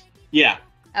marriage. Yeah.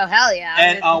 Oh hell yeah!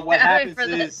 And what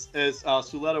happens is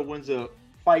Suletta wins a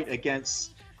fight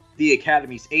against the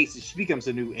academy's ace. She becomes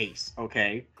a new ace.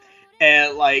 Okay,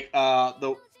 and like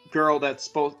the girl that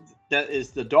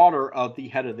is the daughter of the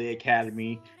head of the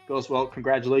academy goes, well,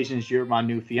 congratulations, you're my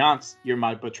new fiance, you're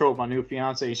my betrothed, my new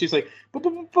fiance. And she's like, but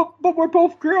we're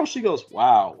both girls. She goes,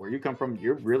 wow, where you come from,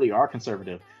 you really are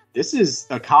conservative. This is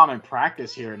a common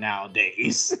practice here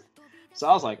nowadays. So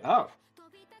I was like, oh,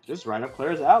 just right up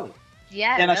Claire's alley.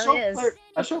 Yeah, and it really is.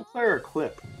 I showed Claire a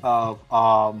clip of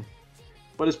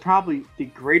what is probably the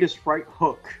greatest right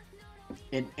hook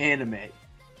in anime.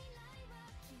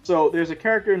 So there's a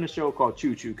character in the show called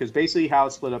Choo Choo, because basically how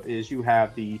it's split up is you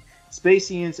have the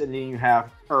Spacians and then you have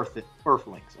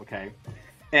Earthlings, okay?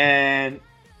 And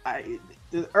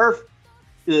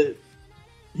the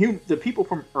people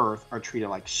from Earth are treated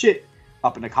like shit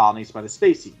up in the colonies by the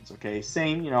Spacians, okay?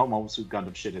 Same, Mobile Suit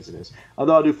Gundam shit as it is.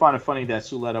 Although I do find it funny that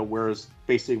Suletta wears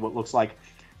basically what looks like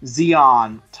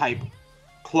Zeon-type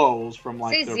clothes from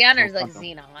like... Say Zeon or like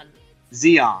Xenon?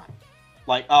 Zeon.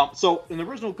 Like, so in the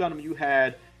original Gundam you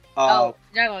had... Dragon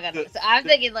Ball Gundam. So I'm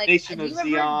thinking like, do you remember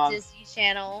Zeon. Disney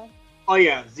Channel? Oh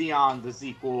yeah, Zeon, the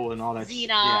sequel, and all that shit.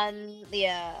 Xenon,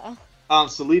 yeah.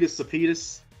 Salitas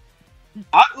Sapitas.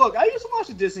 I used to watch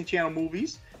the Disney Channel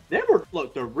movies. They were,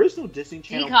 the original Disney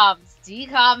Channel...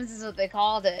 DComs is what they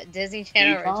called it. Disney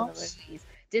Channel original movies.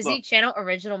 Disney Channel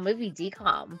original movie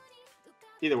DCOM.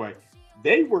 Either way,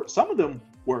 some of them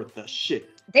were the shit.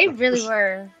 They really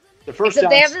were. The first Except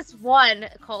they have this one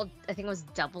called, I think it was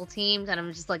Double Teamed, and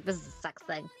I'm just like, this is a sex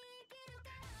thing.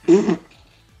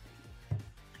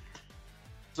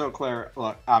 So Claire,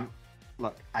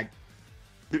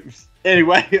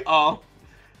 anyway,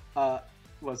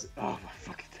 was it? Oh my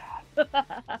fucking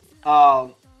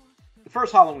god. The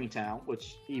first Halloween Town,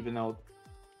 which even though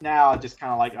now I just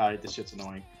kind of like, all right, this shit's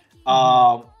annoying.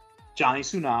 Johnny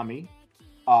Tsunami.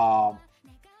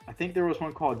 I think there was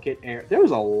one called Get Air. There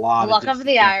was a lot. Luck of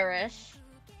the Irish.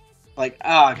 Like,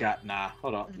 oh god, nah,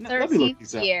 hold on. The Let me look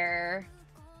these 13th up. year.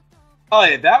 Oh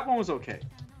yeah, that one was okay.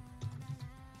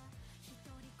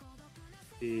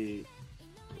 The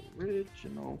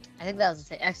original. I think that was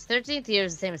the same. 13th year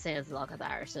is the same as Luck of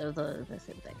the Irish, so the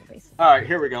same thing basically. All right,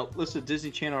 here we go. List of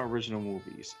Disney Channel original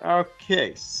movies.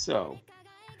 Okay, so.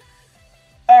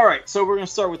 All right, so we're gonna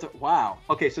start with wow.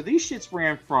 Okay, so these shits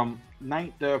ran from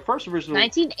the first original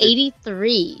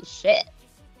 1983. Shit.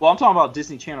 Well, I'm talking about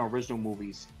Disney Channel original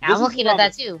movies. I'm looking at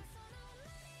that too.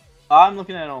 I'm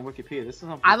looking at it on Wikipedia. This is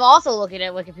on I'm also looking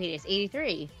at Wikipedia. It's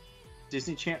 83.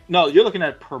 Disney Channel. No, you're looking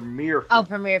at Premiere. Oh,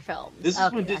 Premiere Films. This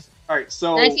is when Disney. All right,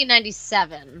 so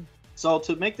 1997. So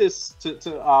to make this to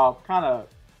kind of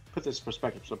put this in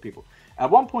perspective for some people, at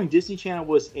one point Disney Channel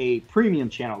was a premium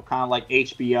channel, kind of like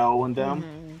HBO and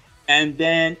them, and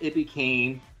then it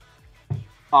became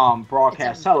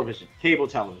broadcast television, cable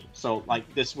television. So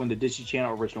like this when the Disney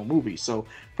Channel original movies. So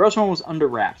first one was Under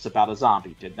Wraps about a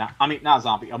zombie. Not a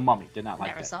zombie, a mummy. Did not like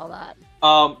Never that. saw that.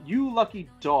 You Lucky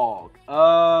Dog.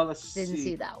 Let's see. Didn't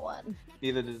see that one.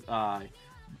 Neither did I.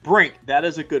 Brink, that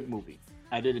is a good movie.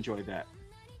 I did enjoy that.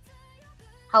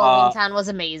 Halloween Town was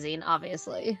amazing,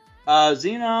 obviously.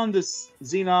 Xenon,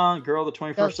 Xenon Girl of the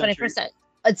 21st Century.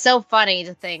 It's so funny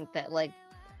to think that, like,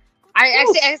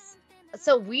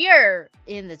 so we are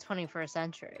in the 21st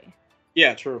century.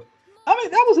 Yeah, true. I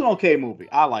mean, that was an okay movie.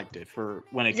 I liked it for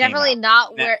when it Definitely came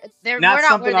out. not where we're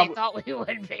not where they thought we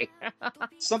would be.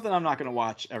 Something I'm not going to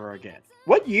watch ever again.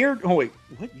 What year? Oh wait,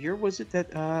 what year was it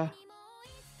that?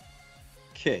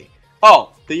 Okay.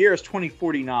 Oh, the year is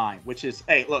 2049, which is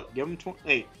look, give them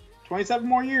 27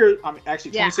 more years. I mean,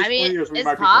 actually, 26 more years.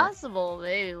 It's possible.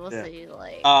 Maybe we'll see.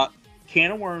 Like,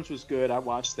 Can of Worms was good. I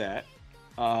watched that.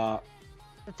 The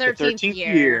 13th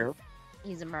year.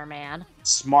 He's a merman.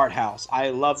 Smart House. I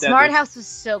love that. Smart House was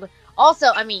so good. Also,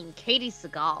 I mean, Katie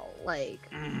Seagal. Like,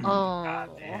 God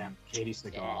damn, Katie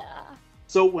Seagal. Yeah.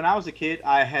 So when I was a kid,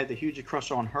 I had the huge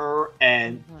crush on her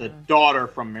and the daughter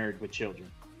from Married with Children,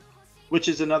 which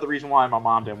is another reason why my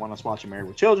mom didn't want us watching Married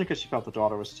with Children, because she felt the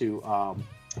daughter was too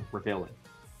revealing.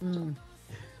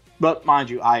 But mind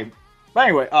you, But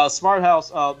anyway, Smart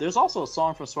House. There's also a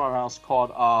song from Smart House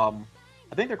called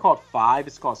I think they're called Five.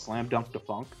 It's called Slam Dunk the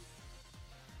Funk.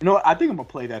 You know what? I think I'm going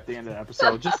to play that at the end of the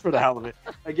episode, just for the hell of it.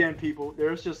 Again, people,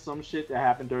 there's just some shit that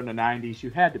happened during the 90s. You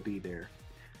had to be there.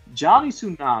 Johnny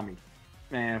Tsunami.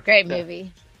 Man. Great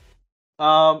movie.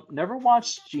 Never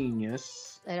watched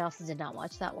Genius. I also did not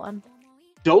watch that one.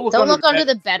 Don't Look Under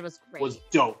the Bed was great. Was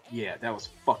dope. Yeah, that was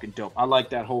fucking dope. I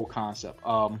like that whole concept.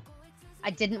 I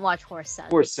didn't watch Horse Sense.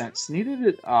 Horse Sense. Neither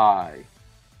did I.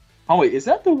 Oh, wait. Is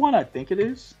that the one I think it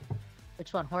is?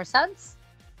 Which one? Horse Sense?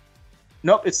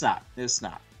 Nope, it's not. It's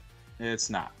not.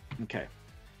 It's not. Okay.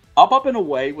 Up and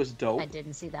Away was dope. I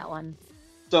didn't see that one.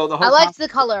 So I liked The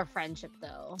Color of Friendship,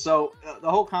 though. So the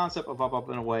whole concept of Up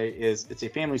and Away is it's a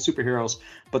family of superheroes,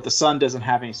 but the son doesn't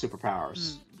have any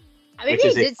superpowers. I maybe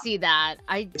I did see that.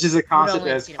 Which is a concept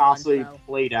that's constantly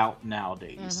played out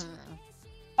nowadays.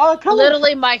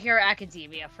 Literally My Hero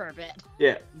Academia for a bit.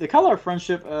 Yeah, The Color of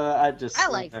Friendship, I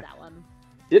liked that one.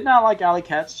 Did not like Alley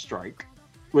Cat's Strike,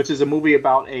 which is a movie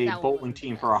about a bowling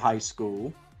team for a high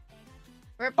school.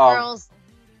 Rip Girls.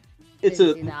 It's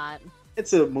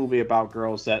a movie about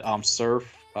girls that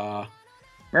surf.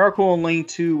 Miracle in Lane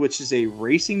 2, which is a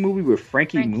racing movie with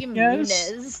Frankie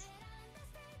Muniz.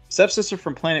 Stepsister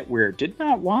from Planet Weird. Did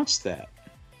not watch that.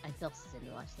 I also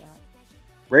didn't watch that.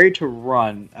 Ready to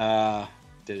Run.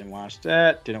 Didn't watch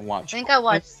that. Didn't watch. I think I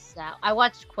watched that. I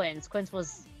watched Quince. Quince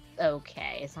was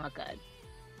okay. It's not good.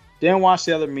 Didn't watch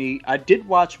The Other Me. I did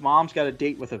watch Mom's Got a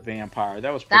Date with a Vampire.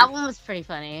 That one was pretty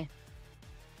funny.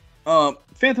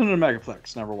 Phantom of the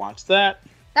Megaplex. Never watched that.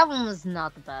 That one was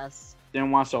not the best.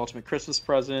 Didn't watch The Ultimate Christmas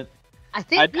Present. I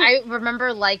think I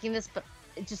remember liking this, but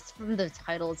just from the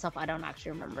title itself, I don't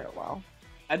actually remember it well.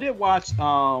 I did watch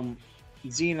Xenon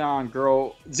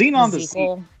the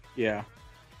Sequel. Yeah.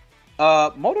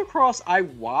 Motocross I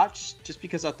watched just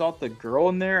because I thought the girl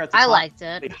in there at the time liked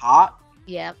it. Was hot.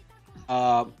 Yep.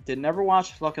 Did never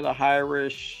watch Luck of the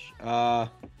Irish. Luck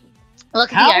of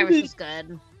the Irish was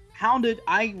good. Hounded,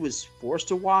 I was forced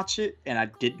to watch it, and I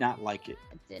did not like it.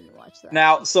 I didn't watch that.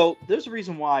 Now, so there's a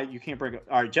reason why you can't bring up.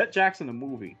 All right, Jet Jackson, the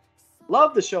movie.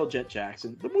 Love the show Jet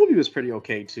Jackson. The movie was pretty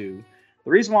okay, too.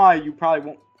 The reason why you probably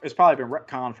won't, it's probably been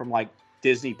retconned from, like,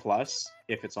 Disney Plus,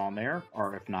 if it's on there,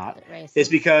 or if not, is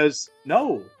because,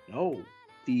 no,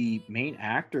 the main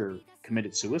actor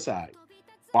committed suicide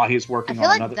while he was working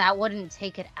on another. That wouldn't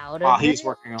take it out of he's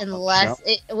working on unless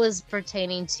it was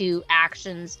pertaining to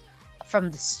actions from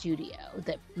the studio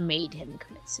that made him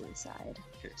commit suicide.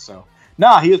 Okay, so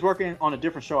he was working on a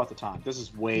different show at the time. This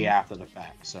is way after the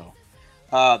fact. So,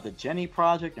 the Jenny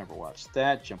Project, never watched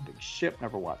that. Jumping Ship,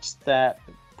 never watched that.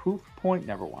 Proof Point,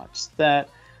 never watched that.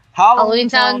 Halloween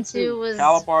Town 2 was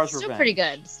Calabar's still Revenge. pretty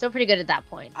good. Still pretty good at that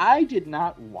point. I did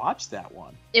not watch that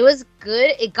one. It was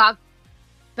good. It got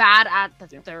bad at the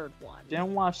third one.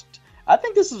 Didn't watch. I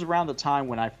think this is around the time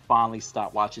when I finally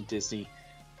stopped watching Disney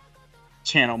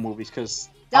Channel movies because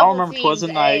I don't remember Twas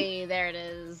a Night. There it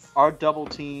is. Our Double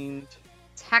Teamed.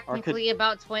 Technically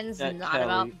about twins, not Kelly.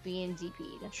 About being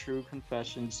DP'd. True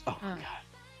Confessions. Oh god.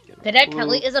 Cadet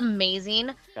Kelly is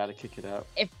amazing. Gotta kick it up.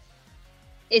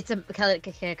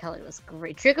 Cadet Kelly was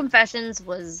great. True Confessions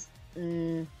was.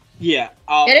 Yeah.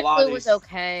 Cadet Kelly was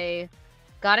okay.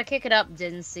 Gotta Kick It Up.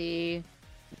 Didn't see.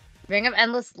 Ring of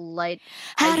Endless Light.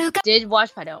 I did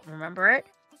watch, but I don't remember it.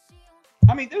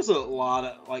 I mean, there's a lot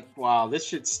of wow, this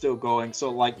shit's still going.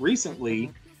 So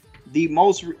recently,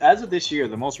 as of this year,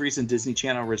 the most recent Disney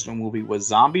Channel original movie was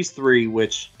Zombies 3,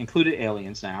 which included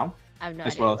aliens now. I have no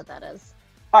idea what that is.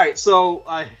 All right, so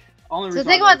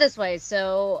think about it this way.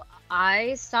 So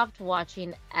I stopped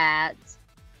watching at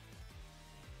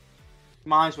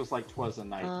Mine was like Twas the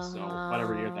Night, so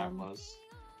whatever year that was.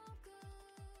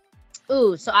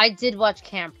 Ooh, so I did watch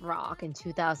Camp Rock in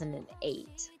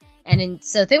 2008.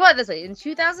 So think about it this way. In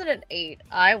 2008,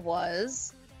 I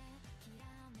was...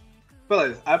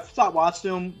 But I've stopped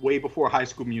watching them way before High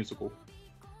School Musical.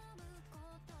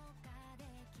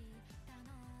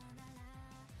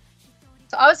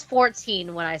 So I was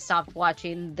 14 when I stopped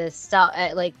watching this stuff,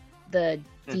 like the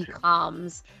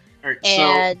DComs. All right,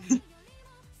 And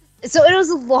so it was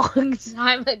a long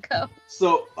time ago.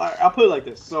 So I'll put it like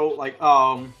this. So like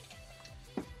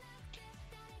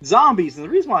zombies, and the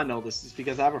reason why I know this is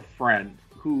because I have a friend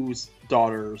whose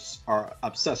daughters are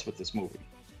obsessed with this movie.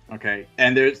 Okay,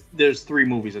 and there's 3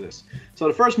 movies of this. So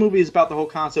the first movie is about the whole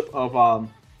concept of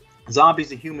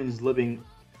zombies and humans living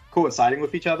coinciding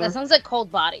with each other. That sounds like Cold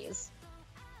Bodies.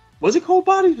 Was it Cold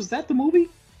Bodies? Was that the movie?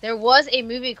 There was a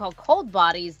movie called Cold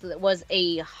Bodies that was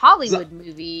a Hollywood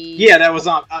movie. Yeah, that was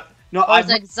no. It was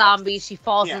like zombies. She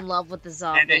falls Yeah. in love with the And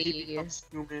zombie. then he becomes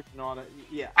human and all that.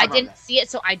 Yeah, I remember didn't that. see it,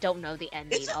 so I don't know the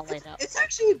ending. All I know. It's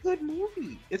actually a good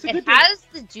movie. It's a It good. has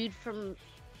the dude from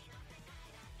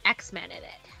X-Men in it.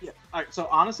 Yeah. All right. So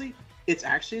honestly, it's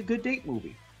actually a good date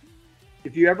movie.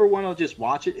 If you ever want to just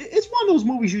watch it, it's one of those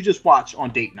movies you just watch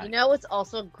on date night. You know what's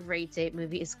also a great date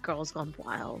movie is Girls Gone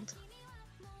Wild.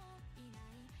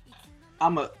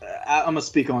 I'm gonna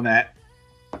speak on that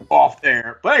off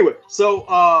air. But anyway,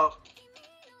 so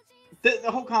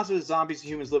the whole concept is zombies and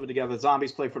humans living together.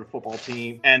 Zombies play for the football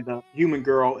team, and the human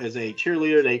girl is a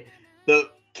cheerleader.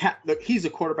 He's a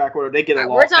quarterback. Or they get along.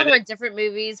 We're talking about different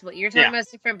movies. What you're talking about is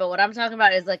different, but what I'm talking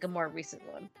about is like a more recent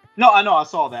one. No, I know. I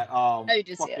saw that. you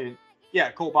did see it. Yeah,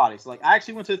 Cold Bodies. Like I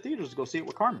actually went to the theaters to go see it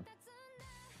with Carmen.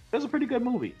 It was a pretty good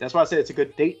movie. That's why I said it's a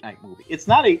good date night movie. It's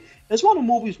one of the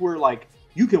movies where like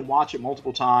you can watch it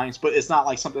multiple times, but it's not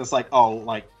like something that's like, oh,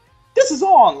 like this is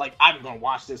on. Like I'm gonna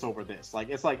watch this over this. Like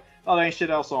it's like, oh, there ain't shit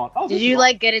else on. Oh, did you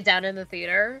like get it down in the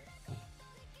theater?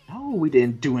 No, we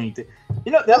didn't do anything.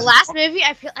 You know, The last movie,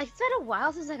 I feel like it's been a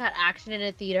while since I got action in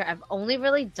a theater. I've only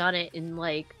really done it in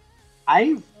like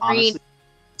I've honestly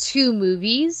 2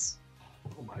 movies.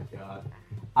 Oh my god,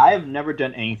 I have never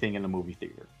done anything in the movie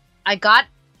theater. I got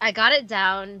it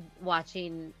down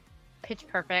watching Pitch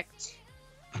Perfect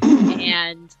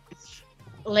and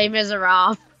Les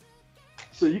Miserables.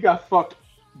 So you got fucked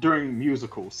during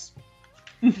musicals.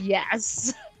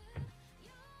 Yes.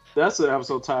 That's an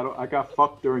episode title. I got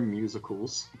fucked during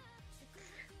musicals.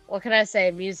 What can I say?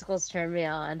 Musicals turn me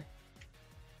on.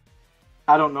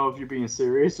 I don't know if you're being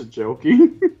serious or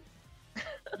joking.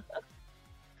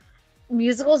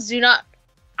 Musicals do not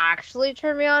actually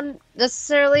turn me on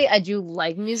necessarily. I do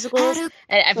like musicals, and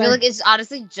I feel like it's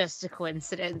honestly just a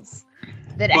coincidence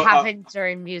that it happened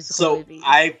during musical movies.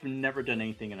 I've never done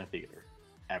anything in a theater.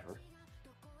 Ever.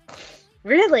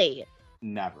 Really?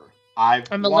 Never. I'm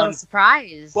a little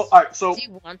surprised. Well, all right, so do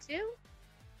you want to?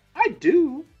 I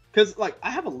do, because like I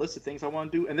have a list of things I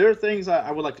want to do, and there are things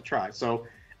I would like to try. So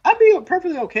I'd be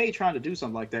perfectly okay trying to do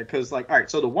something like that. Because like, all right,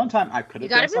 so the one time I could have,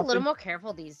 you gotta be a little more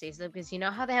careful these days, though, because you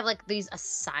know how they have like these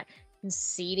assigned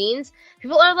seatings.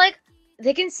 People are like,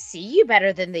 they can see you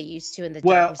better than they used to in the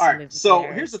all right. movie So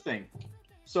theaters. here's the thing.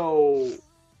 So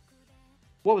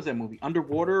what was that movie?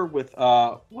 Underwater with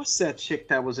what's that chick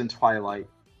that was in Twilight?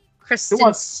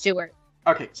 Kristen Stewart.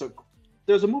 Okay, so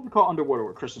there's a movie called Underwater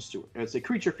with Kristen Stewart. It's a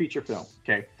creature feature film.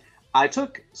 Okay, I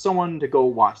took someone to go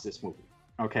watch this movie.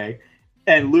 Okay,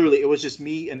 and literally it was just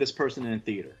me and this person in the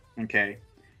theater. Okay,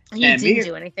 You and didn't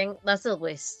do anything. That's a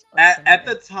waste. At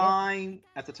the time,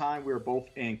 we were both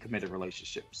in committed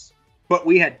relationships, but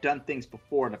we had done things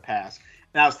before in the past.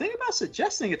 And I was thinking about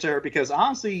suggesting it to her because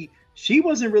honestly, she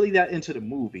wasn't really that into the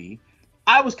movie.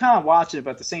 I was kind of watching it,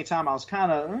 but at the same time, I was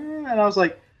kind of, and I was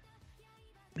like,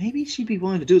 maybe she'd be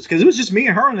willing to do this because it was just me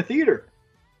and her in the theater,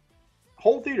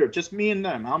 whole theater, just me and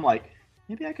them. I'm like,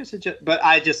 maybe I could suggest, but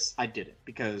I didn't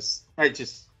because I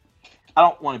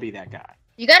don't want to be that guy.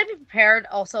 You got to be prepared.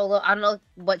 Also, I don't know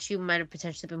what you might have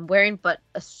potentially been wearing, but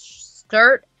a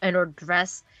skirt and or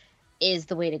dress is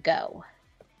the way to go.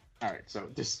 All right, so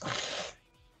just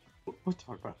we'll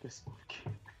talk about this.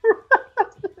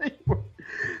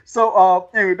 So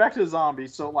anyway, back to the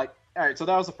zombies. So like, all right, so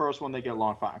that was the first one. They get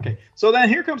along fine. Okay, so then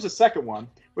here comes the second one.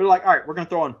 We're like, all right, we're gonna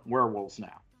throw in werewolves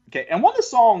now. Okay, and one of the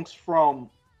songs from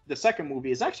the second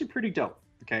movie is actually pretty dope.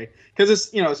 Okay, because it's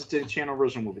it's a channel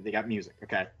original movie. They got music.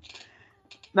 Okay,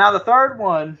 now the third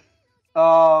one,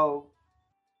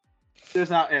 there's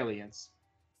now aliens.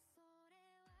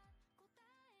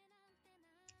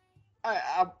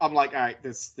 I'm like, all right,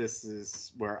 this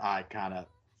is where I kind of,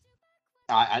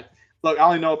 Look, I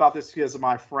only know about this because of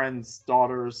my friend's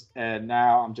daughters, and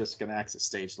now I'm just gonna exit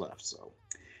stage left. So,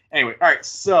 anyway, all right.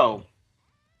 So,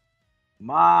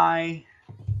 my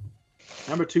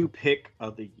number 2 pick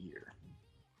of the year.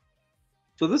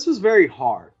 So this was very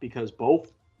hard because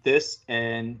both this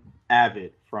and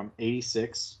Avid from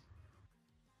 '86.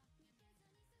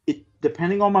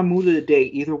 Depending on my mood of the day,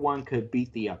 either one could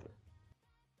beat the other.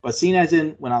 But seeing as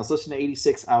in when I was listening to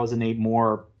 '86, I was in a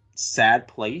more sad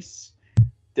place.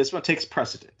 This one takes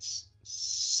precedence.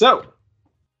 So,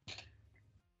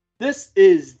 this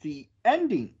is the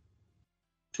ending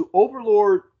to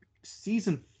Overlord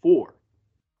Season 4.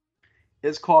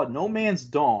 It's called No Man's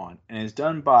Dawn, and it's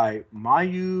done by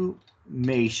Mayu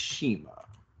Meishima.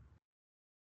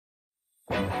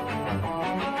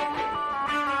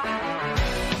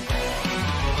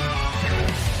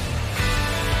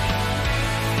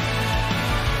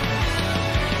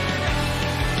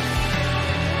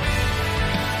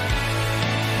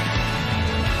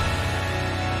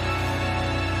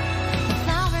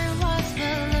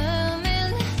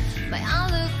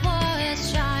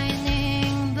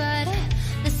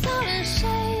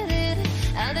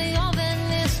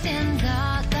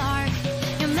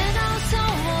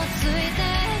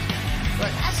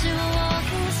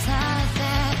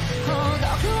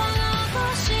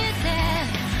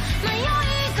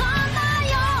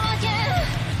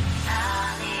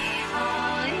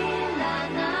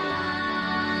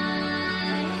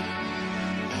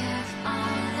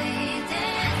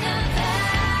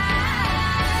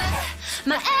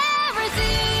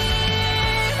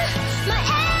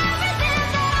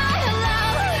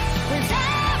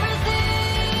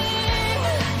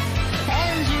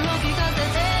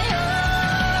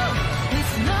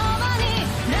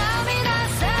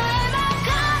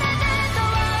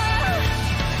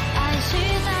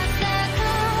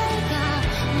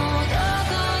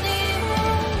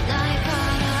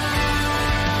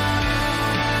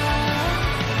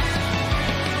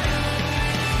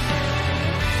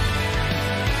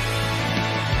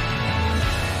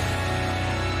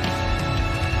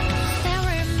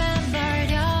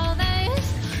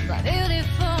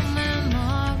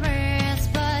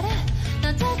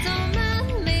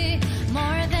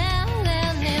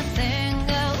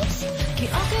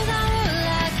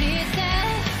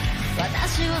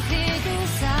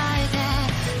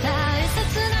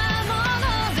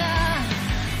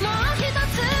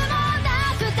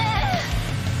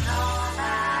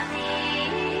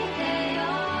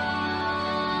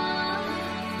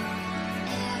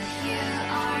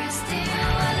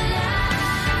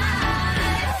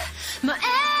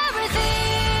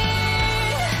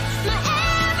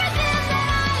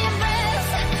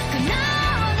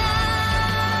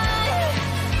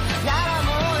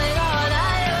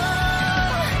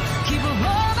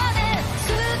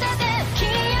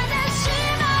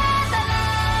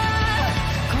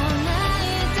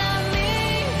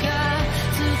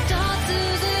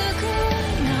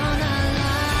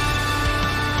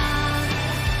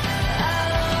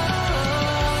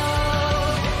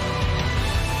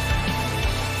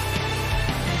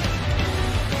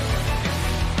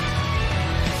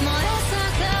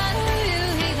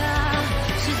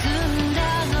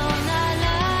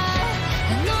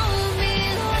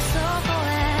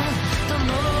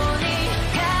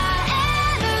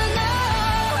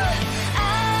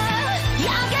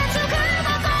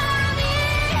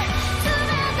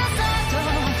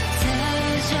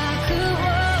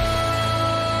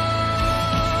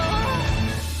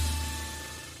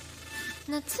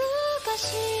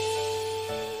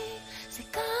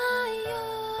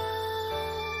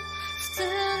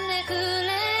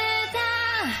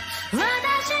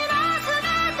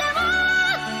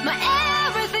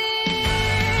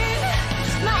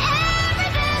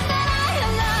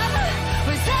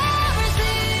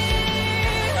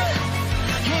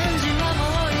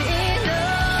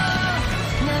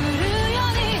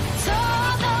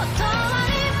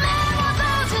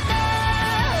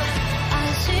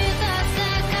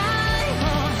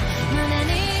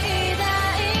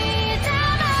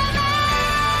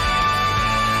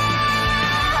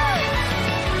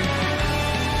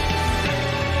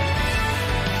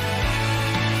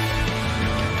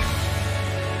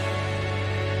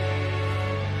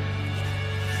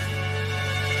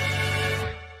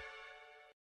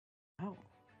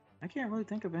 I can't really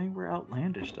think of anywhere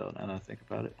outlandish, though, now that I think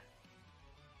about it.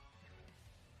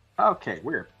 Okay,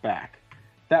 we're back.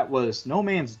 That was No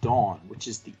Man's Dawn, which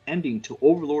is the ending to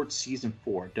Overlord Season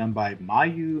 4, done by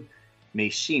Mayu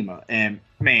Meishima. And,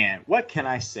 man, what can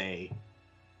I say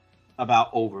about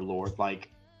Overlord? Like,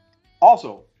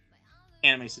 also,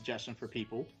 anime suggestion for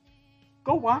people,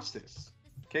 go watch this.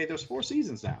 Okay, there's 4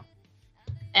 seasons now.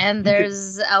 And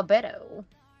there's Albedo.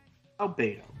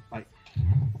 Albedo, like,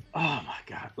 oh my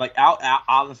god, like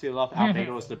honestly, I love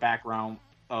Albedo as the background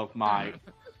of my.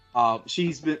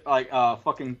 She's been like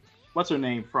fucking what's her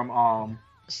name from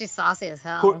She's saucy as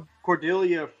hell.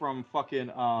 Cordelia from fucking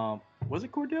was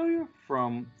it Cordelia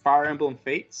from Fire Emblem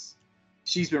Fates?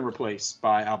 She's been replaced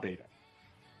by Albedo.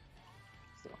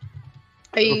 So,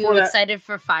 Are you excited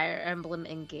for Fire Emblem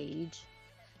Engage?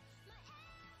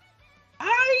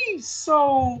 I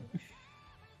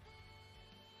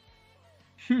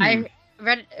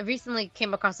recently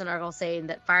came across an article saying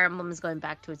that Fire Emblem is going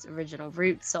back to its original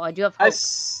roots, so I do have hope.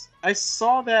 I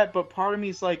saw that, but part of me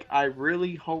is like, I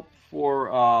really hope for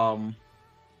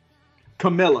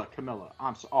Camilla.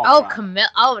 I'm so. Oh, Camilla.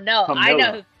 Oh no, Camilla. I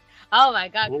know. Oh my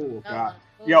god. Oh god.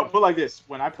 Yo, put like this.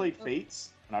 When I played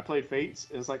Fates,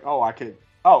 it's like, oh, I could.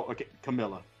 Oh, okay,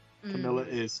 Camilla. Camilla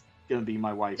is gonna be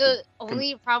my wife. The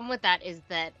only problem with that is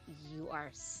that you are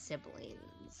siblings.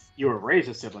 You were raised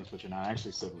as siblings, but you're not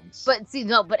actually siblings. But see,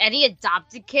 no, but any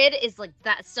adopted kid is like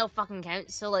that still fucking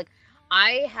counts. So like,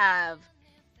 I have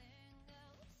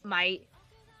my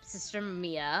sister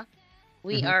Mia.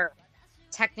 We are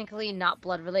technically not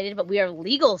blood related, but we are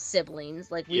legal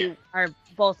siblings. Like we are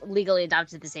both legally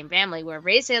adopted to the same family. We're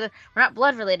raised together. We're not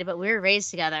blood related, but we're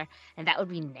raised together, and that would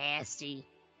be nasty.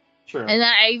 Sure. And then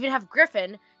I even have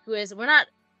Griffin, we're not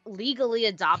legally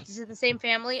adopted to the same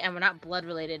family, and we're not blood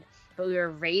related, but we were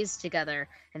raised together,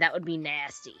 and that would be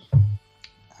nasty.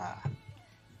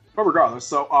 But regardless,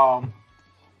 so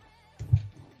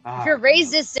if you're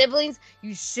raised as siblings,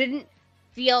 you shouldn't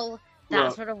feel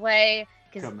that sort of way,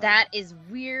 because that is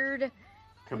weird.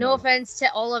 No offense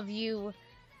to all of you.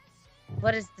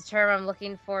 What is the term I'm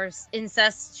looking for?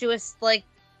 Incestuous, like,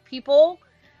 people.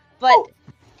 But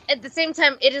at the same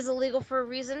time, it is illegal for a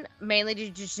reason, mainly due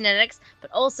to genetics.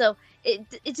 But also,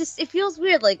 it feels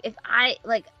weird. Like, if I,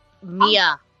 like,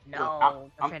 Mia. I'm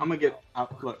gonna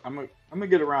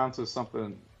get around to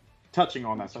something touching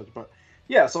on that subject, but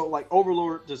yeah, so like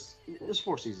Overlord, there's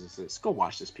 4 seasons of this. Go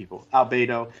watch this, people.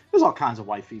 Albedo, there's all kinds of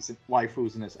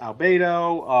waifus in this.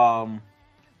 Albedo,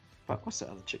 but what's the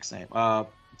other chick's name?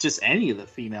 Just any of the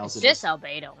females. It's just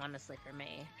Albedo, honestly, for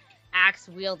me. Axe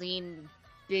wielding,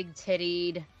 big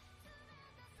tittied,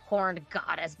 horned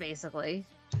goddess, basically.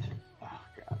 Oh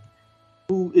god.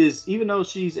 Who is, even though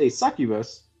she's a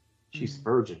succubus, she's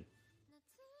virgin.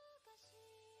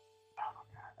 Oh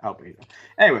god, Albedo.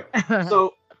 Anyway,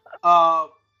 so.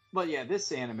 But yeah,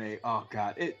 this anime, oh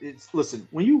god, it's listen,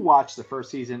 when you watch the first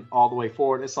season all the way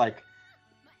forward, it's like,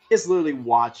 it's literally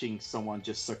watching someone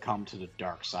just succumb to the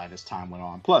dark side as time went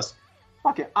on. Plus,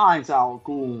 fucking Ainz Al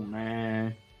Ghul,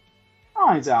 man.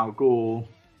 Ainz Al Ghul.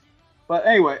 But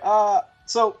anyway,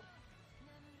 so,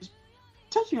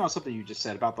 touching on something you just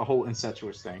said about the whole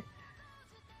incestuous thing.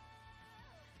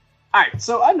 Alright,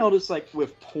 so I noticed, like,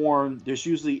 with porn, there's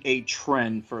usually a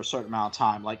trend for a certain amount of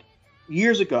time. Like,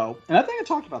 years ago, and I think I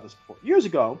talked about this before. Years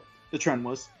ago, the trend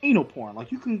was anal porn. Like,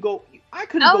 you can go, I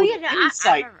couldn't go to any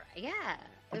site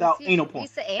without anal porn.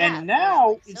 And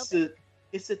now it's the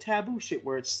taboo shit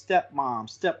where it's stepmom,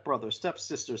 stepbrother,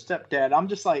 stepsister, stepdad. I'm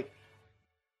just like,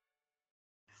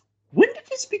 when did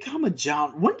this become a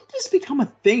genre? When did this become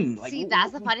a thing? Like, see,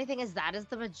 that's the funny thing is that is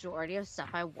the majority of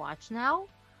stuff I watch now,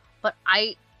 but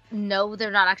I know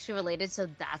they're not actually related, so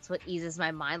that's what eases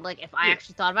my mind. Like, if I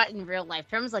actually thought about it in real life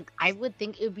terms, like, I would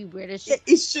think it would be weird as shit.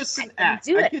 It's just an act.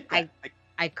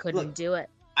 I couldn't do it.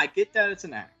 I get that it's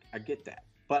an act. I get that.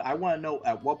 But I want to know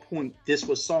at what point this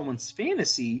was someone's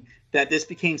fantasy that this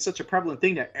became such a prevalent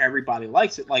thing that everybody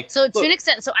likes it. Like, so to an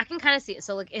extent, so I can kind of see it.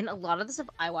 So like in a lot of the stuff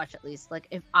I watch, at least, like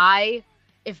if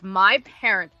my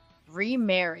parent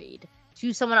remarried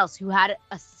to someone else who had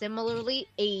a similarly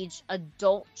aged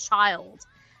adult child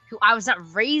who I was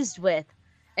not raised with,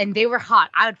 and they were hot,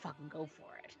 I would fucking go for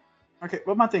it. Okay,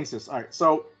 but my thing is this. All right,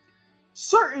 so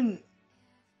certain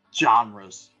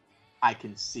genres I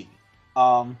can see.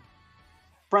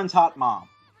 Friend's Hot Mom.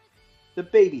 The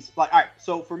babies. Like, all right,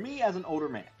 so for me as an older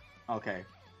man, okay.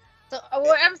 So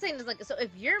what I'm saying is, like, so if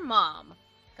your mom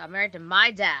got married to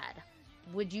my dad,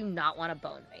 would you not want to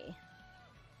bone me?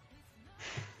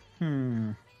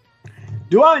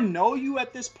 Do I know you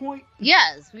at this point?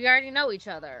 Yes, we already know each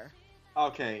other.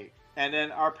 Okay, and then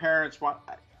our parents want.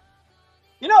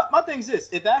 You know, my thing is this: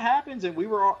 if that happens and we've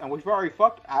already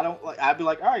fucked, I'd be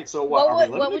like, all right, so what?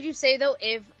 What would you say though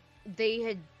if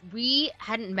we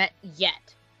hadn't met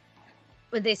yet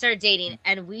when they started dating,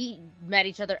 and we met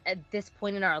each other at this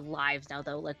point in our lives now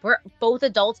though? Like, we're both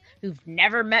adults who've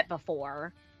never met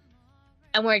before,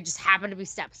 and we just happen to be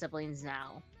step siblings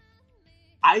now.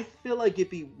 I feel like it'd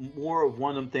be more of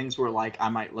one of them things where, like, I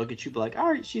might look at you, be like, all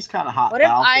right, she's kind of hot. What if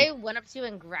I went up to you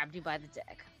and grabbed you by the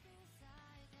dick?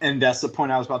 And that's the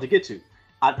point I was about to get to.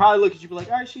 I'd probably look at you, be like,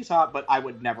 all right, she's hot, but I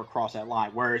would never cross that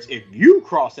line. Whereas if you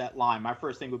cross that line, my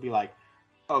first thing would be like,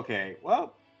 okay,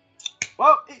 well,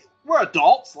 we're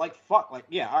adults. Like, fuck, like,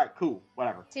 yeah, all right, cool,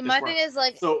 whatever. See, my thing is,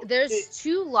 like, so there's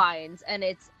two lines, and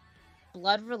it's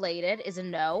blood related is a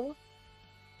no.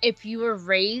 If you were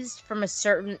raised from a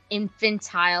certain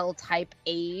infantile type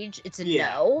age, it's a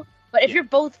no. But if you're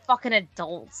both fucking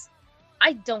adults,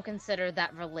 I don't consider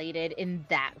that related in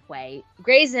that way.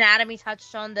 Grey's Anatomy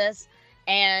touched on this,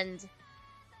 and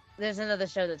there's another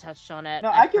show that touched on it. No,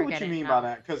 I get what you mean by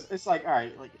that, because it's like, all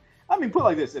right, like, I mean, put it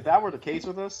like this: if that were the case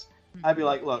with us, I'd be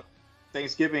like, look,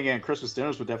 Thanksgiving and Christmas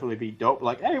dinners would definitely be dope.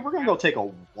 Like, hey, we're gonna go take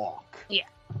a walk. Yeah,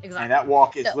 exactly. And that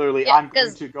walk is literally, yeah, I'm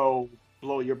going to go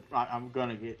blow your.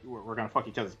 We're gonna fuck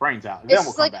each other's brains out. And then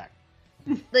we'll come back.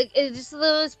 Like, it just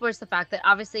literally supports the fact that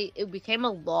obviously it became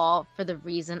a law for the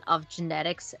reason of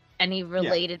genetics. Any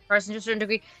related person to a certain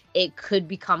degree, it could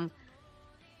become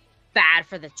bad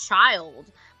for the child.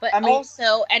 But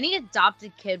also, any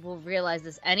adopted kid will realize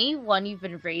this. Anyone you've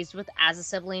been raised with as a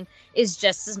sibling is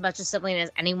just as much a sibling as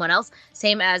anyone else.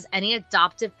 Same as any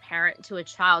adoptive parent to a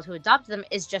child who adopted them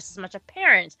is just as much a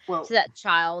parent to that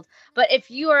child. But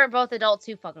if you are both adults,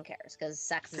 who fucking cares? Because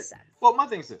sex is sex. Well, my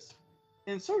thing is this.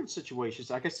 In certain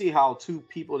situations, I can see how two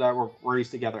people that were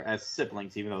raised together as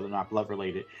siblings, even though they're not blood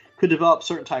related, could develop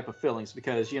certain type of feelings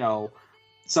because, you know,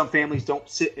 some families don't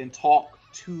sit and talk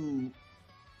to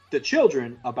the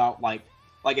children about, like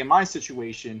in my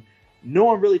situation, no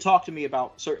one really talked to me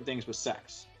about certain things with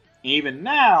sex. And even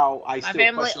now, I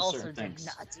still question certain things.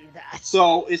 My family also did not do that.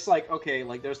 So it's like, okay,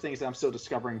 like there's things that I'm still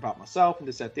discovering about myself and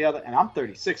this, that, the other, and I'm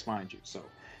 36, mind you, so.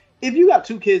 If you got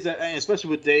two kids, and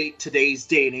especially with today's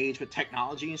day and age with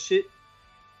technology and shit,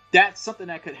 that's something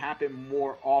that could happen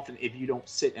more often if you don't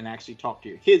sit and actually talk to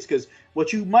your kids. Because all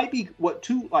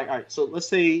right, so let's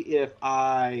say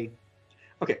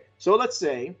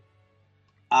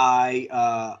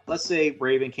let's say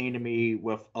Raven came to me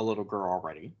with a little girl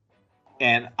already,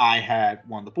 and I had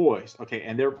one of the boys, okay,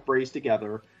 and they're raised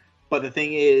together. But the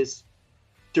thing is,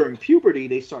 during puberty,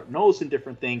 they start noticing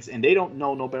different things, and they don't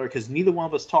know no better because neither one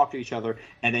of us talk to each other.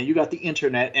 And then you got the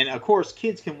internet, and of course,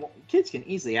 kids can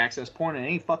easily access porn at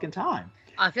any fucking time.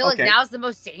 I feel like now's the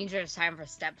most dangerous time for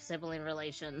step-sibling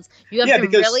relations. You have to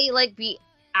really like be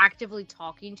actively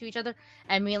talking to each other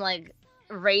and mean like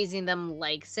raising them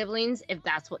like siblings, if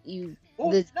that's what you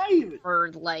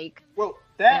preferred. Like,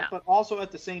 but also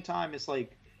at the same time, it's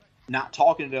like, not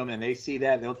talking to them, and they see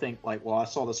that, they'll think like, well, I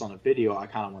saw this on a video, I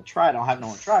kind of want to try it. I don't have no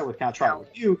one to try it with, can I try it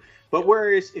with you? But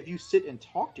whereas if you sit and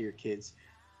talk to your kids,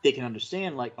 they can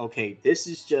understand like, okay, this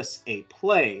is just a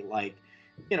play, like,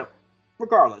 you know,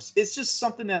 regardless, it's just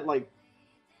something that like,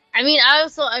 I mean,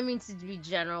 to be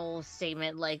general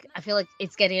statement, like, I feel like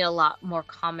it's getting a lot more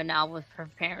common now for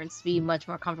parents to be much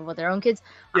more comfortable with their own kids.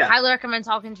 I highly recommend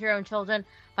talking to your own children.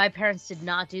 My parents did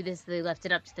not do this. They left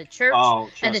it up to the church.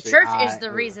 And the church is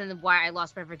the reason why I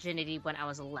lost my virginity when I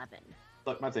was 11.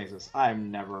 Look, my thing is this.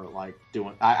 I'm never, like,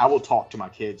 I will talk to my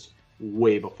kids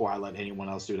way before I let anyone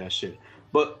else do that shit.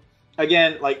 But,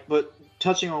 again, but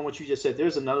touching on what you just said,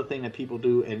 there's another thing that people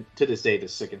do, and to this day,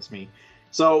 this sickens me.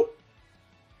 So,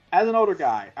 as an older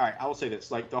guy, all right, I will say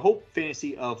this. Like, the whole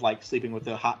fantasy of, like, sleeping with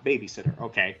a hot babysitter,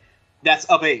 okay, that's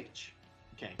of age,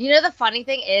 okay? You know, the funny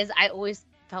thing is, I always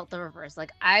felt the reverse.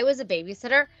 Like, I was a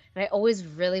babysitter, and I always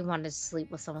really wanted to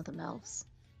sleep with some of them elves.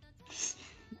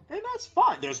 And that's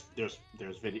fine. There's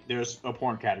a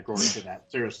porn category to that,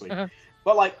 seriously.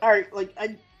 But, like, all right,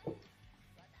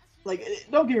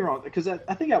 don't get me wrong, because I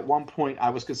think at one point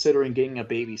I was considering getting a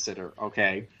babysitter,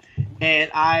 okay? And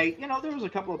there was a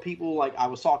couple of people like I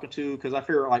was talking to because I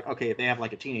figured like, okay, if they have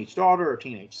like a teenage daughter or a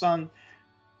teenage son,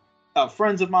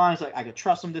 friends of mine, like I could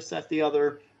trust them, this, that, the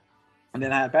other. And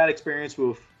then I had a bad experience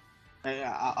with,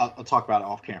 I'll talk about it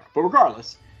off camera. But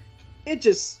regardless,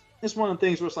 it's one of the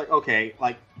things where it's like, okay,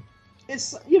 like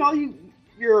it's,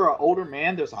 you're an older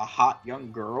man, there's a hot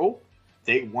young girl,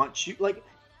 they want you, like,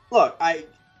 look,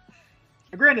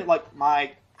 granted, like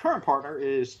my current partner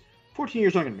is 14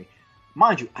 years younger than me.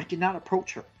 Mind you, I did not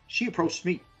approach her. She approached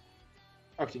me.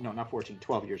 Actually, no, not 14,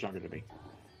 12 years younger than me.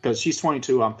 Because she's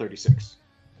 22, I'm 36.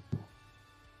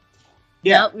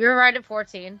 Yeah. Nope, you're right at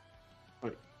 14.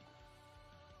 Wait.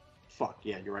 Fuck,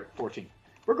 yeah, you're right, 14.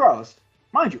 Regardless,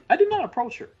 mind you, I did not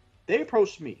approach her. They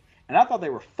approached me. And I thought they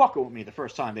were fucking with me the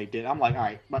first time they did. I'm like, all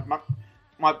right,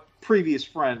 my previous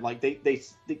friend, like, they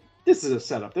this is a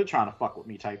setup. They're trying to fuck with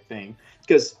me type thing.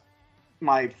 Because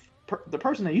my the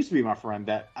person that used to be my friend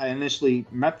that I initially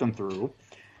met them through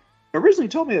originally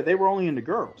told me that they were only into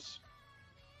girls.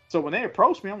 So when they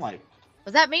approached me, I'm like,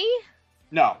 Was that me?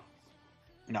 no,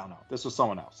 this was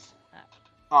someone else.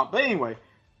 But anyway,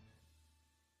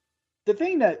 the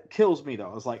thing that kills me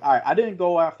though is like, all right, I didn't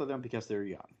go after them because they're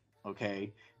young.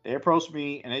 Okay, they approached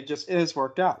me, and it has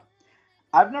worked out.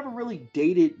 I've never really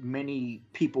dated many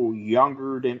people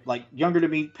younger than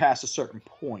me past a certain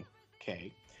point.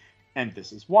 Okay, and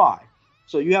this is why.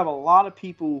 So you have a lot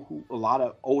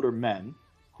of older men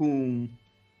whom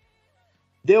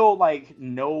they'll like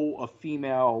know a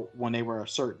female when they were a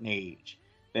certain age.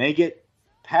 Then they get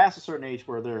past a certain age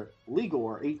where they're legal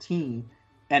or 18,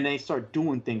 and they start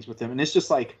doing things with them, and it's just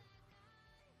like,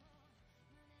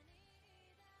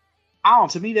 I don't know,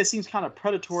 to me that seems kind of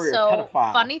predatory or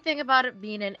pedophile. Funny thing about it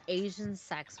being an Asian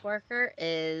sex worker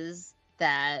is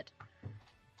that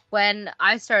when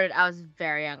I started, I was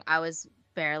very young. I was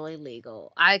barely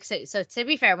legal. So to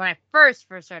be fair, when I first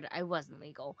started, I wasn't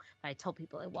legal, but I told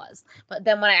people I was. But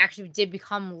then when I actually did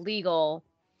become legal,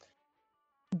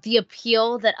 the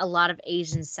appeal that a lot of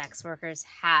Asian sex workers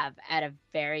have at a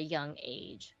very young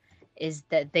age is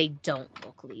that they don't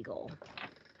look legal.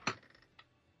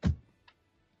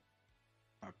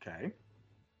 Okay.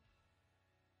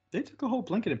 They took a whole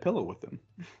blanket and pillow with them.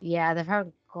 Yeah, they're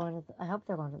probably going to. I hope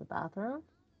they're going to the bathroom.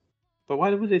 But why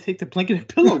would they take the blanket and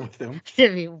pillow with them?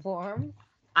 To be warm.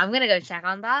 I'm gonna go check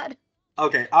on that.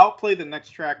 Okay, I'll play the next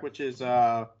track, which is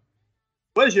what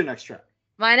is your next track?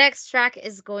 My next track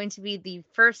is going to be the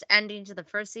first ending to the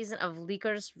first season of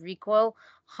Licorice Recoil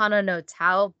Hana no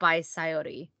Tao by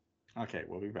Sayori. Okay,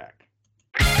 we'll be back.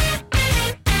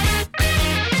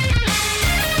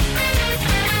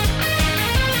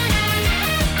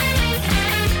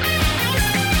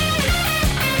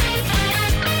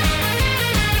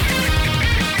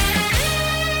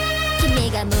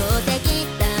 君が持ってき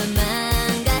た漫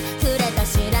画触れた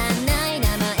知らない名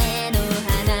前の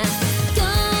花今日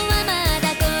はまだ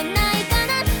来ないか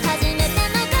な初めて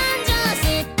の感情知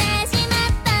ってしまっ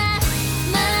た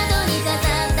窓に飾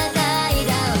った絵画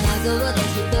を殴って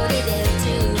一人で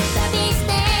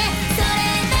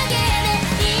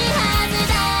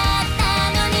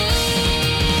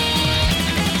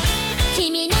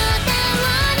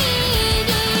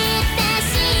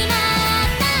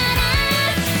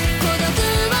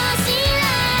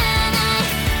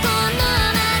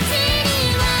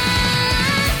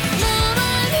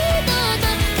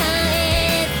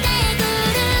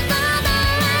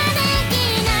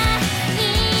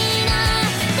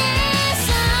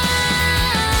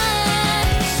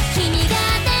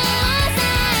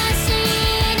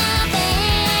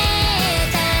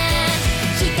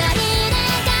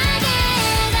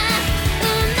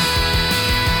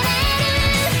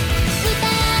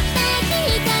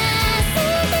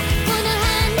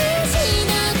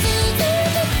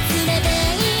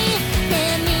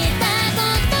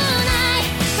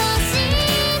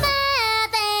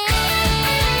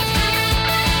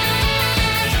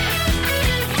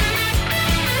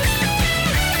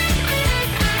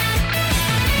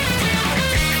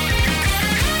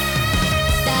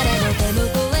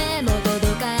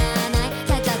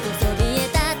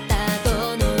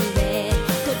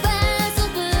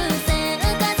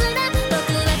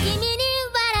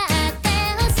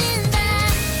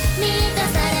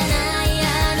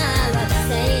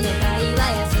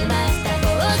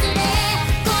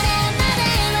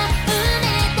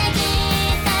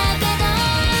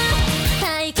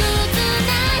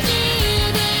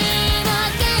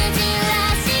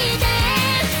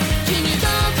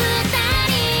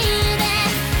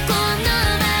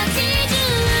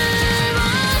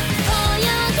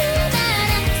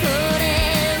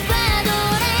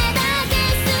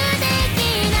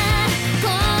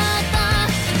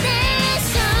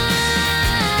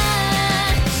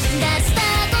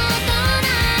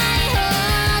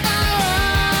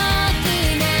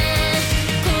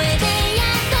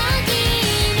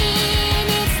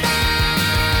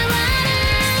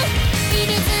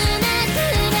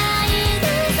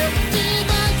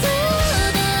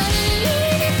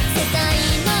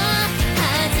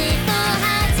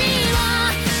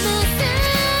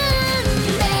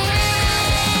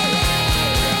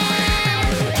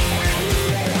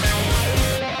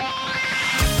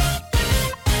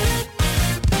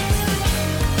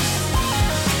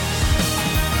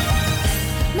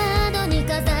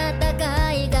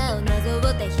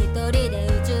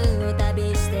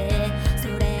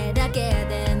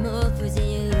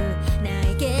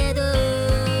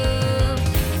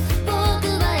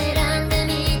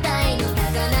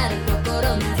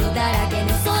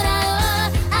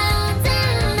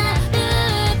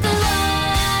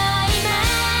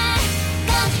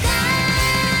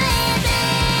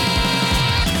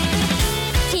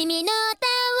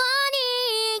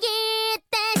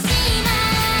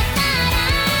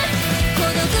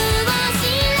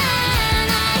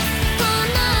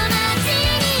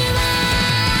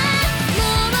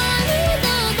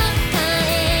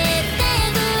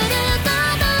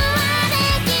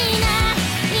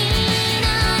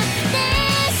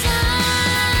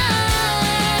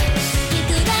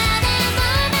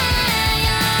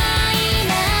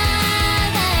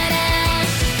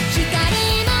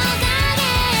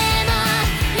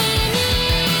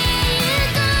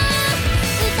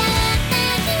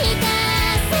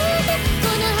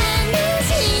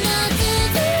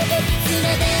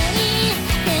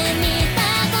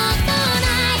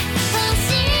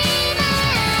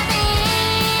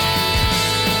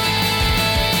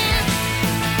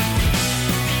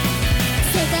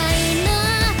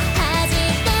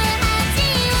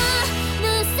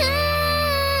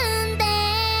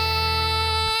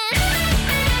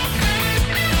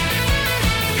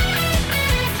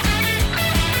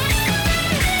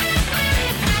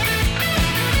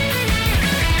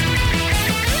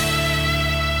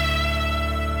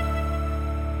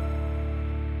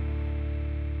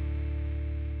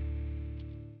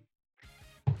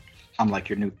like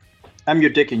your new. I'm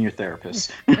your dick and your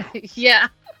therapist. Yeah,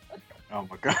 Oh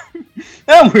my god.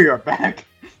 And we are back.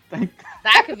 Thank.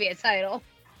 that could be a title.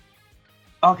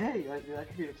 Okay, that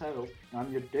could be the title.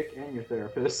 I'm your dick and your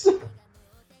therapist.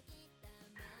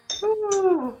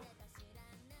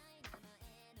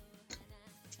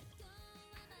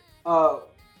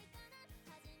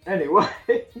 Anyway.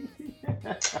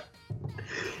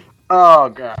 Oh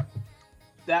god.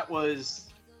 That was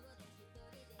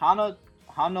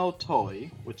Hano Toi,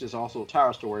 which is also a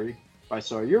Tower Story by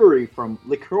Sayuri from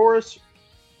Licorice.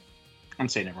 I'm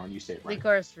saying it wrong, you say it right.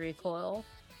 Licorice Recoil.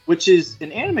 Which is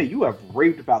an anime you have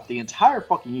raved about the entire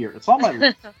fucking year. It's on my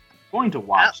list. Going to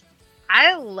watch.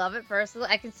 I love it personally.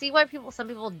 I can see why some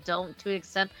people don't to an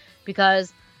extent,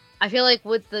 because I feel like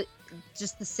with the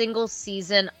single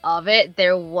season of it,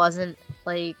 there wasn't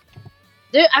like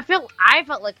I felt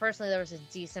like personally there was a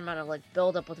decent amount of like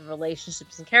build up with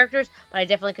relationships and characters, but I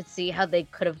definitely could see how they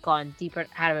could have gone deeper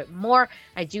out of it more.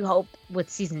 I do hope with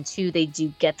season 2 they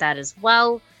do get that as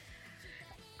well.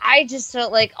 I just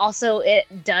felt like also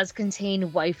it does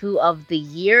contain waifu of the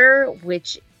year,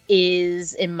 which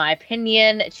is, in my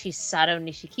opinion, Chisato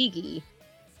Nishikigi.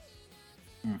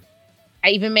 I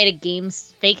even made a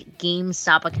fake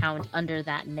GameStop account under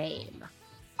that name.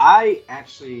 My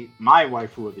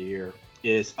waifu of the year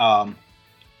is, I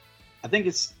think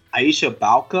it's Aisha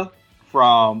Balka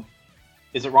from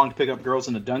Is It Wrong to Pick Up Girls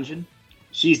in a Dungeon?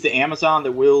 She's the Amazon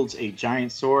that wields a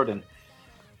giant sword, and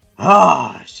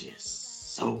she is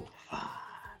so fun.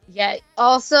 Yeah,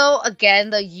 also, again,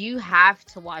 though, you have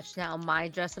to watch now My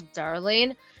Dress Up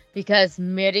Darling, because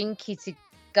Mirin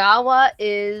Kitagawa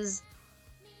is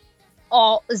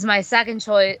my second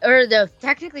choice, or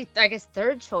technically, I guess,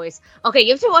 third choice. Okay,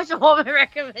 you have to watch all my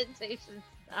recommendations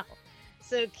now.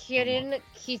 So, Kirin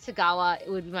Kitagawa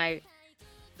would be my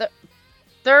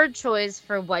third choice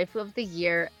for waifu of the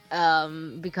year,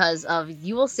 because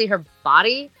you will see her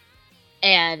body,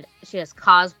 and she has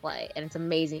cosplay, and it's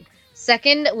amazing.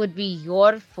 Second would be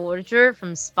Your Forger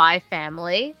from Spy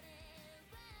Family.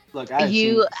 Look,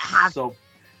 you have to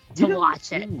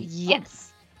watch it.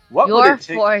 Yes. What Your would it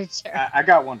take? Forger. I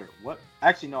gotta wonder. What?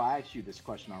 Actually, no. I asked you this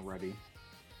question already.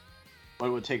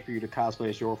 What would it take for you to cosplay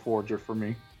as Your Forger for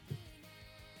me?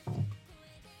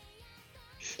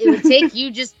 It would take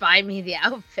you just buy me the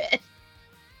outfit.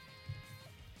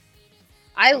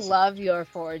 I love Your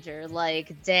Forger.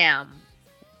 Like, damn.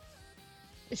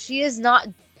 She is not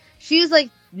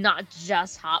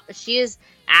just hot, but she is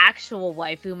actual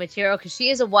waifu material, because she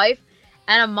is a wife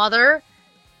and a mother.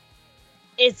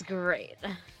 It's great.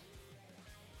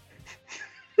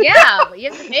 Yeah, but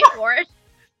you have to pay for it.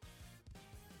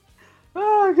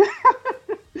 Oh,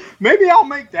 God. Maybe I'll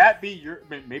make that be your.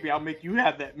 Maybe I'll make you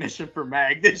have that mission for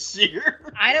Mag this year.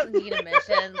 I don't need a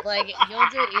mission. Like, you'll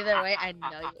do it either way. I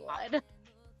know you would.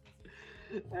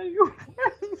 And you're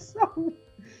so.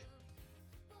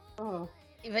 Oh.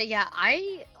 But yeah,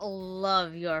 I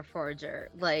love Your Forger.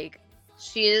 Like,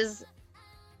 she is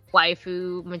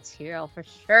waifu material for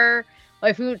sure.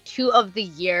 Waifu 2 of the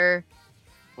year.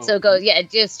 So it goes, yeah,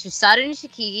 just Chisato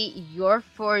Nishikigi, Your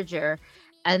Forger,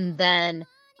 and then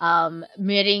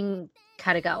Mirin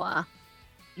Kitagawa.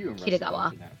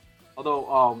 Kitagawa.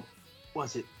 Although,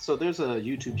 was it? So there's a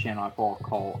YouTube channel I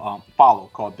follow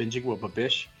called Binging with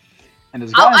Babish. And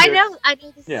there's a guy I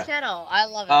know this channel. I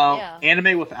love it. Yeah.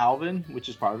 Anime with Alvin, which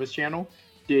is part of his channel,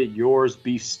 did Yours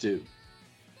Beef Stew.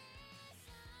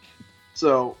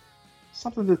 So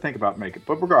something to think about making.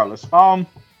 But regardless,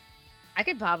 I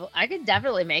could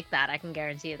definitely make that. I can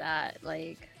guarantee that.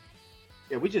 Like,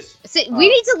 yeah, we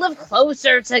need to live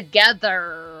closer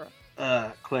together.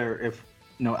 Claire,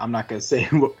 I'm not gonna say.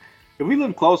 If we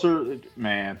live closer,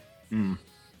 man. I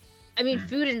mean,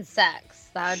 food and sex.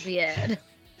 That would be it.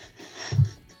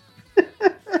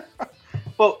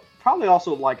 Well, probably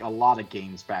also like a lot of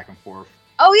games back and forth.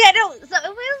 Oh yeah, no. So if we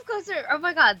live closer, oh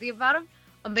my god, the amount of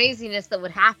amazingness that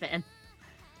would happen.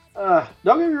 Don't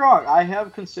get me wrong. I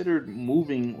have considered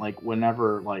moving, like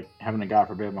whenever, like having a God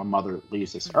forbid my mother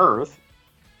leaves this earth.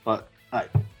 But I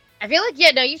feel like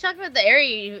you talked about the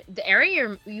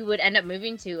area you would end up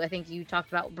moving to. I think you talked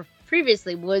about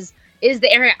previously is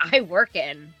the area I work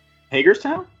in.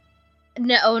 Hagerstown?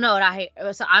 No, not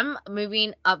so I'm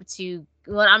moving up to.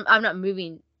 Well, I'm not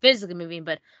physically moving,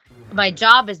 but my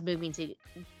job is moving to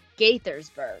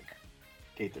Gaithersburg.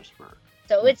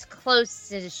 So it's close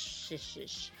to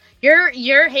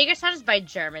Your Hagerstown is by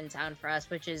Germantown for us,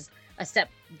 which is a step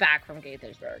back from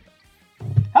Gaithersburg.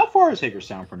 How far is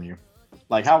Hagerstown from you?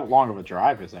 Like, how long of a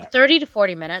drive is that? 30 to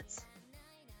 40 minutes.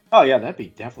 Oh yeah, that'd be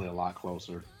definitely a lot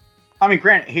closer. I mean,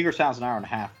 granted, Hagerstown's an hour and a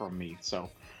half from me, so.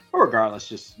 But regardless,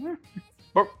 just.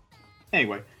 But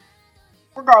Anyway,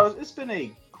 regardless, it's been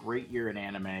a great year in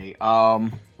anime.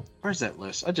 Where's that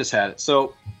list? I just had it.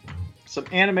 So, some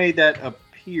anime that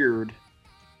appeared,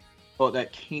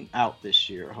 that came out this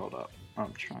year. Hold up,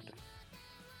 I'm trying to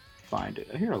find it.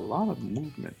 I hear a lot of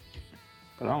movement,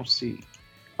 but I don't see.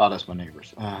 Oh, that's my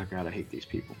neighbors. Oh God, I hate these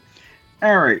people.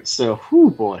 All right, so,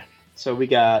 boy. So we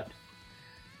got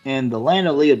In the Land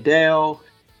of Leodale,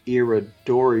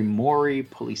 Iridori Mori,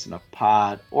 Police in a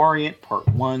Pod, Orient, Part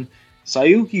 1,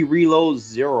 Sayuki Reload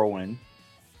Zeroin,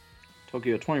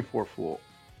 Tokyo 24th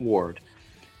Ward,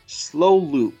 Slow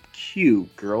Loop Q,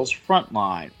 Girls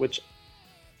Frontline, which,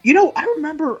 I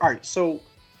remember, alright, so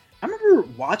I remember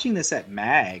watching this at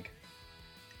MAG.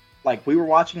 Like, we were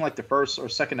watching, like, the first or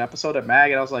second episode at MAG,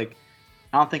 and I was like,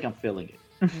 I don't think I'm feeling it.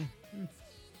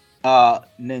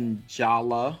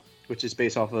 Ninjala, which is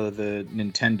based off of the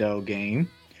Nintendo game.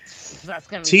 That's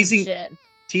gonna be some shit.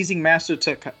 Teasing Master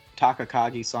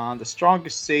Takakagi-san, the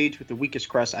strongest sage with the weakest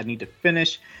crest I need to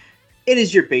finish. It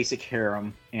is your basic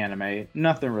harem anime.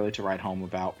 Nothing really to write home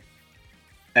about.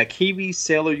 Akibi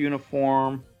Sailor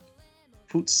Uniform,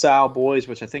 Futsal Boys,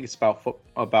 which I think it's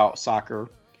about soccer.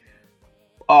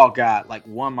 Oh God, like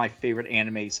one of my favorite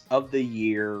animes of the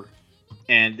year.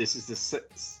 And this is the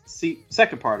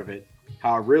second part of it.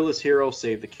 How a realist hero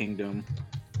saved the kingdom.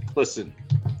 Listen,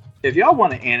 if y'all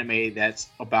want an anime that's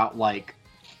about like...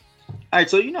 Alright,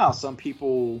 so you know how some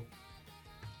people...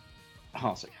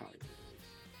 Hold on a second.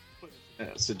 Put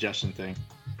a suggestion thing.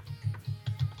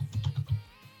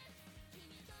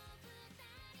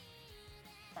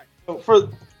 Alright, so for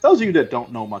those of you that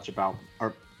don't know much about...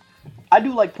 I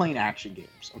do like playing action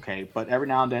games, okay? But every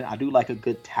now and then, I do like a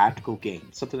good tactical game.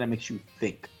 Something that makes you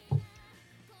think.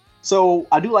 So,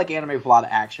 I do like anime with a lot of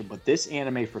action, but this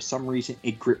anime, for some reason,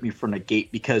 it gripped me from the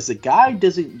gate because the guy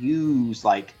doesn't use,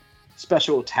 like,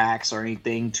 special attacks or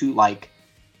anything to, like,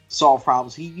 solve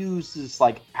problems. He uses,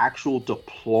 like, actual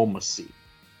diplomacy.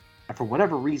 And for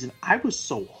whatever reason, I was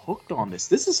so hooked on this.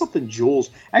 This is something Jules...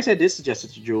 Actually, I did suggest it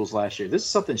to Jules last year. This is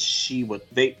something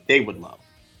they would love.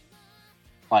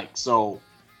 Like, so,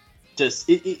 just,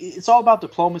 it's all about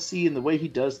diplomacy and the way he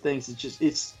does things.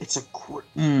 It's a great,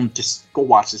 just go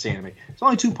watch this anime. It's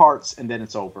only 2 parts and then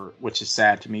it's over, which is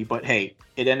sad to me. But hey,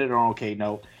 it ended on okay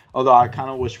note. Although I kind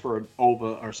of wish for an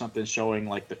OVA or something showing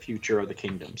like the future of the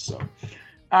kingdom. So,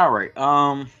 all right.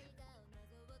 Oh,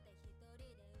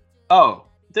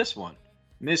 this one.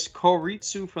 Miss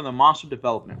Koritsu from the Monster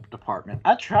Development Department.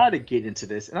 I tried to get into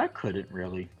this and I couldn't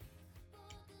really.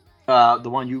 The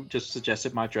one you just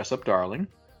suggested, My Dress Up Darling.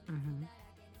 Mm-hmm.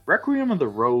 Requiem of the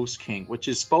Rose King, which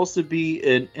is supposed to be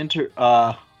an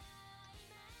intersex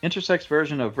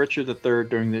version of Richard III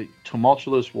during the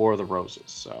tumultuous War of the Roses.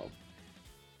 So,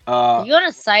 are you on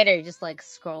a site or are you just like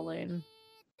scrolling?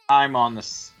 I'm on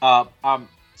this. I'm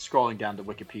scrolling down the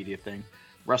Wikipedia thing.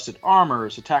 Rusted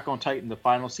Armors, Attack on Titan, the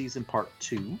final season, part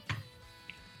 2.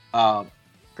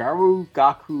 Garu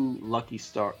Gaku Lucky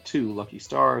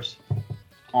Stars.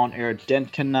 On air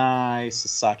Denkanai,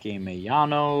 Sasaki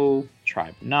Meyano,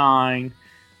 Tribe 9,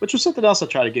 which was something else I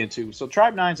tried to get into. So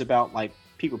Tribe 9 is about like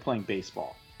people playing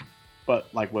baseball, but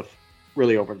like with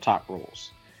really over the top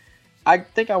rules. I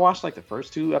think I watched like the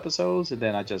first 2 episodes and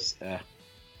then I just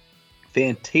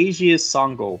Fantasia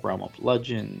Songo Realm of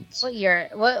Legends. What year?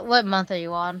 What month are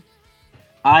you on?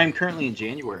 I'm currently in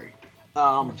January.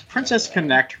 Princess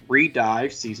Connect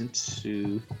Redive Season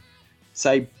 2.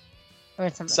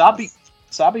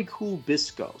 Sabi Cool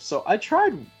Bisco. So I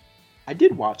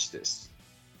did watch this.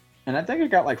 And I think I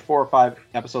got like 4 or 5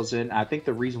 episodes in. I think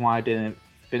the reason why I didn't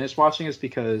finish watching is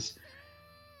because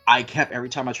every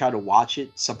time I tried to watch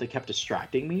it, something kept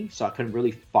distracting me. So I couldn't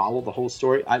really follow the whole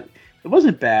story. It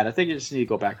wasn't bad. I think I just need to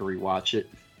go back and rewatch it.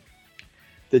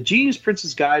 The Genius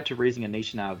Prince's Guide to Raising a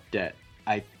Nation Out of Debt.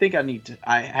 I think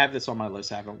I have this on my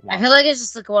list. I haven't watched it. I feel like it's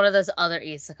just like one of those other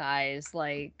isekais.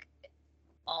 Like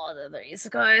all the other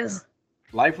isekais.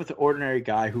 Life with the Ordinary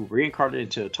Guy who reincarnated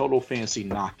into a total fantasy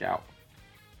knockout.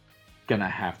 Gonna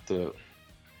have to.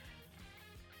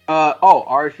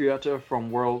 Ari Fiota from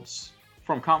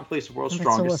Commonplace to World's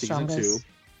Strongest Season 2.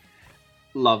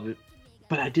 Love it.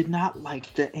 But I did not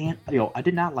like I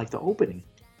did not like the opening.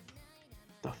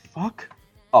 The fuck?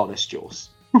 Oh, that's Jules.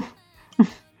 All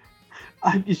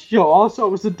I saw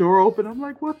was the door open. I'm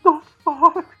like, what the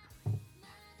fuck?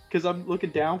 Because I'm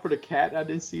looking down for the cat. I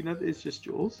didn't see nothing. It's just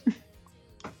Jules.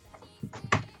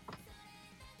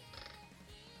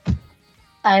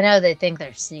 I know they think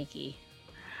they're sneaky.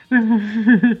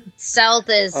 Stealth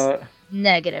is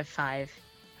 -5.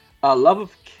 Love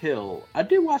of Kill. I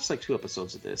did watch like 2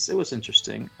 episodes of this. It was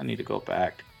interesting. I need to go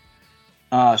back.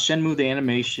 Shenmue the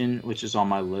animation, which is on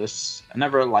my list. I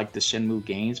never liked the Shenmue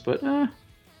games, but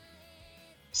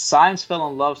Science fell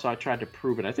in love, so I tried to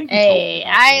prove it. I think we told you Hey,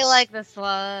 about I this. like this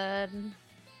one.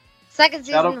 Second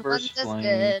Shadow season vs. wasn't as Flame.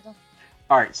 good.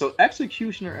 All right, so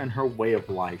Executioner and her way of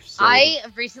life. So I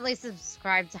recently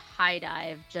subscribed to High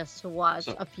Dive just to watch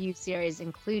So- a few series,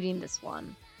 including this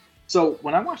one. So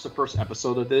when I watched the first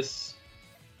episode of this,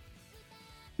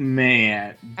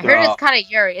 man, I heard it's kind of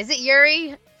Yuri. Is it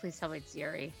Yuri? Please tell me it's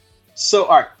Yuri. So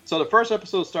all right, so the first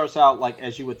episode starts out like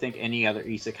as you would think any other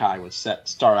isekai would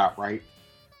start out, right?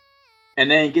 And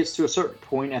then it gets to a certain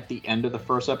point at the end of the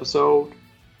first episode,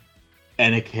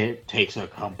 and it takes a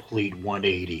complete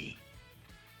 180.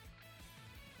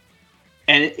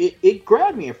 And it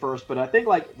grabbed me at first, but I think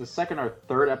like the second or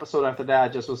third episode after that, I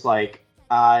just was like,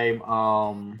 I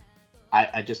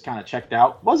just kind of checked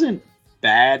out. Wasn't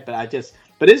bad, but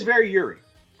it's very Yuri.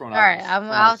 All right,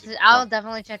 I'll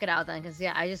definitely check it out then, because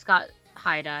yeah, I just got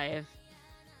High Dive.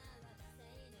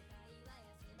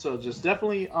 So just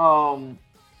definitely one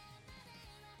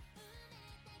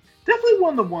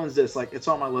of the ones that's like it's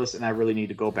on my list, and I really need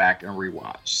to go back and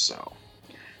rewatch. So,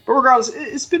 but regardless,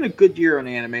 it's been a good year on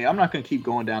anime. I'm not going to keep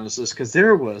going down this list because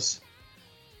there was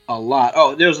a lot.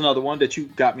 Oh, there's another one that you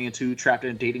got me into, Trapped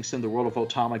in a Dating Sim, the World of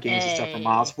Otama games and stuff from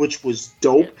Miles, which was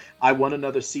dope. I want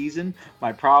another season.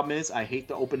 My problem is I hate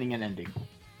the opening and ending.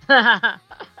 I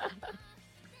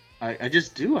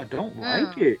just do. I don't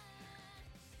like it.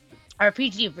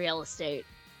 RPG Real Estate.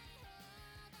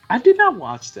 I did not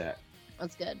watch that.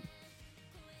 That's good.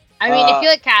 I mean, if you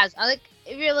like casual,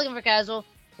 if you're looking for casual,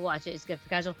 watch it. It's good for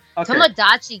casual. Okay.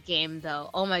 Tomodachi game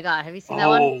though. Oh my god, have you seen that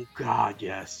one? Oh god,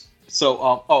 yes.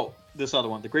 So, this other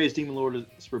one, The Greatest Demon Lord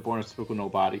is Reborn as Fuku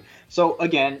Nobody. So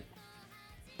again,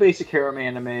 basic harem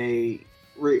anime,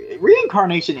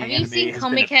 reincarnation Have anime. you seen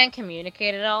Komi Can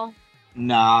Communicate at all?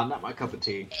 Nah, not my cup of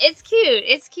tea. It's cute.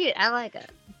 It's cute. I like it.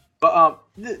 But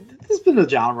this has been a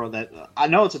genre that I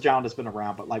know it's a genre that's been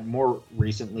around, but like more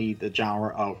recently, the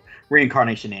genre of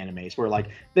reincarnation animes, where like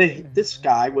this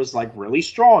guy was like really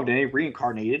strong, and he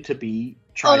reincarnated to be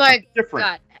something different.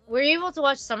 God. Were you able to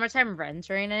watch Summertime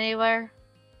Rendering anywhere?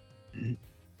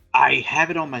 I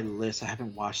have it on my list. I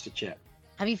haven't watched it yet.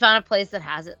 Have you found a place that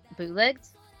has it bootlegged?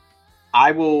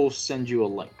 I will send you a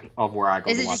link of where I go.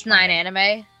 Is to it watch just 9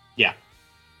 anime? Yeah.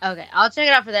 Okay, I'll check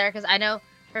it out for there because I know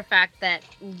for a fact that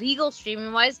legal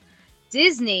streaming wise,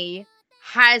 Disney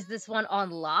has this one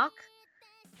on lock,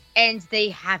 and they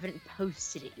haven't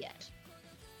posted it yet.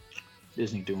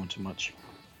 Disney doing too much.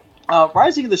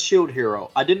 Rising of the Shield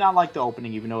Hero. I did not like the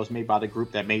opening, even though it was made by the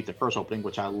group that made the first opening,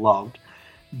 which I loved.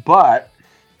 But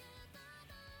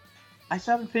I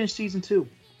still haven't finished season 2.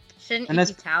 Shouldn't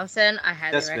Iki Towson? I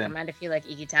highly that's recommend if you like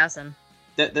Iki Towson.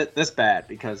 That's bad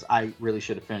because I really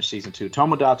should have finished season 2.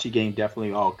 Tomodachi game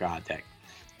definitely. Oh god, dang.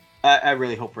 I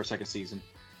really hope for a second season.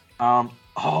 Oh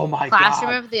my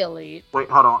Classroom god. of the Elite. Wait,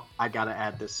 hold on. I gotta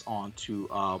add this on to.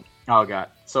 Oh god.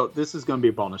 So this is gonna be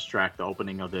a bonus track. The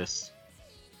opening of this.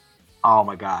 Oh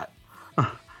my god.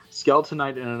 Skeleton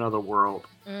Knight in Another World.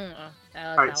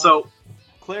 All right, so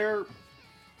Claire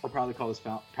will probably call this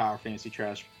power fantasy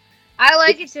trash. I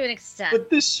like it to an extent.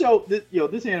 But this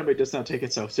this anime does not take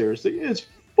itself seriously. It's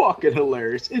fucking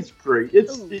hilarious. It's great.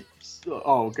 It's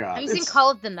oh god. Have you seen Call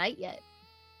of the Night yet?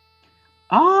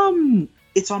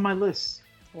 It's on my list.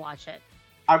 Watch it.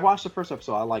 I watched the first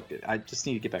episode. I liked it. I just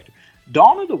need to get back to it.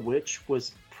 Dawn of the Witch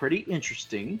was pretty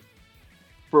interesting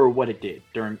for what it did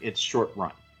during its short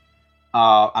run.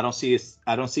 I don't see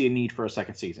a need for a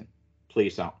second season.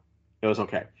 Please don't. It was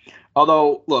okay.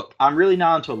 Although, look, I'm really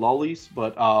not into lollies,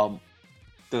 but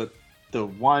the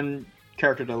one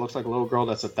character that looks like a little girl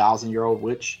that's a 1,000-year-old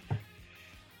witch.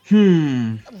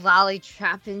 Lolly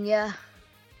trapping ya.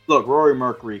 Look, Rory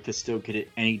Mercury could still get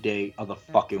it any day of the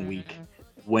fucking week,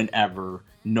 whenever,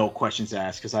 no questions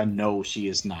asked, because I know she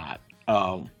is not.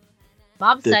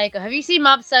 Mob Psycho. Have you seen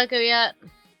Mob Psycho yet?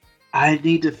 I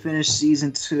need to finish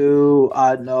season 2.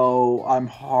 I know I'm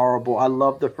horrible. I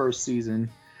love the first season.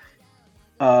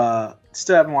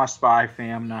 Still haven't watched Spy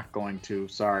Fam. Not going to.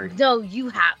 Sorry. No, you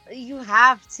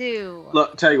have to.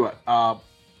 Look, tell you what.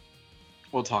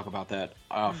 We'll talk about that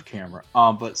off camera.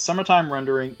 But Summertime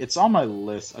Rendering, it's on my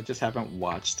list. I just haven't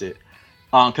watched it.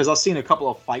 Because I've seen a couple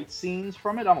of fight scenes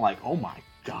from it. I'm like, oh my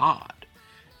god.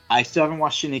 I still haven't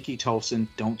watched Shiniki Tosen.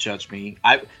 Don't judge me.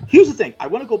 Here's the thing. I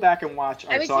want to go back and watch.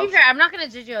 I mean, to be fair, I'm not going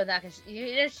to judge you on that because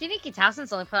Shiniki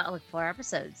Tosen's only put out like 4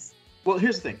 episodes. Well,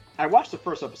 here's the thing. I watched the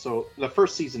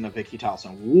first season of Iki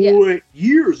Towson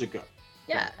years ago.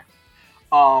 Yeah.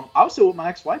 I was still with my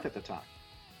ex-wife at the time.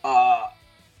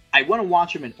 I want to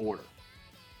watch them in order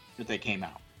that they came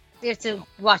out. You have to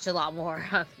watch a lot more.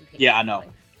 Yeah, I know.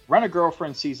 Rent a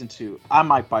Girlfriend season 2. I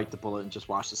might bite the bullet and just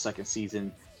watch the second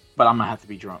season, but I'm gonna have to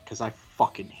be drunk because I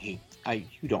fucking hate.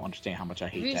 You don't understand how much I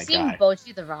hate Have you that seen guy.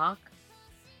 Bochi the Rock?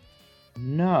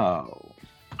 No.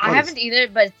 I What is- haven't either,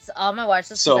 but it's on my watch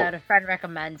list So- because I had a friend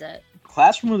recommend it.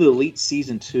 Classroom of the Elite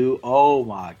season 2. Oh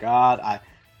my god,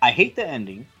 I hate the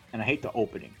ending and I hate the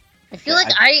opening. I feel Yeah,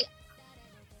 like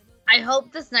I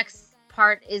hope this next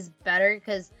part is better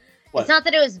because What? it's not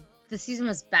that the season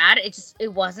was bad.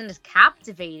 It wasn't as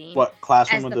captivating What as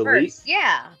Classroom of the the Elite? first.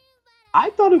 Yeah.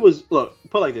 I thought it was. Look,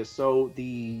 put it like this. So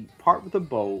the part with the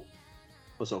boat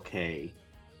was okay.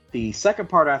 The second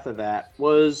part after that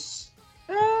was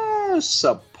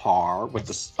subpar with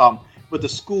the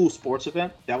school sports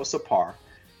event. That was subpar.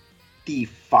 The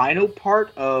final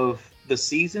part of the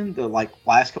season, the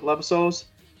last couple episodes,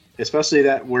 especially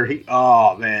that where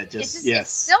oh man, It's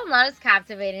still not as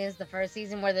captivating as the first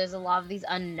season where there's a lot of these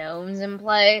unknowns in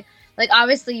play. Like,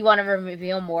 obviously, you want to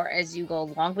reveal more as you go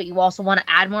along, but you also want to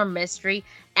add more mystery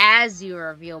as you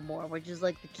reveal more, which is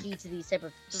like the key to these type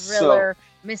of thriller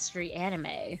mystery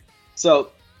anime.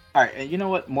 So, all right, and you know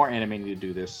what? More anime need to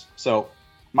do this. So,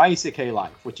 My Isekai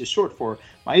Life, which is short for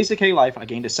My Isekai Life, I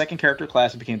gained a second character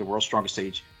class and became the world's strongest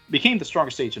stage. Became the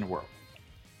strongest stage in the world.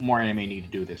 More anime need to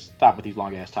do this. Stop with these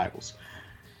long ass titles.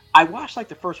 I watched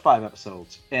the first 5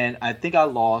 episodes, and I think I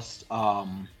lost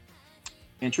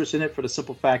interest in it for the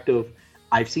simple fact of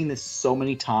I've seen this so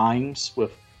many times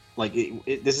with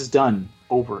this is done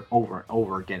over and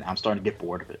over again. I'm starting to get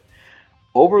bored of it.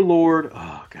 Overlord,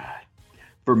 oh god.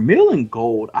 Vermilion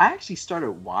Gold, I actually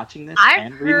started watching this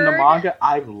and reading the manga.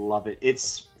 I love it.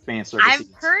 It's fan service.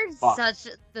 I've heard such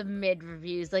the mid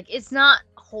reviews. Like, it's not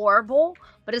horrible,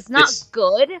 but it's not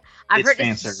good. I've heard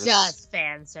it's just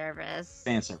fan service.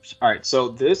 Fan service. All right, so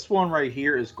this one right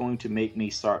here is going to make me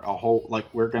start a whole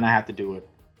we're gonna have to do it.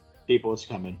 People, it's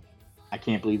coming. I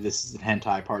can't believe this is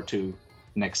hentai part 2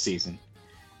 next season,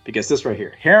 because this right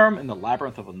here, Harem in the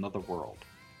Labyrinth of Another World.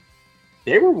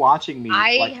 They were watching me.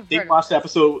 They watched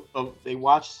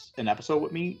an episode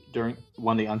with me during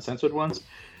one of the uncensored ones.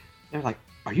 They're like,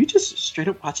 "Are you just straight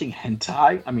up watching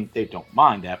hentai?" I mean, they don't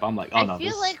mind that, but I'm like, "Oh no,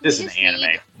 this is an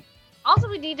anime." Also,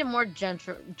 we need a more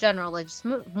general, like just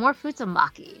more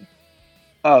Futamaki.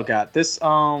 Oh god, this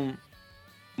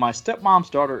my stepmom's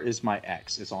daughter is my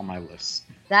ex. Is on my list.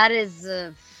 That is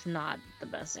not the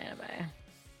best anime.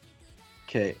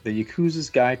 Okay, the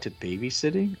Yakuza's Guide to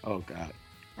Babysitting. Oh god.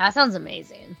 That sounds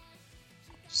amazing.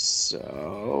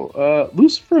 So,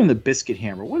 Lucifer and the Biscuit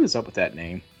Hammer. What is up with that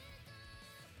name?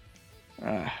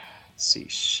 Let's see.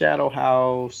 Shadow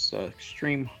House,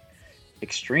 Extreme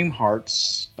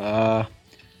Hearts.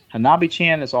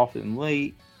 Hanabi-chan is often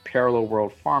late. Parallel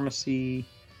World Pharmacy.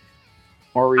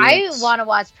 I want to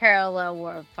watch Parallel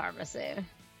World Pharmacy.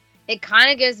 It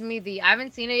kind of gives me I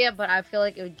haven't seen it yet, but I feel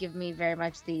like it would give me very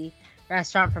much the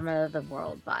Restaurant from Another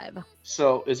World vibe.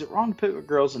 So, is it wrong to pick with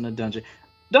girls in the dungeon?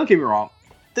 Don't get me wrong.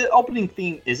 The opening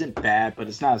theme isn't bad, but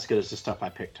it's not as good as the stuff I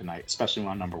picked tonight, especially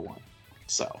on number 1.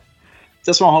 So,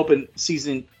 that's why I'm hoping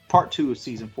part 2 of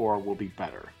season 4 will be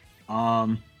better.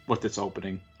 With this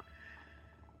opening.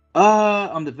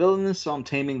 I'm the villainess, so I'm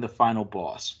taming the final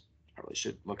boss. Probably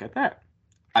should look at that.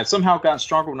 I've somehow gotten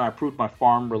stronger when I improved my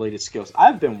farm-related skills.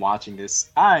 I've been watching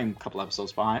this. I'm a couple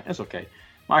episodes behind. It's okay.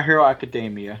 My Hero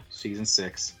Academia, Season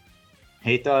 6. I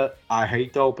hate the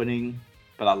opening,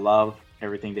 but I love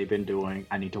everything they've been doing.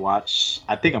 I need to watch.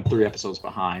 I think I'm 3 episodes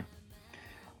behind.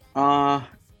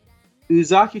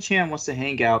 Uzaki-chan wants to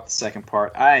hang out the second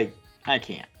part. I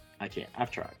can't.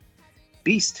 I've tried.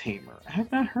 Beast Tamer. I have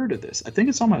not heard of this. I think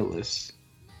it's on my list.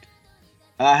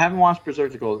 I haven't watched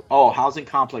Berserk Gold. Oh, Housing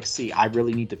Complex C. I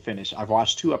really need to finish. I've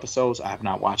watched 2 episodes. I have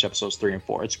not watched episodes 3 and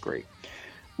 4. It's great.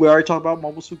 We already talked about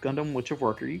Mobile Suit Gundam Witch of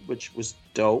Workery, which was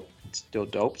dope. It's still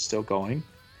dope. Still going.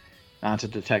 On to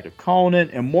Detective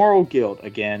Conan. Immoral Guild.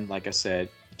 Again, like I said,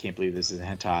 can't believe this is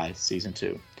hentai season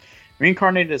 2.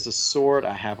 Reincarnated as a Sword.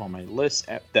 I have on my list.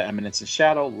 The Eminence in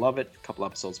Shadow. Love it. A couple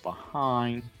episodes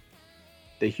behind.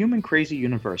 The Human Crazy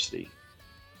University.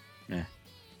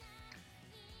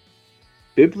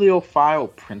 Bibliophile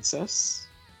Princess.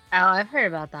 Oh, I've heard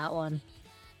about that one.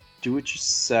 Do It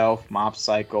Yourself, Mob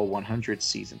Psycho 100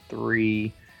 Season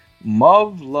 3,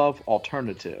 Love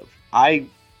Alternative. I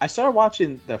started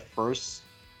watching the first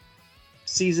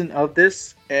season of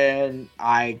this and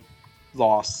I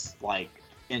lost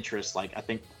interest I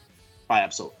think by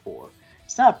episode 4.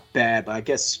 It's not bad, but I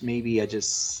guess maybe I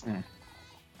just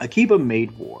Akiba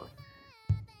Maid War.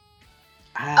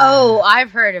 Oh,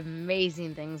 I've heard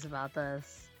amazing things about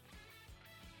this.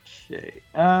 Okay.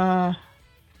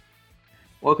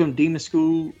 Welcome Demon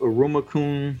School,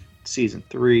 Aruma-kun. season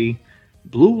 3.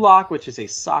 Blue Lock, which is a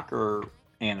soccer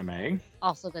anime.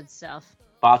 Also good stuff.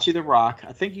 Bocce the Rock.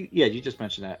 I think you just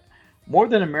mentioned that. More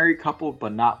Than a Married Couple,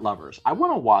 but Not Lovers. I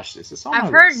want to watch this. It's on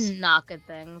I've my heard list. not good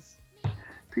things.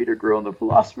 Peter Grill and the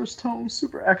Philosopher's Stone,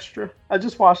 super extra. I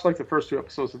just watched like the first 2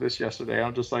 episodes of this yesterday.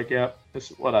 I'm just like, yeah, this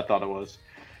is what I thought it was.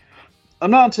 I'm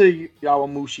not into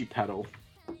Yawamushi Pedal.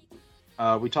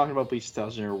 We talking about Bleach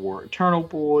 1000 Year War, Eternal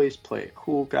Boys, Play It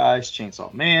Cool Guys,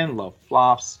 Chainsaw Man, Love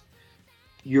Flops,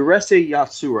 Urusei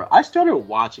Yatsura. I started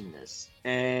watching this,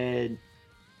 and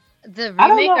The I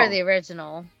don't remake or know. the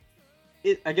original?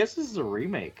 I guess this is a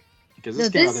remake because No,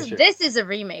 this came out this year. this is a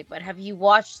remake, but have you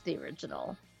watched the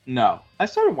original? No, I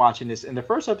started watching this, and the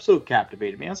first episode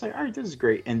captivated me. I was like, all right, this is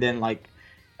great. And then like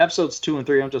episodes 2 and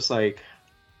 3, I'm just like,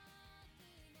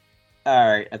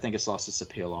 all right, I think it's lost its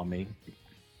appeal on me.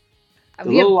 The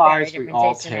We have Little very Lies We different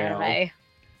All tastes in Tell. anime.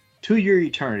 To Your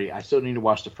Eternity. I still need to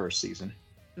watch the first season.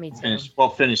 Me too.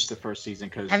 Finish the first season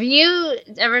because Have you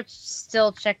ever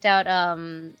still checked out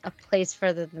A Place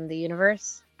Further Than the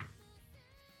Universe?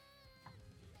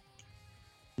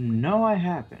 no, I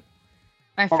haven't.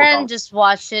 My Oh, friend wow. just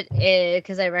watched it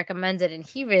because I recommended it, and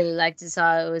he really liked it, so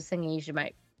I was thinking you should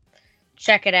might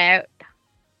check it out.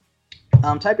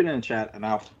 Type it in the chat and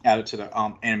I'll add it to the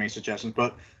anime suggestions.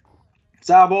 But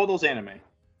so out of all those anime,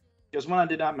 there's one I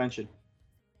did not mention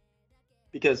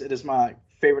because it is my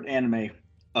favorite anime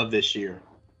of this year.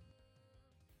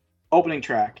 Opening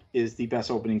track is the best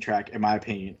opening track, in my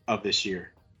opinion, of this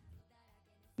year.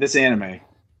 This anime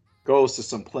goes to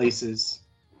some places.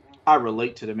 I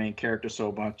relate to the main character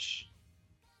so much.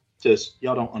 Just,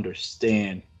 y'all don't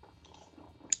understand.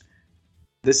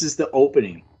 This is the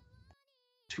opening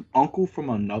to Uncle from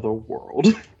Another World.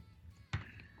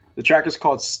 The track is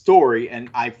called Story, and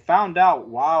I found out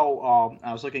while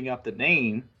I was looking up the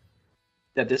name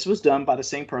that this was done by the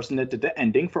same person that did the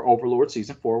ending for Overlord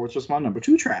Season 4, which was my number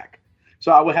 2 track.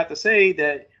 So I would have to say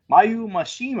that Mayu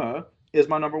Mashima is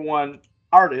my number 1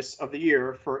 artist of the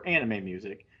year for anime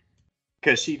music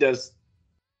because she does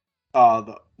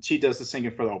the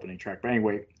singing for the opening track. But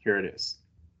anyway, here it is.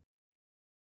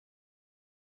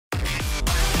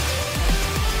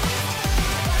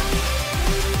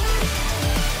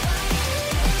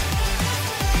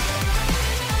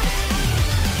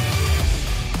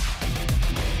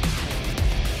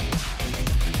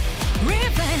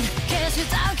 Replay 消し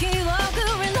た記憶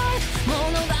にない物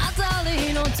語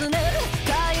のつねる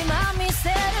垣間見せ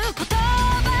る言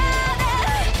葉で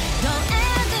Don't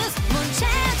end this, won't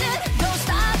change it どうし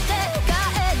たって変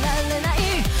えられない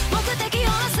目的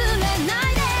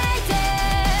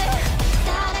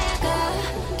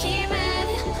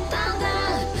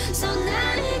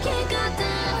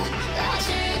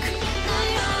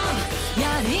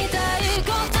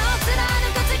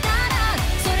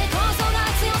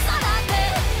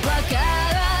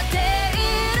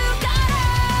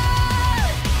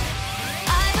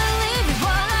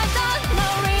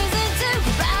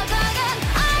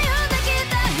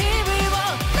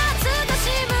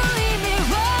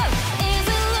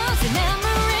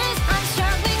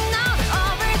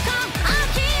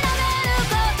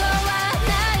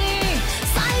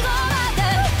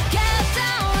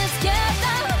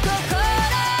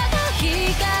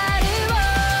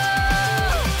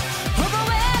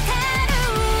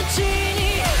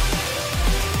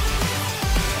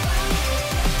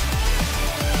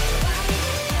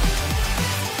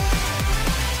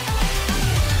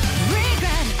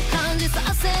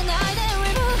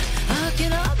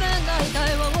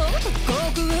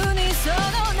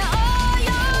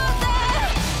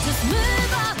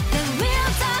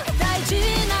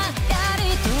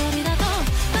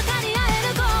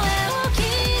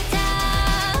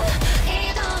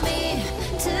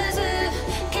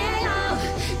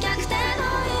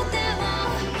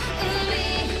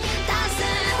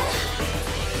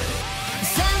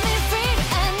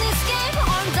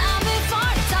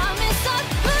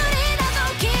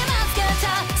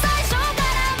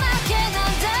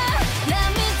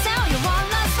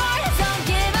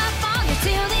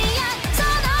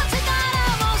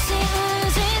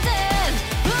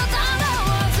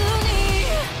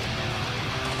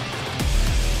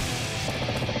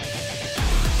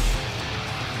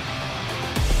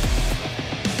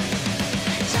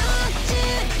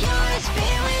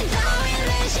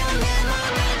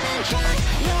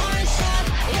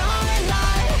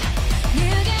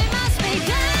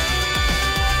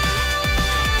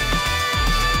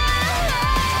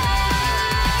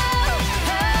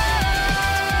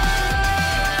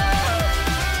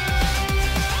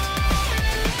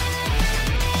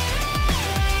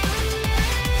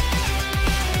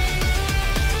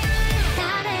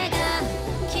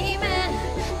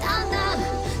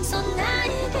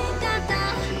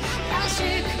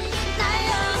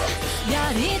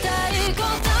やりたいこと貫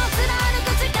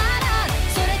く力、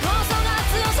それこそが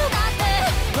強さだって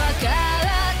分か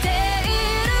ってい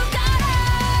るから。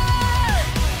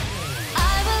 I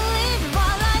believe in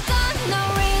what I've done,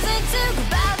 no reason to go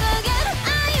back again。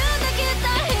 歩んできた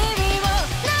日々を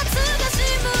懐かし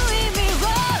む意味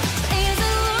を Easy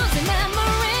losing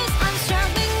memories, I'm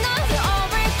struggling now to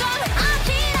overcome。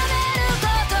 諦める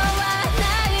ことは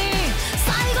ない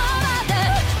最後まで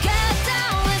Get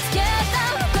down, let's get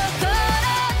down。 心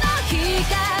の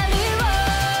光を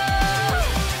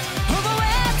覚え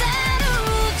てるう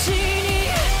ち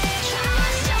に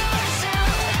Trust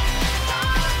yourself,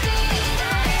 don't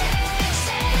deny it,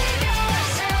 save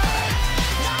yourself,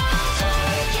 don't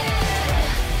forget。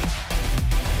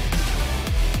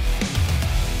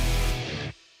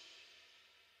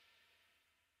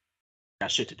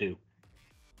 Got shit to do.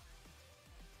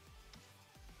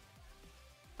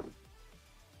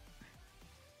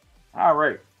 All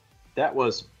right, that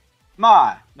was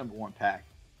my number one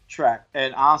track,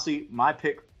 and honestly, my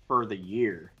pick for the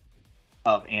year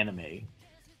of anime,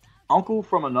 Uncle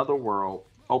from Another World,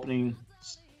 opening,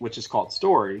 which is called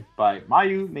Story by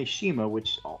Mayu Mishima,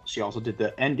 which she also did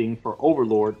the ending for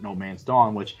Overlord No Man's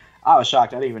Dawn, which I was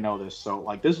shocked. I didn't even know this. So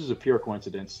like, this is a pure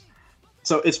coincidence.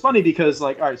 So it's funny because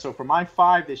like, all right, so for my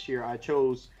 5 this year, I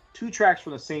chose 2 tracks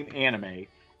from the same anime,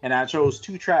 and I chose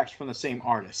 2 tracks from the same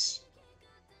artist.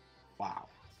 Wow.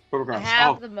 But I regardless,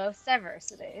 have the most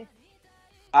diversity.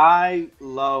 I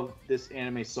love this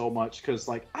anime so much because,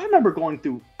 like, I remember I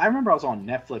was on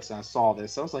Netflix and I saw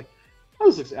this. I was like,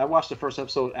 I watched the first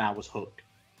episode and I was hooked.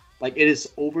 Like, it is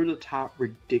over the top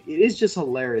ridiculous. It is just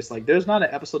hilarious. Like, there's not an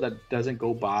episode that doesn't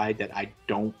go by that I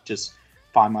don't just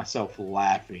find myself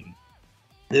laughing.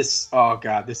 Oh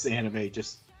god, this anime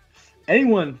just,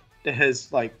 anyone that's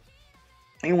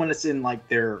in like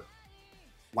their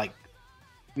like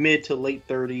mid to late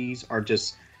 30s, or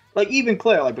just like even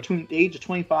Claire, like between the age of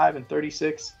 25 and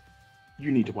 36, you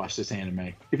need to watch this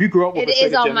anime. If you grew up with It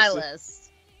is on my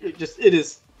list. It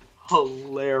is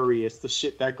hilarious, the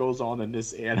shit that goes on in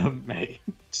this anime.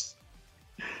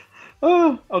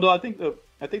 Although I think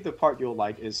the part you'll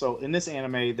like is, so in this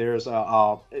anime there's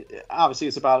obviously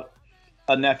it's about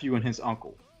a nephew and his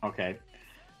uncle, okay?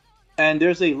 And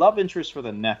there's a love interest for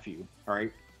the nephew, all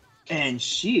right? And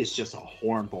she is just a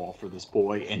hornball for this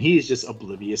boy, and he is just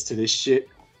oblivious to this shit.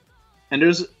 And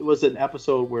was an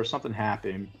episode where something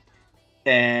happened,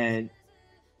 and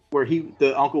where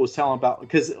the uncle was telling about,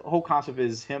 because the whole concept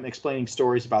is him explaining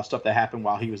stories about stuff that happened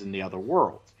while he was in the other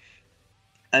world.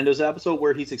 And there's an episode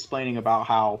where he's explaining about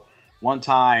how one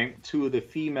time 2 of the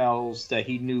females that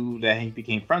he knew that he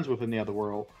became friends with in the other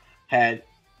world had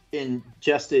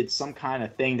ingested some kind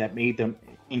of thing that made them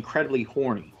incredibly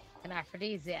horny. An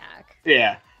aphrodisiac.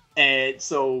 Yeah. And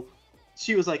so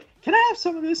she was like, can I have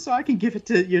some of this so I can give it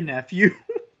to your nephew?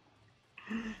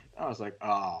 I was like,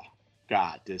 oh,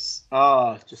 God, this...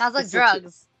 just Sounds like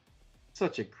drugs.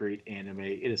 Such a great anime.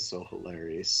 It is so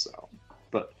hilarious. So,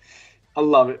 but I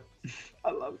love it.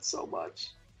 I love it so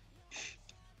much.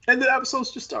 And the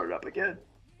episode's just started up again.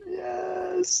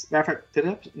 Yes. Matter of fact,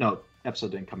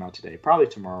 episode didn't come out today. Probably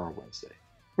tomorrow or Wednesday.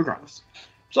 Regardless.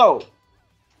 So,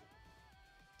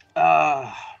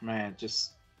 man,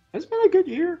 it's been a good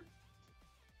year.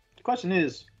 The question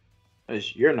is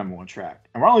your number one track?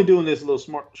 And we're only doing this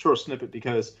little short snippet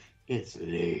because it's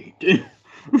late. And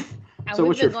so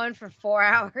we've been going for 4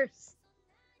 hours.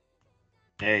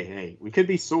 Hey, we could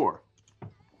be sore.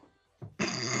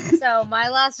 So my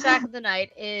last track of the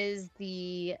night is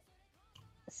the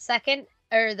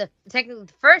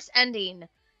first ending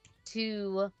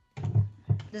to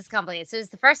this company. So it's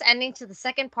the first ending to the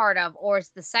second part of, or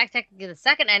it's technically the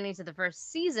second ending to the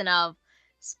first season of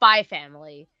Spy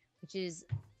Family, which is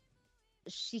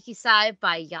Shikisai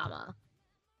by Yama.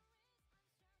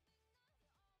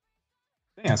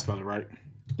 I think I spelled it right.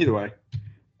 Either way,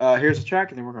 here's the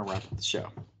track, and then we're gonna wrap up the show.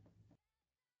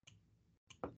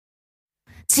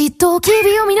 じっと機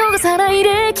微を見逃さない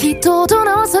できっと大人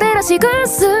はそれらしく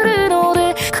するの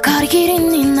でかかりきり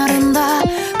になるんだ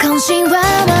関心は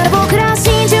まだ僕ら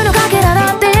真珠のかけら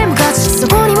だって昔そ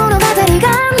こに物語が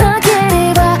なけ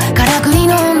ればからくり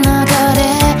の中で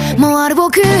もうある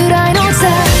僕らへのさ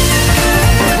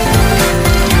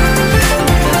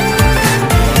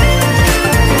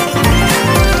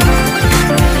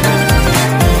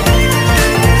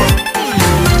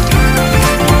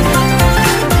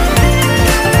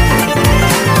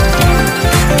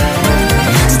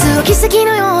奇跡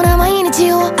のような毎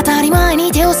日を当たり前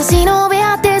に手を差し伸べ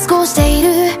合って過ごしてい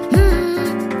る、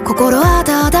心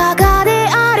温かで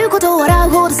あること笑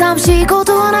うほど寂しいこ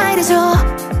とはないでしょう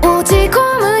落ち込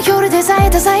む夜でさえ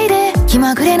多彩で気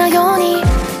まぐれなように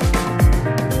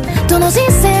どの人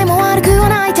生も悪くは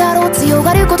ないだろう強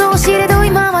がることを知れど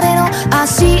今までの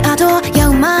足跡や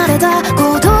生まれた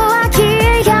ことは消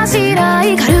えやしな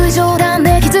い軽い冗談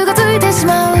で傷がついてし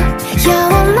まう柔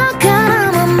ら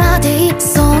かなままでいい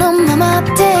そのままで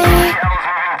いい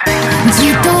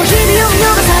じっと日々を見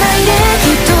逃さないで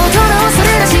きっと虎をそ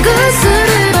れらしくす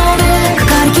るのでか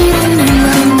かりきりにな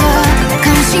るんだ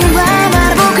関心はま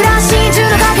だ僕ら真珠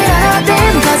のかけらだって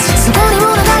昔そこに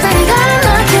物語がな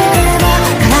ければ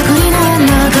からくりの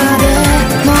中で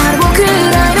回る僕ら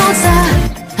のさ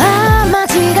ああ間違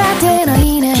ってない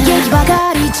ね悲劇ば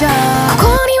かりじゃこ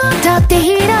こには立って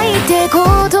いないってこ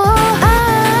とあ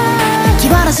あ気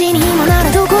晴らしに今な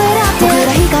らどこへだって僕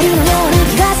ら光のように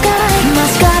気がつかない間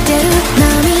違ってる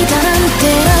涙なんて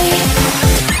ない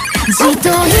じっと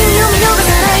意味を見逃さ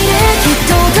ないできっ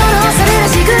とどのそれら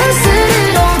しくす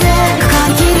るのでかか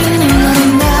りきりになる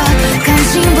んだ関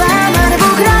心はまだ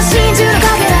僕ら真珠のか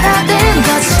けらだって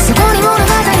昔そこに物語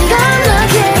がな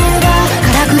ければ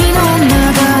からくりの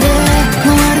中で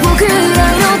回る僕ら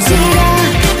の血が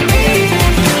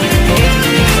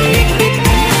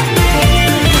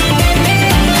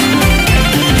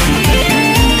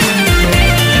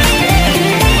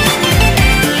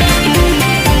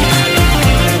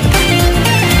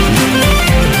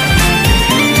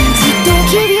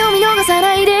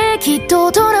きっ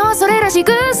と虎はそれらし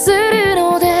くする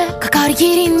のでかかり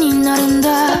きりになるん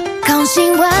だ関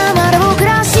心はまだ僕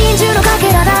ら真珠のかけ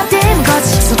らだって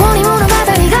昔そこに物語が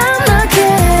なけ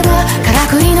ればから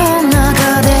くりの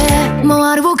中で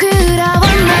回る僕らはな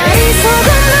りそが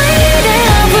ないで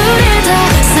溢れた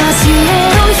差し絵の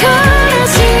ような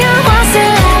幸せ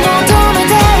を求め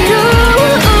ている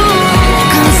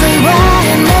可能性は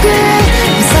変なく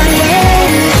見され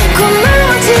るこの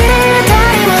街で当た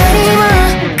り前には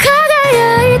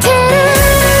輝いてる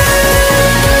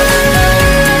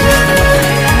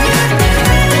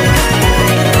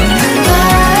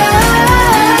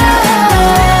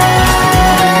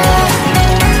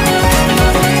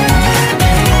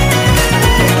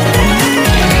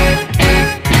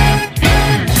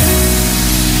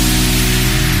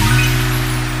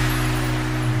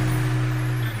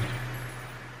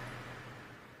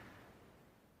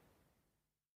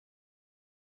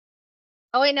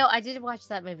Oh wait, no, I did watch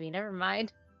that movie. Never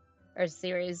mind, or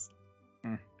series.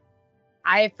 Hmm.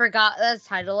 I forgot the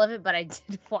title of it, but I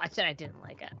did watch it. I didn't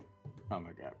like it. Oh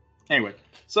my god. Anyway,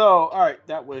 so all right,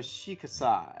 that was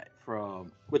Shikasai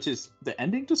from, which is the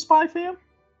ending to Spy Fam,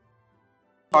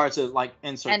 or it's a like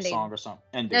insert Ending. song or something.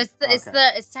 Ending. No, Okay.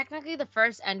 it's technically the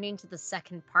first ending to the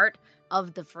second part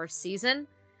of the first season.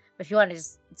 But if you want to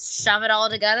just shove it all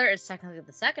together, it's technically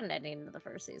the second ending to the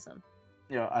first season.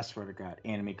 Yeah, I swear to God,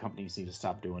 anime companies need to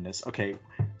stop doing this. Okay,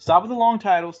 stop with the long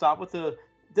title. Stop with the.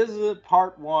 This is a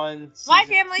part one. My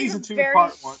season- Family is season a two, very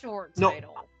part one. short No,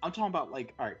 title. I'm talking about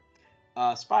like, all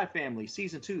right, Spy Family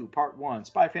season 2, part 1.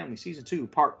 Spy Family season 2,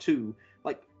 part 2.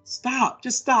 Like, stop,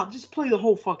 just play the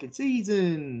whole fucking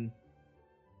season.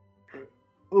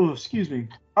 Oh, excuse me.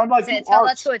 I'm like, do Tell that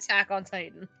arcs. to Attack on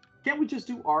Titan. Can't we just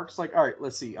do arcs? Like, all right,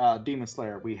 let's see. Demon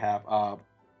Slayer. We have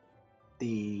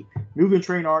the Mugen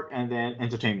Train arc and then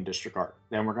Entertainment District arc.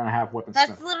 Then we're gonna have Weapon That's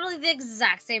Smith. literally the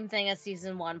exact same thing as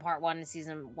season 1, part 1, and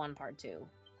season 1, part 2.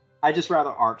 I just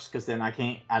rather arcs because then I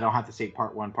don't have to say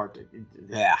part 1, part 2.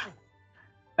 Yeah.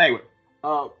 Anyway,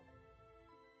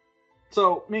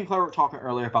 so me and Claire were talking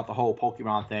earlier about the whole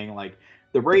Pokemon thing. Like,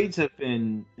 the raids have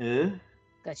been,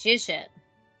 Good shit.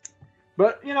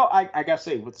 but you know, I gotta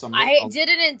say with some. I did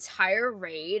an entire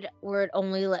raid where it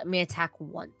only let me attack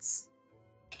once.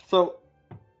 So,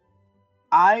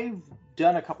 I've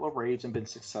done a couple of raids and been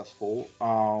successful.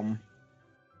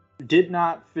 Did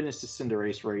not finish the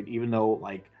Cinderace raid, even though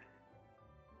like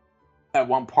at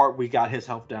one part we got his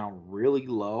health down really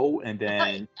low, and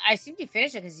then I assumed you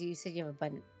finished it because you said you have a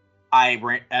button. I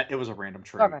ran. It was a random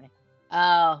trade.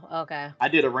 Oh, okay. I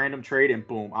did a random trade and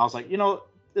boom, I was like, you know,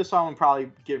 this time I'm probably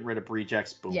getting rid of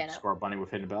Breejex. Boom, Yeah, no. score a bunny with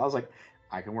hidden. But I was like,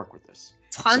 I can work with this.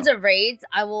 Tons So- of raids,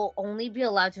 I will only be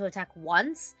allowed to attack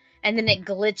once, and then it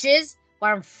glitches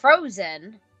where I'm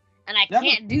frozen, and I Never-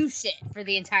 can't do shit for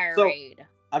the entire So- raid.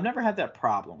 I've never had that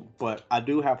problem, but I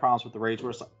do have problems with the raids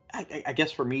where it's like, I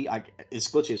guess for me,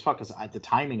 it's glitchy as fuck because the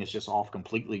timing is just off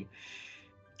completely.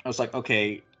 I was like,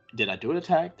 okay, did I do an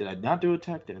attack? Did I not do an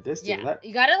attack? Did I this? Did I Yeah, that?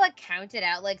 you gotta like count it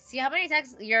out. Like, see how many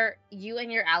attacks you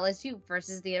and your allies do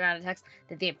versus the amount of attacks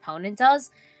that the opponent does.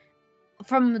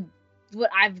 From what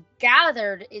I've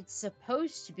gathered, it's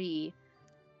supposed to be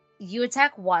you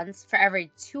attack once for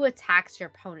every 2 attacks your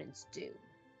opponents do.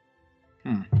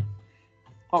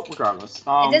 Oh, regardless.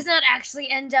 It does not actually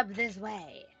end up this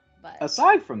way. But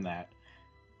Aside from that,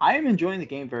 I am enjoying the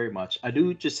game very much. I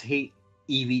do just hate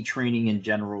EV training in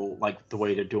general, like the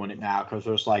way they're doing it now, because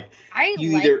there's like I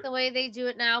you like either- the way they do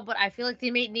it now, but I feel like they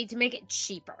need to make it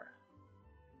cheaper.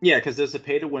 yeah, because there's a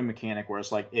pay to win mechanic where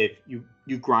it's like if you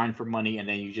grind for money and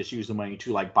then you just use the money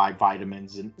to like buy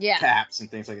vitamins and Yeah. caps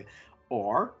and things like that,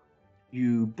 or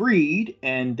you breed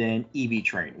and then EV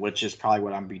train, which is probably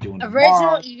what I'm gonna be doing Original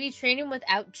tomorrow. EV training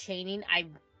without chaining, I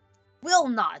will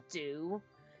not do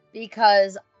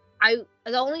because the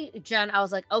only gen I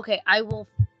was like, okay, I will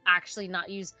actually not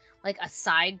use like a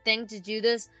side thing to do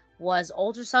this was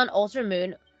Ultra Sun, Ultra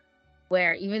Moon,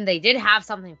 where even they did have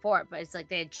something for it, but it's like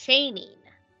they had chaining,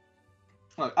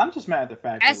 Look, I'm just mad at the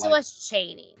fact that like, SOS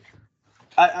chaining.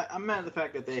 I'm mad at the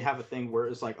fact that they have a thing where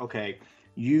it's like, okay,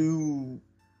 you,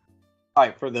 all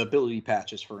right, for the ability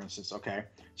patches, for instance, okay,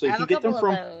 so I you have can a get them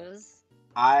couple from. of those.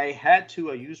 I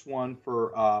used one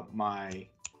for my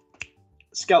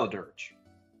Skeledirge,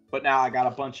 but now I got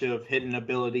a bunch of hidden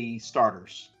ability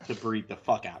starters to breed the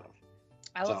fuck out of.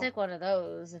 I will So, take one of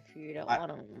those if you don't I-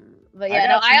 want them. But I yeah,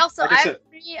 no, got I you. also Like I I have said-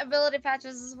 3 ability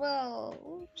patches as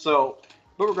well. So,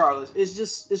 but regardless,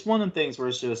 it's one of them things where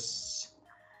it's just.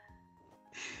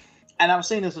 And I was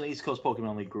saying this in the East Coast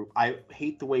Pokemon League group. I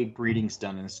hate the way breeding's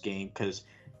done in this game because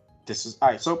this is all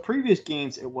right. So previous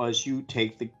games, it was you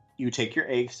take your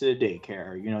eggs to the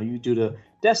daycare. You know, you do the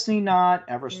Destiny Knot,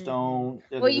 Everstone.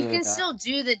 Well, you can da-da-da-da. still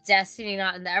do the Destiny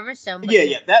Knot in the Everstone. But Yeah,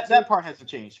 you yeah. That do- part hasn't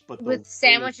changed, but the with way-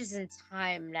 sandwiches in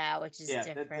time now, which is yeah,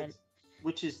 different.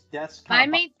 that's My kind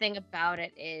of main thing about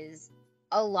it is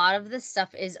a lot of this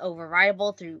stuff is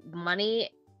overrideable through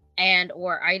money and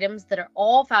or items that are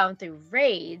all found through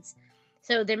raids.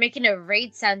 So they're making a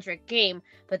raid centric game,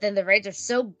 but then the raids are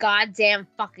so goddamn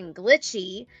fucking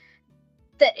glitchy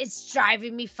that it's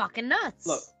driving me fucking nuts.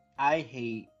 look. I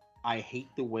hate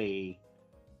the way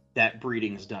that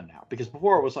breeding is done now because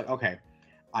before it was like, okay,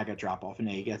 I got to drop off an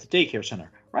egg at the daycare center,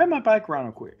 ride my bike around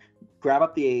real quick, grab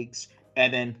up the eggs,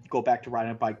 and then go back to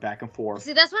riding a bike back and forth.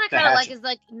 See, that's what I the kind of like. hatchet. Is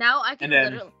like now I can And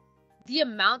then- literally. The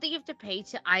amount that you have to pay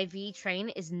to IV train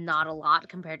is not a lot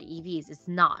compared to EVs. It's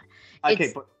not. Okay,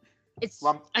 it's- but It's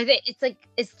Well, I think it's like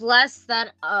it's less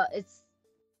than it's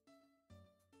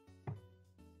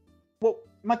well,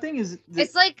 my thing is,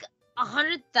 it's like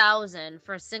 100,000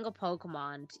 for a single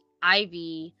Pokemon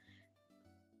IV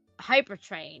Hyper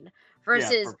Train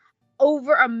versus for-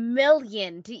 over 1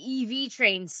 million to EV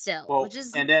train still, well, which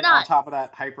is and then nuts. on top of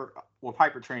that,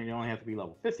 hyper training, you only have to be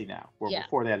level 50 now, where Yeah.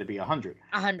 before they had to be 100.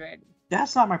 100.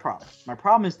 That's not my problem. My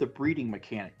problem is the breeding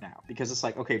mechanic now, because it's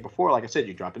like, okay, before, like I said,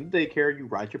 you drop in the daycare, you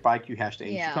ride your bike, you hatch the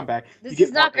eggs, Yeah. you come back. This you get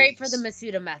is not more great for eggs. the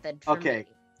Masuda method. For Okay.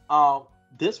 me.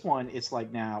 This one, it's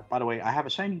like now, by the way, I have a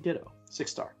shiny Ditto,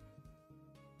 6-star.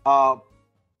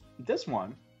 This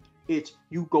one, it's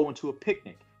you go into a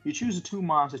picnic. You choose the 2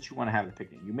 mons that you want to have at the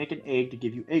picnic. You make an egg to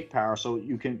give you egg power so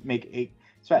you can make egg.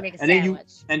 Make a and then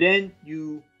sandwich.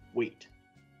 you wait.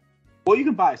 Well, you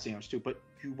can buy a sandwich too, but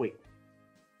you wait.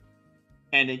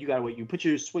 And then you gotta wait. You put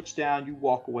your switch down, you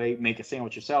walk away, make a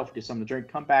sandwich yourself, get something to drink,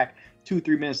 come back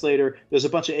 2-3 minutes later, there's a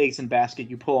bunch of eggs in the basket,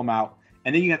 you pull them out,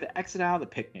 and then you have to exit out of the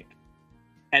picnic.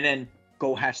 And then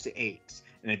go hatch the eggs.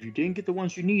 And if you didn't get the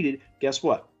ones you needed, guess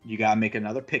what? You gotta make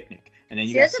another picnic. And then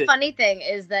you See, gotta that's the sit. funny thing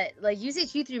is that like you say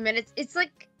 2-3 minutes, it's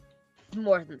like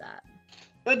more than that.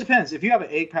 It depends. If you have an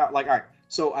egg power, like, all right,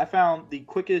 so I found the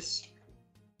quickest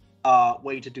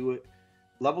way to do it.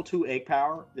 Level 2 egg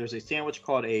power, there's a sandwich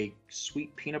called a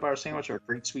sweet peanut butter sandwich or a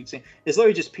great sweet sandwich. It's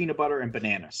literally just peanut butter and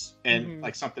bananas and Mhm.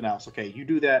 like something else. Okay, you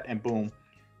do that and boom,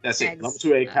 that's it. Eggs. Level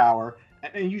 2 egg Yeah. power.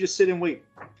 And then you just sit and wait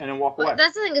and then walk away. But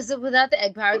that's the thing is that without the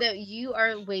egg power, that you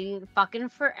are waiting fucking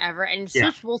forever, and your Yeah.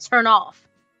 switch will turn off.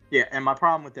 Yeah, and my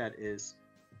problem with that is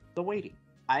the waiting.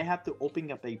 I have to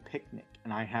open up a picnic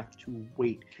and I have to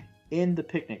wait in the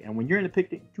picnic. And when you're in the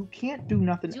picnic, you can't do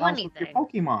nothing Do else with your anything.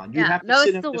 Pokemon. You Yeah, have to no, sit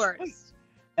it's and the just worst. wait.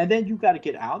 And then you got to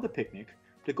get out of the picnic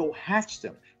to go hatch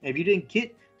them. And if you didn't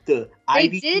get the They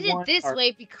IV did it one, this or-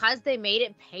 way because they made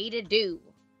it pay to do.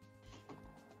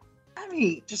 I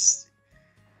mean, just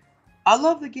I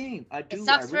love the game. I do. It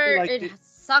sucks I really for like it it.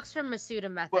 sucks for Masuda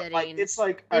methoding. But like, it's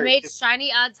like they alright, made if-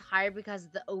 shiny odds higher because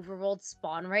of the overworld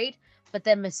spawn rate, but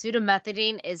then Masuda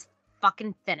methoding is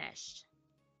fucking finished.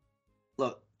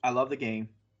 look, I love the game.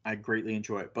 I greatly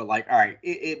enjoy it. But like, all right,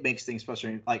 it makes things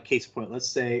frustrating. Like, case in point, let's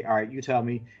say, all right, you tell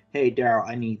me, hey, Daryl,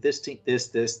 I need this,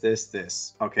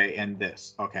 this, okay, and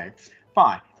this, okay,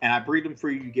 fine. And I breed them for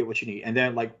you, you get what you need. And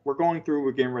then like we're going through,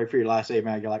 we're getting ready for your last save,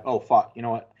 and you're like, oh fuck, you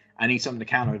know what? I need something to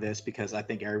counter this because I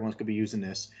think everyone's gonna be using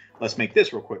this. Let's make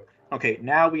this real quick. Okay,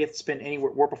 now we have to spend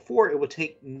anywhere where before it would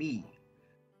take me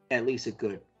at least a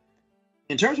good,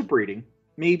 in terms of breeding,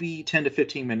 maybe 10 to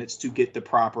 15 minutes to get the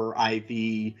proper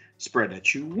IV spread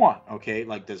that you want. Okay,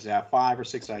 like does it have 5 or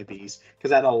 6 IVs?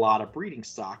 Because I had a lot of breeding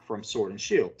stock from Sword and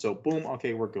Shield. So boom,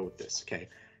 okay, we're good with this. Okay,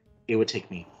 it would take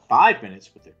me 5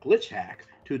 minutes with the glitch hack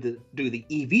to do the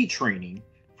EV training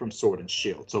from Sword and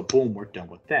Shield. So boom, we're done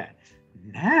with that.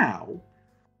 Now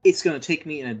it's going to take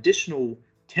me an additional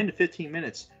 10 to 15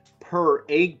 minutes per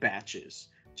egg batches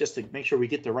just to make sure we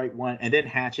get the right one, and then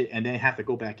hatch it, and then have to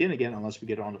go back in again unless we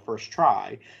get it on the first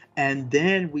try. And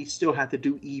then we still have to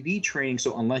do EV training.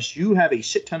 So unless you have a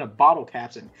shit ton of bottle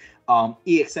caps and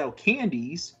EXL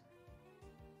candies,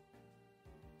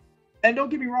 and don't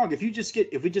get me wrong, if we just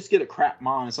get a crap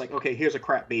mon, it's like, okay, here's a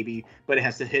crap baby, but it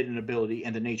has the hidden ability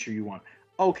and the nature you want.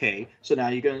 Okay, so now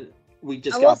we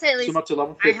just got them up to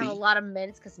level 50. I have a lot of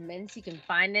mints, because mints you can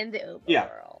find in the overworld. Yeah.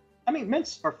 I mean,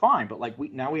 mints are fine, but like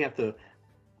now we have to,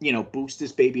 boost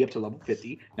this baby up to level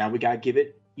 50. Now we gotta give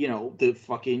it, the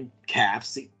fucking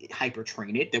calves, hyper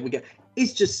train it. Then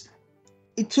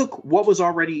it took what was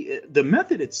already the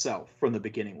method itself from the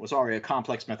beginning was already a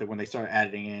complex method when they started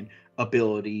adding in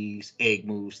abilities, egg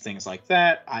moves, things like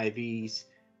that, IVs,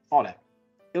 all that.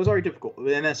 It was already difficult. And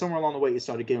then somewhere along the way, it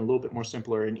started getting a little bit more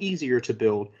simpler and easier to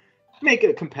build, make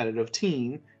a competitive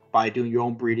team by doing your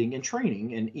own breeding and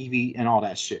training and EV and all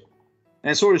that shit.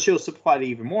 And Sword and Shield simplified it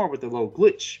even more with the little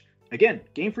glitch. Again,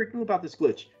 Game Freak knew about this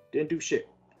glitch. Didn't do shit.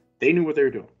 They knew what they were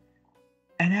doing.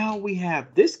 And now we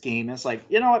have this game that's like,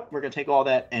 you know what? We're going to take all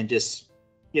that and just,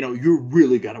 you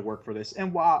really got to work for this.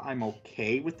 And while I'm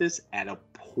okay with this at a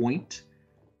point,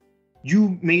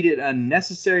 you made it a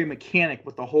necessary mechanic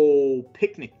with the whole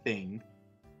picnic thing.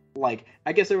 Like,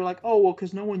 I guess they were like, oh, well,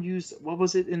 because no one used, what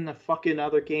was it in the fucking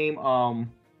other game?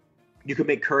 You could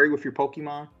make curry with your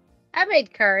Pokemon. I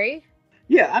made curry.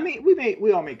 Yeah, I mean,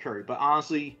 we all made curry, but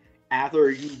honestly,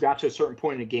 after you got to a certain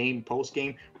point in the game, post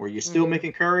game, were you still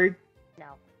making curry?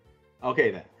 No.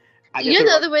 Okay then. The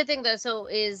other weird thing though,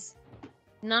 is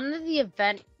none of the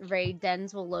event raid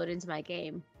dens will load into my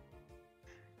game.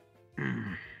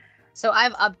 So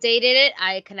I've updated it.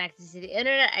 I connected to the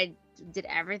internet. I did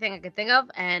everything I could think of,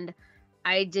 and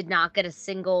I did not get a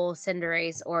single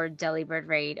Cinderace or Delibird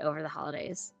raid over the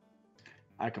holidays.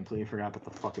 I completely forgot about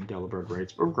the fucking Delibird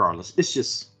raids, but regardless, it's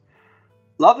just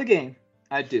love the game.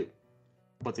 I do.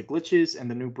 But the glitches and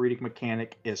the new breeding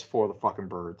mechanic is for the fucking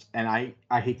birds. And I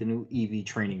hate the new EV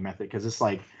training method because it's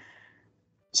like,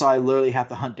 so I literally have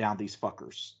to hunt down these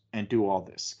fuckers and do all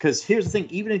this. Because here's the thing,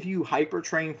 even if you hyper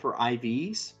train for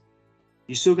IVs,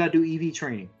 you still got to do EV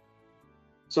training.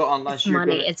 So unless you're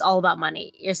money, it's all about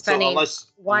money. You're spending so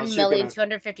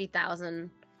 1,250,000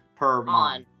 per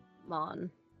mon.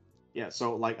 Yeah,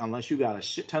 so like unless you got a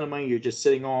shit ton of money you're just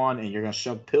sitting on and you're gonna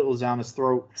shove pills down his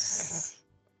throat.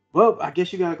 Well, I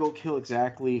guess you gotta go kill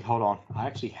exactly. Hold on, I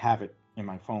actually have it in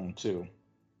my phone too.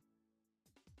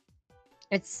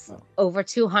 It's over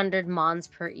 200 mons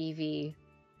per EV.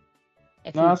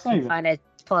 If No, you it's not can even. find it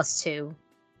 +2.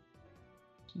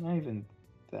 It's not even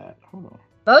that. Hold on.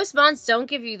 Most mons don't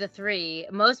give you the 3.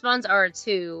 Most mons are a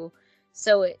 2,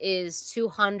 so it is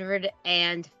 205.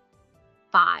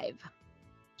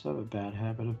 So I have a bad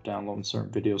habit of downloading certain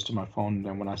videos to my phone, and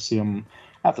then when I see them,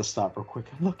 I have to stop real quick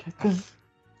and look at them.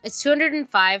 It's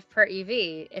 205 per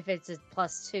EV if it's a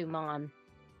 +2 mon.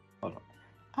 Hold on.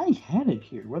 I had it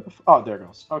here. Where the oh, there it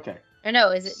goes. Okay. Or no,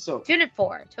 is it So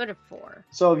 204? 204.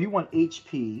 So if you want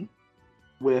HP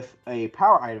with a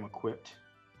power item equipped.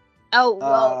 Oh,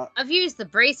 well, if you use the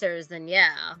bracers, then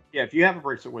yeah. Yeah, if you have a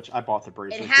bracelet, which I bought the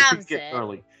bracelet. It because you halves get it.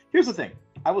 early. Here's the thing.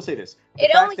 I will say this. It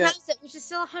only has it, which is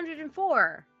still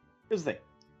 104. Here's the thing.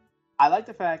 I like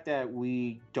the fact that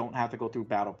we don't have to go through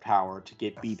battle power to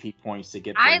get BP points to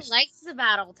get. I bracelets. liked the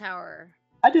battle tower.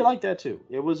 I did like that too.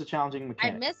 It was a challenging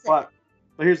mechanic. I miss it. But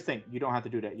here's the thing. You don't have to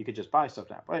do that. You could just buy stuff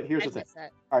now. But here's I the thing. miss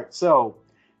it. All right. So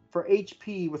for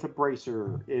HP with a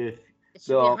bracer, if It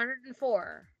should be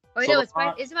 104. Wait, so no,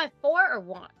 the is it by 4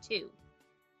 or 2?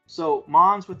 So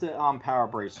Mons with the power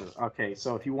bracer. Okay,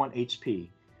 so if you want HP,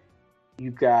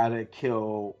 you gotta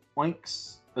kill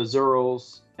Oinks,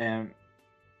 Azurals, and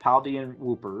Paldean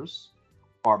Whoopers,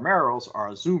 or Merrills, or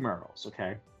Azumarill.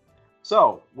 Okay,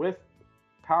 so with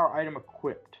power item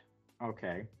equipped,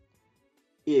 okay,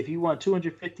 if you want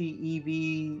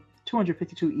 252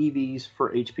 EVs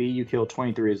for HP, you kill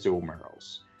 23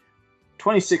 Azumarills,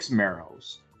 26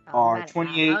 Merrills. Are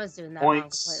 28 I was doing that wrong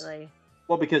Oinks. completely.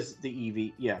 Well, because the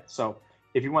EV, yeah. So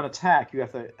if you want to attack, you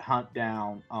have to hunt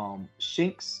down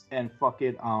Shinx and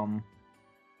fucking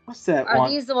what's that Are one?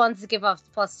 these the ones that give off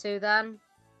 +2 then?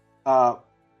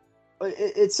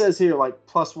 It says here like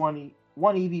 +1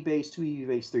 EV base, 2 EV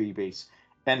base, 3 EV base,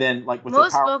 And then like with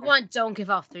Most the power, Pokemon don't give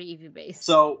off 3 EV base.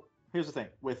 so here's the thing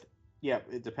with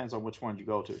it depends on which one you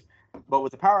go to, but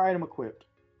with the power item equipped,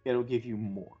 it'll give you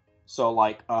more. So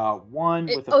like one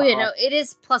with the it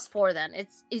is +4 then.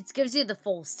 It gives you the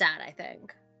full stat, I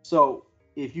think. So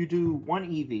if you do one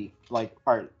EV, like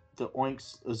the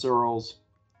Oinks, Azurals,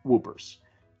 Whoopers,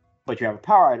 but you have a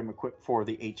power item equipped for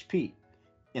the HP,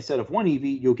 instead of one EV,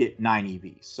 you'll get 9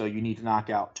 EVs. So you need to knock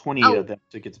out 28 of them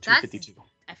to get to 252.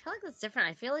 I feel like that's different.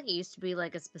 I feel like it used to be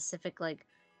like a specific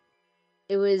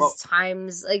it was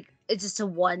times it's just a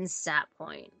 1 stat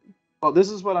point. Well,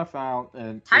 this is what I found,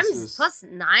 and times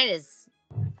 +9 is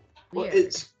weird. Well,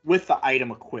 it's with the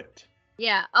item equipped.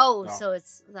 Yeah. Oh, so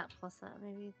it's that plus that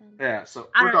maybe then. Yeah. So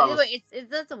I don't know. Either way,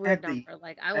 that's a weird number.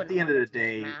 At the end of the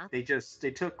day,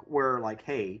 they took where like,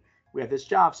 hey, we have this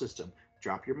job system.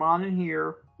 Drop your mon in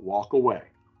here, walk away.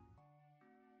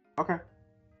 Okay.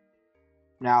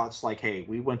 Now it's like, hey,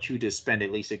 we want you to spend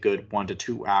at least a good 1 to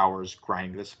 2 hours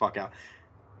grinding this fuck out.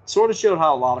 Sort of showed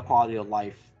how a lot of quality of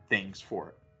life things for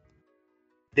it.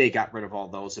 They got rid of all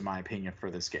those, in my opinion, for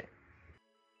this game.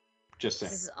 Just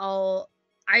saying. This is all.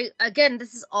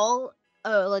 This is all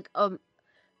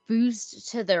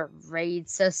boost to their raid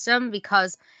system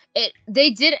because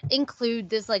they did include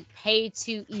this pay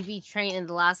to EV train in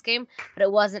the last game, but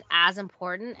it wasn't as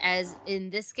important as in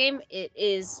this game. It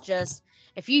is just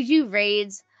if you do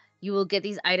raids, you will get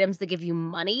these items that give you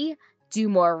money, do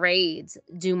more raids,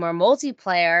 do more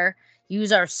multiplayer,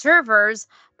 use our servers,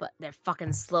 but they're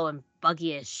fucking slow and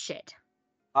buggy as shit.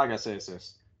 I gotta say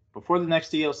this. Before the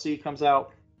next DLC comes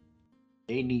out,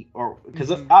 they need,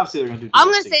 because obviously they're gonna do DLC.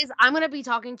 I'm gonna say I'm gonna be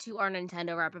talking to our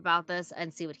Nintendo rep about this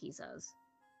and see what he says.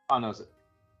 Oh, knows it.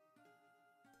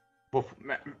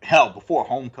 Before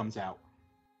Home comes out,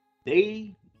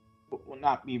 they will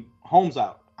not be Home's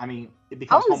out. I mean, it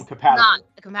becomes Home compatible. Not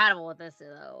compatible with this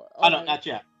though. I know, not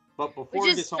yet. But before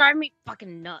it gets driving me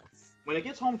fucking nuts. When it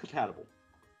gets Home compatible,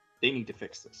 they need to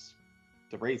fix this.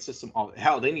 The raid system,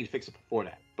 they need to fix it before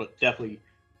that. But definitely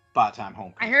by the time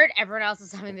Home comes. I heard everyone else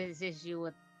is having this issue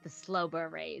with the slow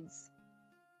burn raids.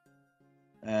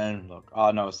 And look,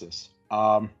 I notice this.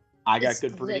 I got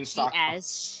good breeding stock.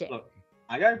 As shit. Look,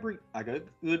 I got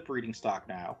good breeding stock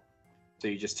now. So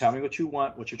you just tell me what you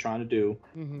want, what you're trying to do.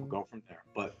 We'll go from there.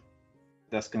 But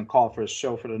that's gonna call for a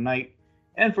show for the night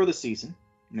and for the season.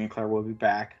 Me and Claire will be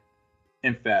back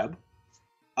in Feb.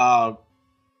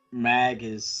 Mag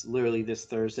is literally this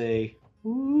Thursday.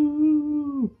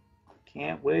 Woo!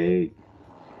 Can't wait.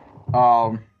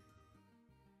 Man,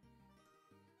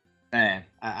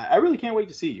 I really can't wait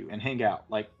to see you and hang out.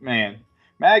 Like, man,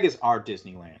 Mag is our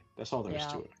Disneyland. That's all there is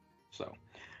to it. So,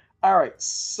 all right.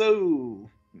 So,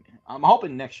 I'm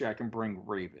hoping next year I can bring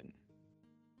Raven.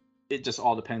 It just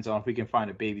all depends on if we can find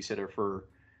a babysitter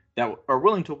that are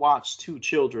willing to watch 2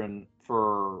 children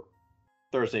for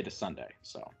Thursday to Sunday.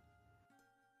 So,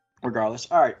 regardless.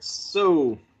 All right.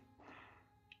 So,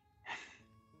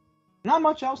 not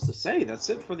much else to say. That's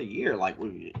it for the year. Like,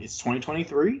 it's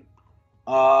 2023.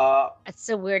 It's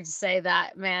so weird to say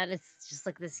that, man. It's just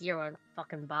like this year went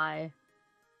fucking by.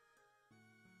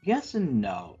 Yes and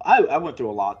no. I went through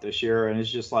a lot this year, and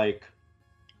it's just like,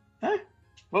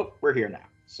 well, we're here now.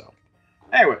 So,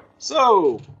 anyway,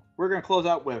 so we're gonna close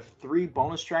out with 3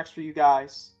 bonus tracks for you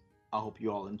guys. I hope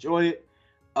you all enjoy it.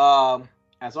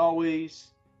 As always,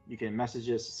 you can message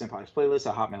us at Senpai's Playlist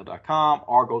at hotmail.com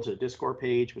or go to the Discord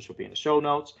page, which will be in the show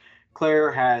notes.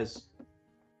 Claire has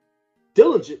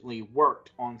diligently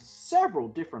worked on several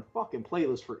different fucking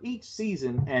playlists for each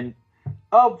season and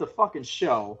of the fucking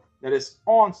show that is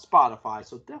on Spotify.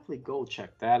 So definitely go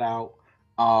check that out.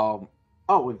 Oh,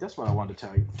 wait, that's what I wanted to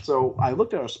tell you. So I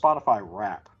looked at our Spotify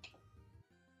Wrap.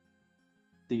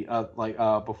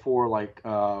 Before I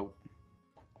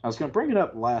was gonna bring it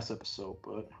up last episode,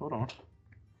 but hold on.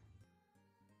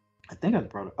 I think I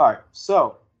brought it. All right,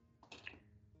 so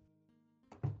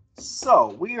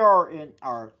we are in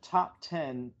our top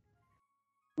 10.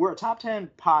 We're a top 10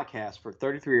 podcast for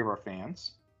 33 of our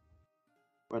fans.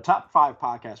 We're a top 5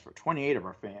 podcast for 28 of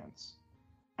our fans.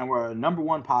 And we're a number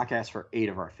 1 podcast for 8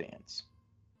 of our fans.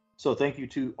 So thank you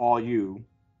to all you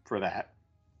for that.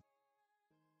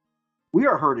 We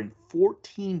are heard in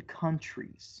 14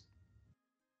 countries.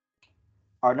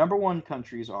 Our number 1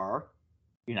 countries are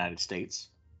United States,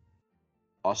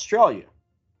 Australia,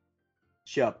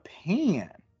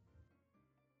 Japan,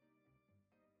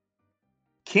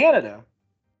 Canada,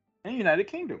 and United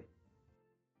Kingdom.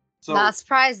 So Not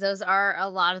surprised. Those are a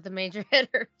lot of the major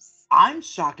hitters. I'm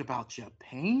shocked about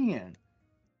Japan.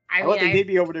 I think they'd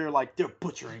be over there like they're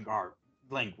butchering our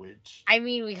language. I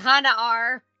mean, we kind of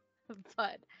are,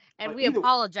 but we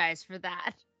apologize for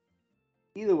that.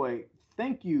 either way,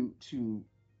 thank you to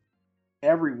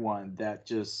everyone that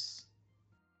just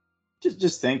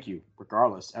thank you,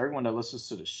 regardless. Everyone that listens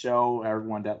to the show,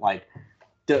 everyone that I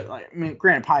mean,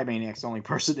 Grand Pie Maniac's the only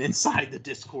person inside the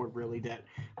Discord really that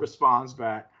responds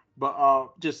back.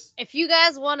 But just If you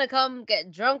guys want to come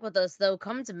get drunk with us, though,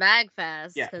 come to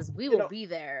MagFest Yeah, because we you will know- be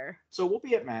there. so we'll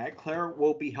be at Mag. Claire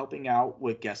will be helping out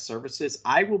with guest services.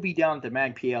 I will be down at the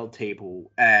Mag PL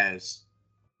table as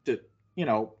the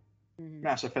Mhm.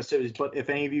 master festivities. But if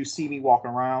any of you see me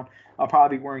walking around, I'll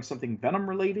probably be wearing something Venom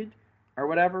related or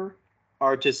whatever,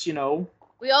 or just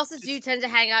We also do tend to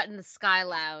hang out in the Sky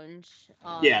Lounge.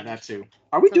 yeah, that too.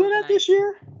 Are we some doing of the that this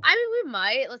year? I mean, we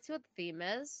might. Let's see what the theme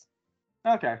is.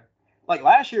 Okay. Like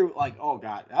last year, oh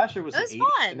god, last year was It the was 80s,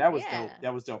 fun, and that was yeah. dope.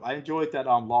 That was dope. I enjoyed that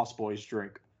Lost Boys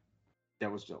drink.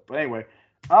 That was dope. But anyway,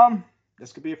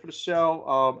 this could be it for the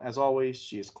show. As always,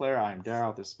 she is Claire. I am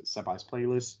Daryl. This is Senpai's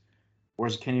Playlist.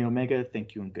 Where's Kenny Omega?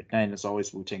 Thank you and good night. And as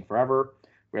always, Wu-Tang Forever.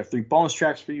 We have 3 bonus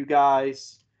tracks for you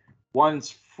guys. One's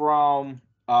from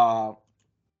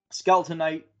Skeleton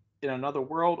Knight in Another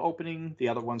World opening. The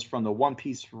other one's from the One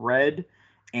Piece Red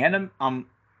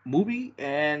movie.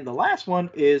 And the last one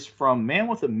is from Man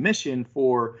with a Mission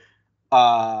for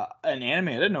an anime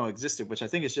I didn't know existed, which I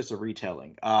think is just a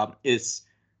retelling. It's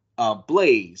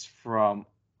Blaze from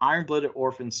Iron Blooded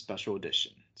Orphans Special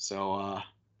Edition. So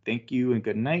thank you and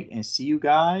good night, and see you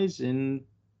guys in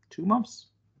 2 months.「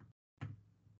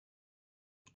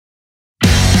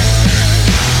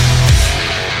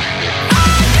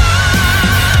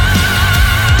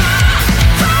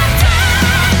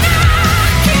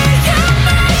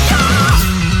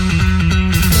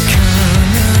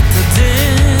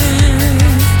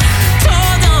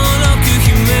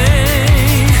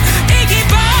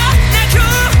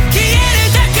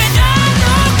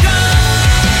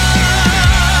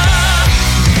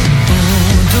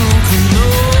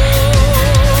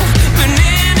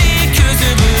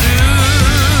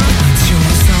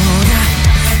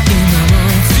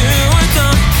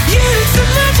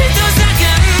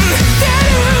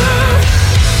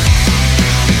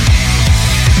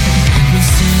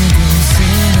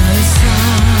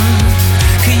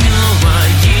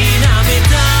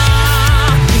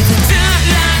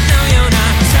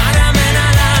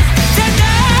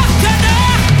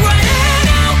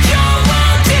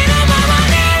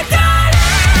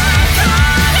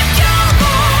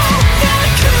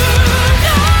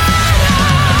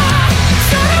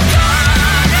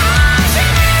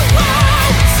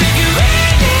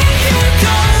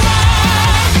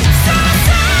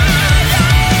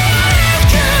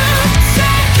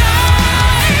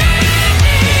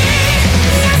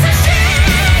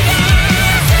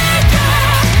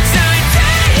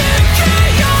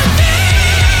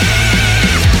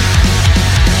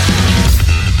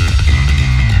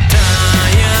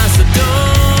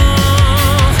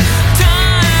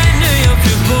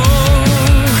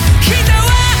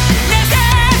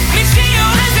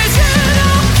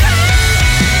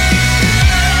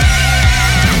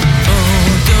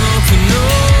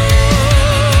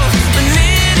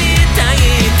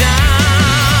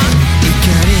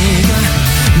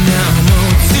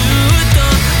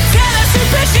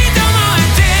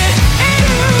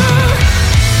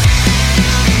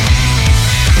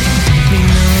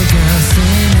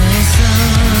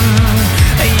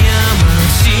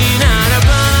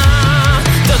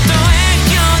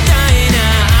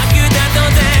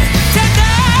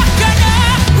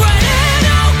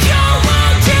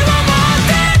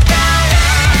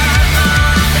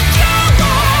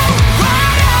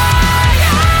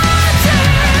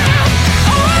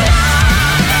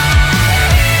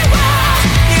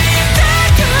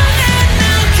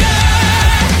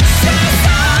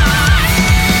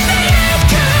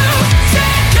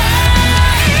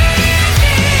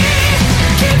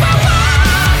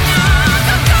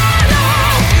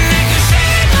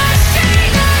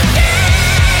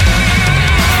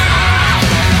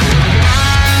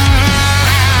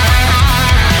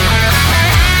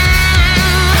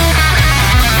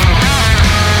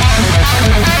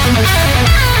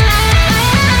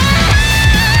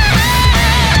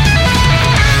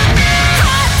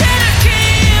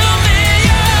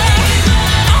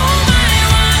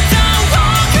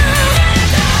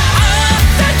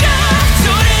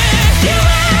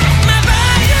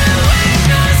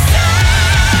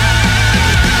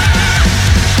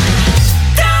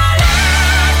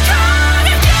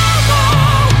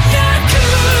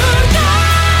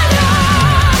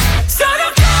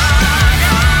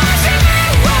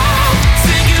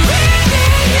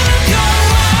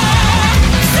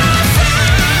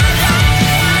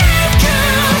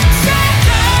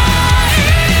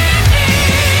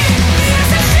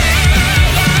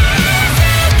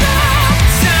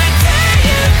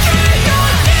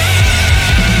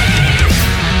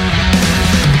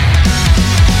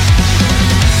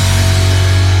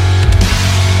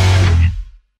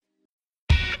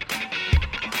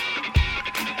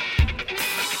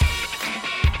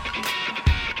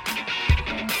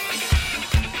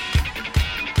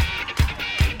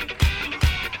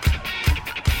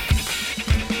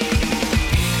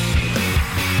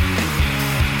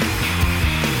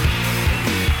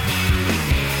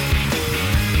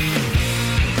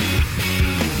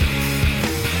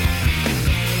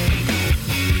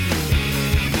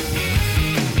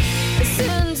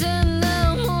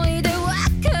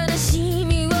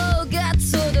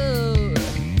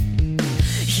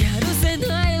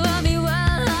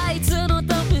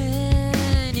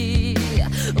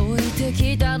て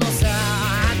きたのさ。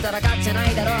あんたら勝っちゃな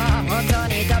いだろう、本当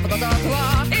に飛ぶことを今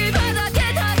だけ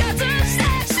高くして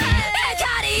怒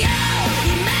りを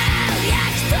今焼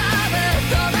き飛ぶ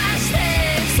飛ばして、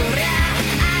そりゃ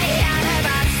愛あれば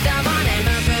伝わね、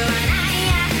僕はない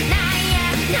やないや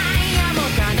ないや、も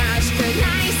う悲しくな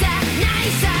いさな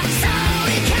いさ、そ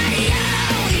う怒りを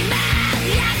今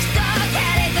焼きと蹴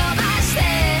り飛ばして、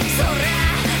そりゃ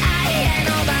愛へ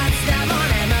の罰だもん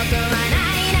ね、僕はな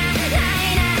いなな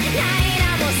いなない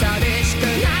な、もう寂しくな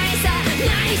いさ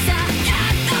ないさ、か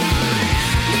っこ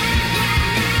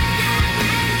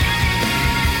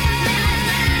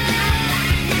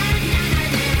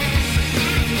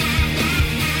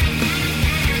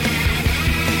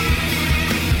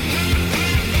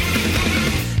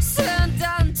先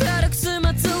端たるくす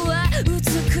まつは美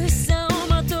しさを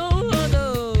まとうほ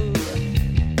ど、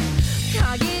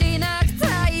限りなく太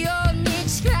陽に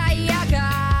近い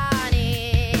赤に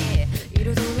彩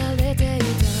られてい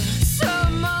た。そ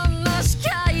んな視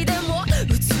界でも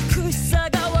美しさ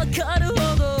がわかるほ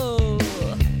ど、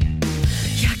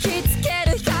焼き付け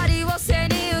る光を背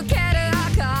に受ける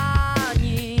赤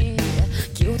に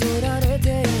気を取られて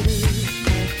いる。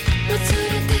忘れ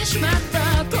てしまった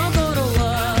心は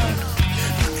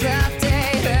分かって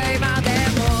いる今で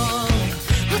も、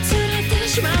忘れて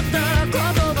しまった言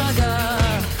葉が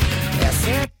痩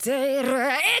せている。怒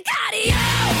りを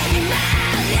今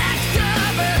焼き飛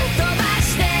ぶ飛ばし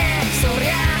て、そり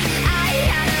ゃ愛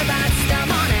ある罰だ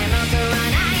もんね、僕はな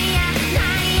いやな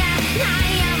いやな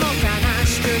いや、もう悲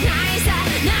しくないさ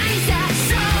ないさ、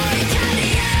そう怒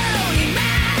りを今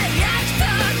焼きと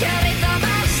蹴り飛ば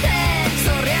して、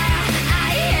そりゃ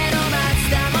愛への罰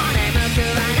だもんね、僕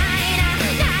はないな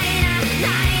ないな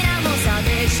ないな、もう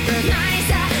寂しくない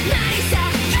さないさ、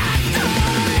かっこ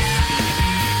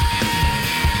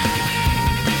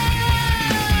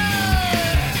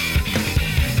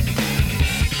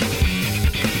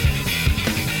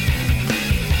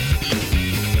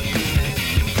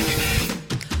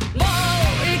も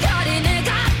う怒りに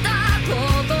勝った言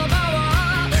葉は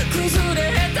崩れ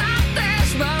立って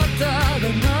しまった。何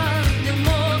でも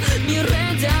見れ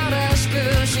たらしく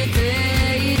して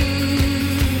いる。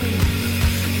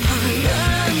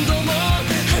何度も放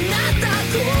った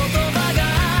言葉が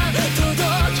届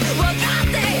き分かっ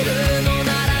ているのな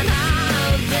らな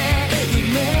んて夢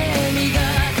見が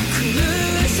苦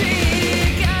し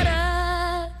いから、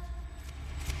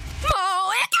も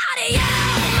う怒りよ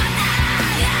また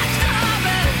焼き飛ぶ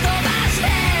飛ばして、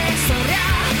そりゃ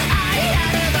愛あ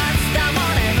る罰だも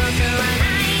んね、僕はな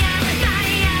いやな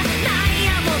いやないや、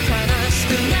もう悲しく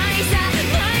ないさ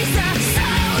ないさ、そ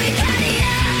う怒りよ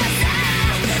さ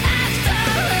悪と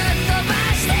吹っ飛ば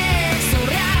して、そ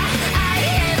りゃ愛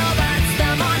への罰だ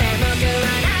もんね、僕は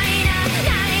ないな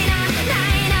ないなな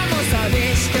いな、もう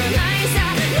寂しくないさ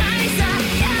ないさ、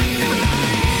やっ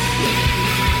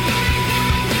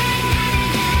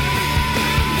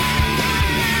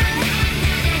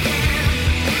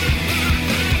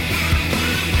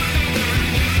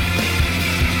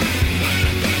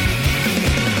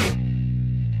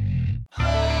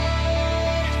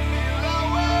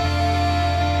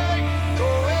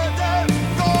と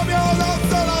5秒の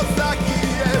その先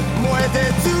へ燃えて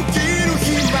尽きる日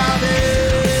まで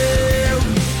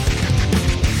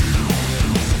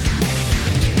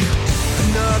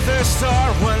Another star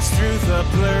runs through the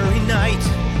blurry night.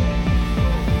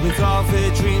 With all the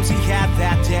dreams he had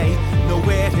that day,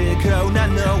 nowhere to go, not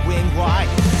knowing why.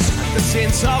 The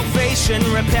sin, salvation,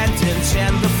 repentance,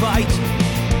 and the fight.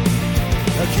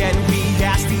 Again we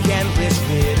ask the endless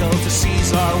riddle to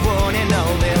seize our one and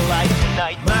only light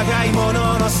tonight. まがいも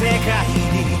のの世界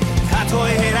にたと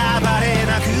え選ばれ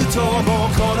なくとも、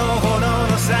この炎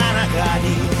の最中に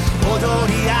踊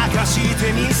り明かし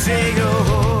てみせよ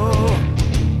う。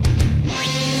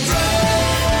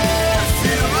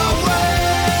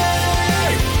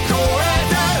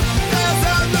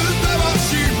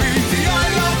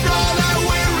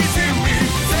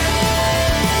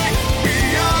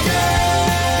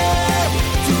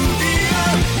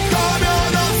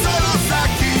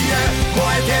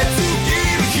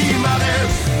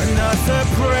The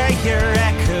prayer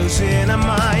echoes in our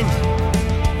mind.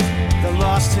 The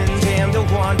lost and damned, the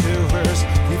wanderers,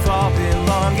 we've all been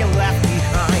long and left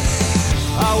behind.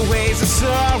 Always a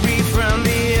sorry from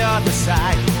the other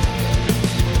side.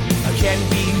 Again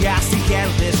we ask the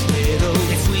endless riddle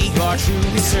if we are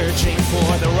truly searching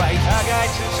for the right. 互い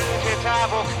続けた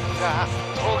僕が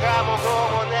とがもご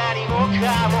も何も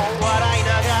かも笑い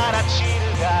ながら散る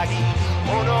がり、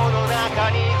炎の中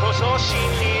にこそ真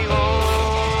理を。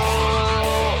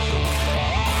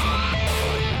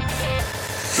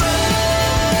Fly,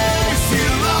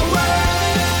 feel away.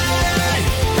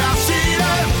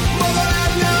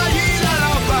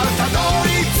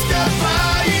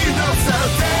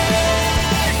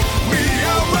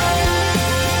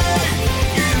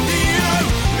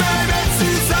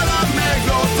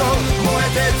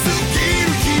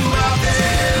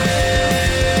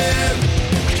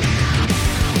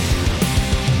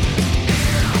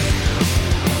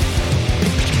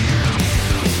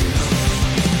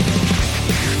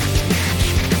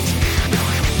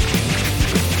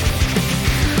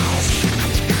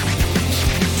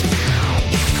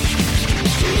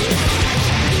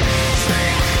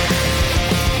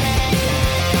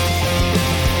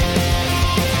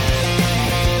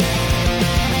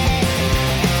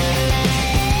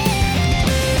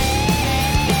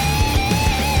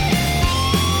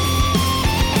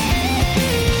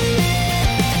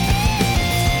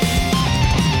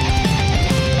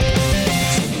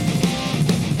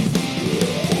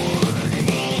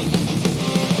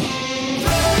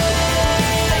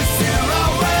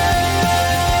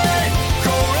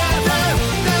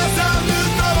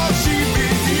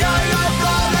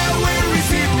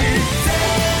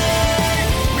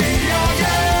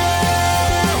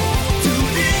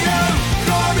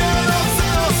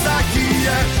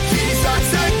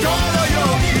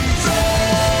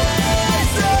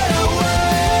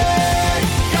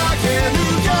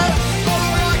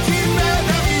 決ま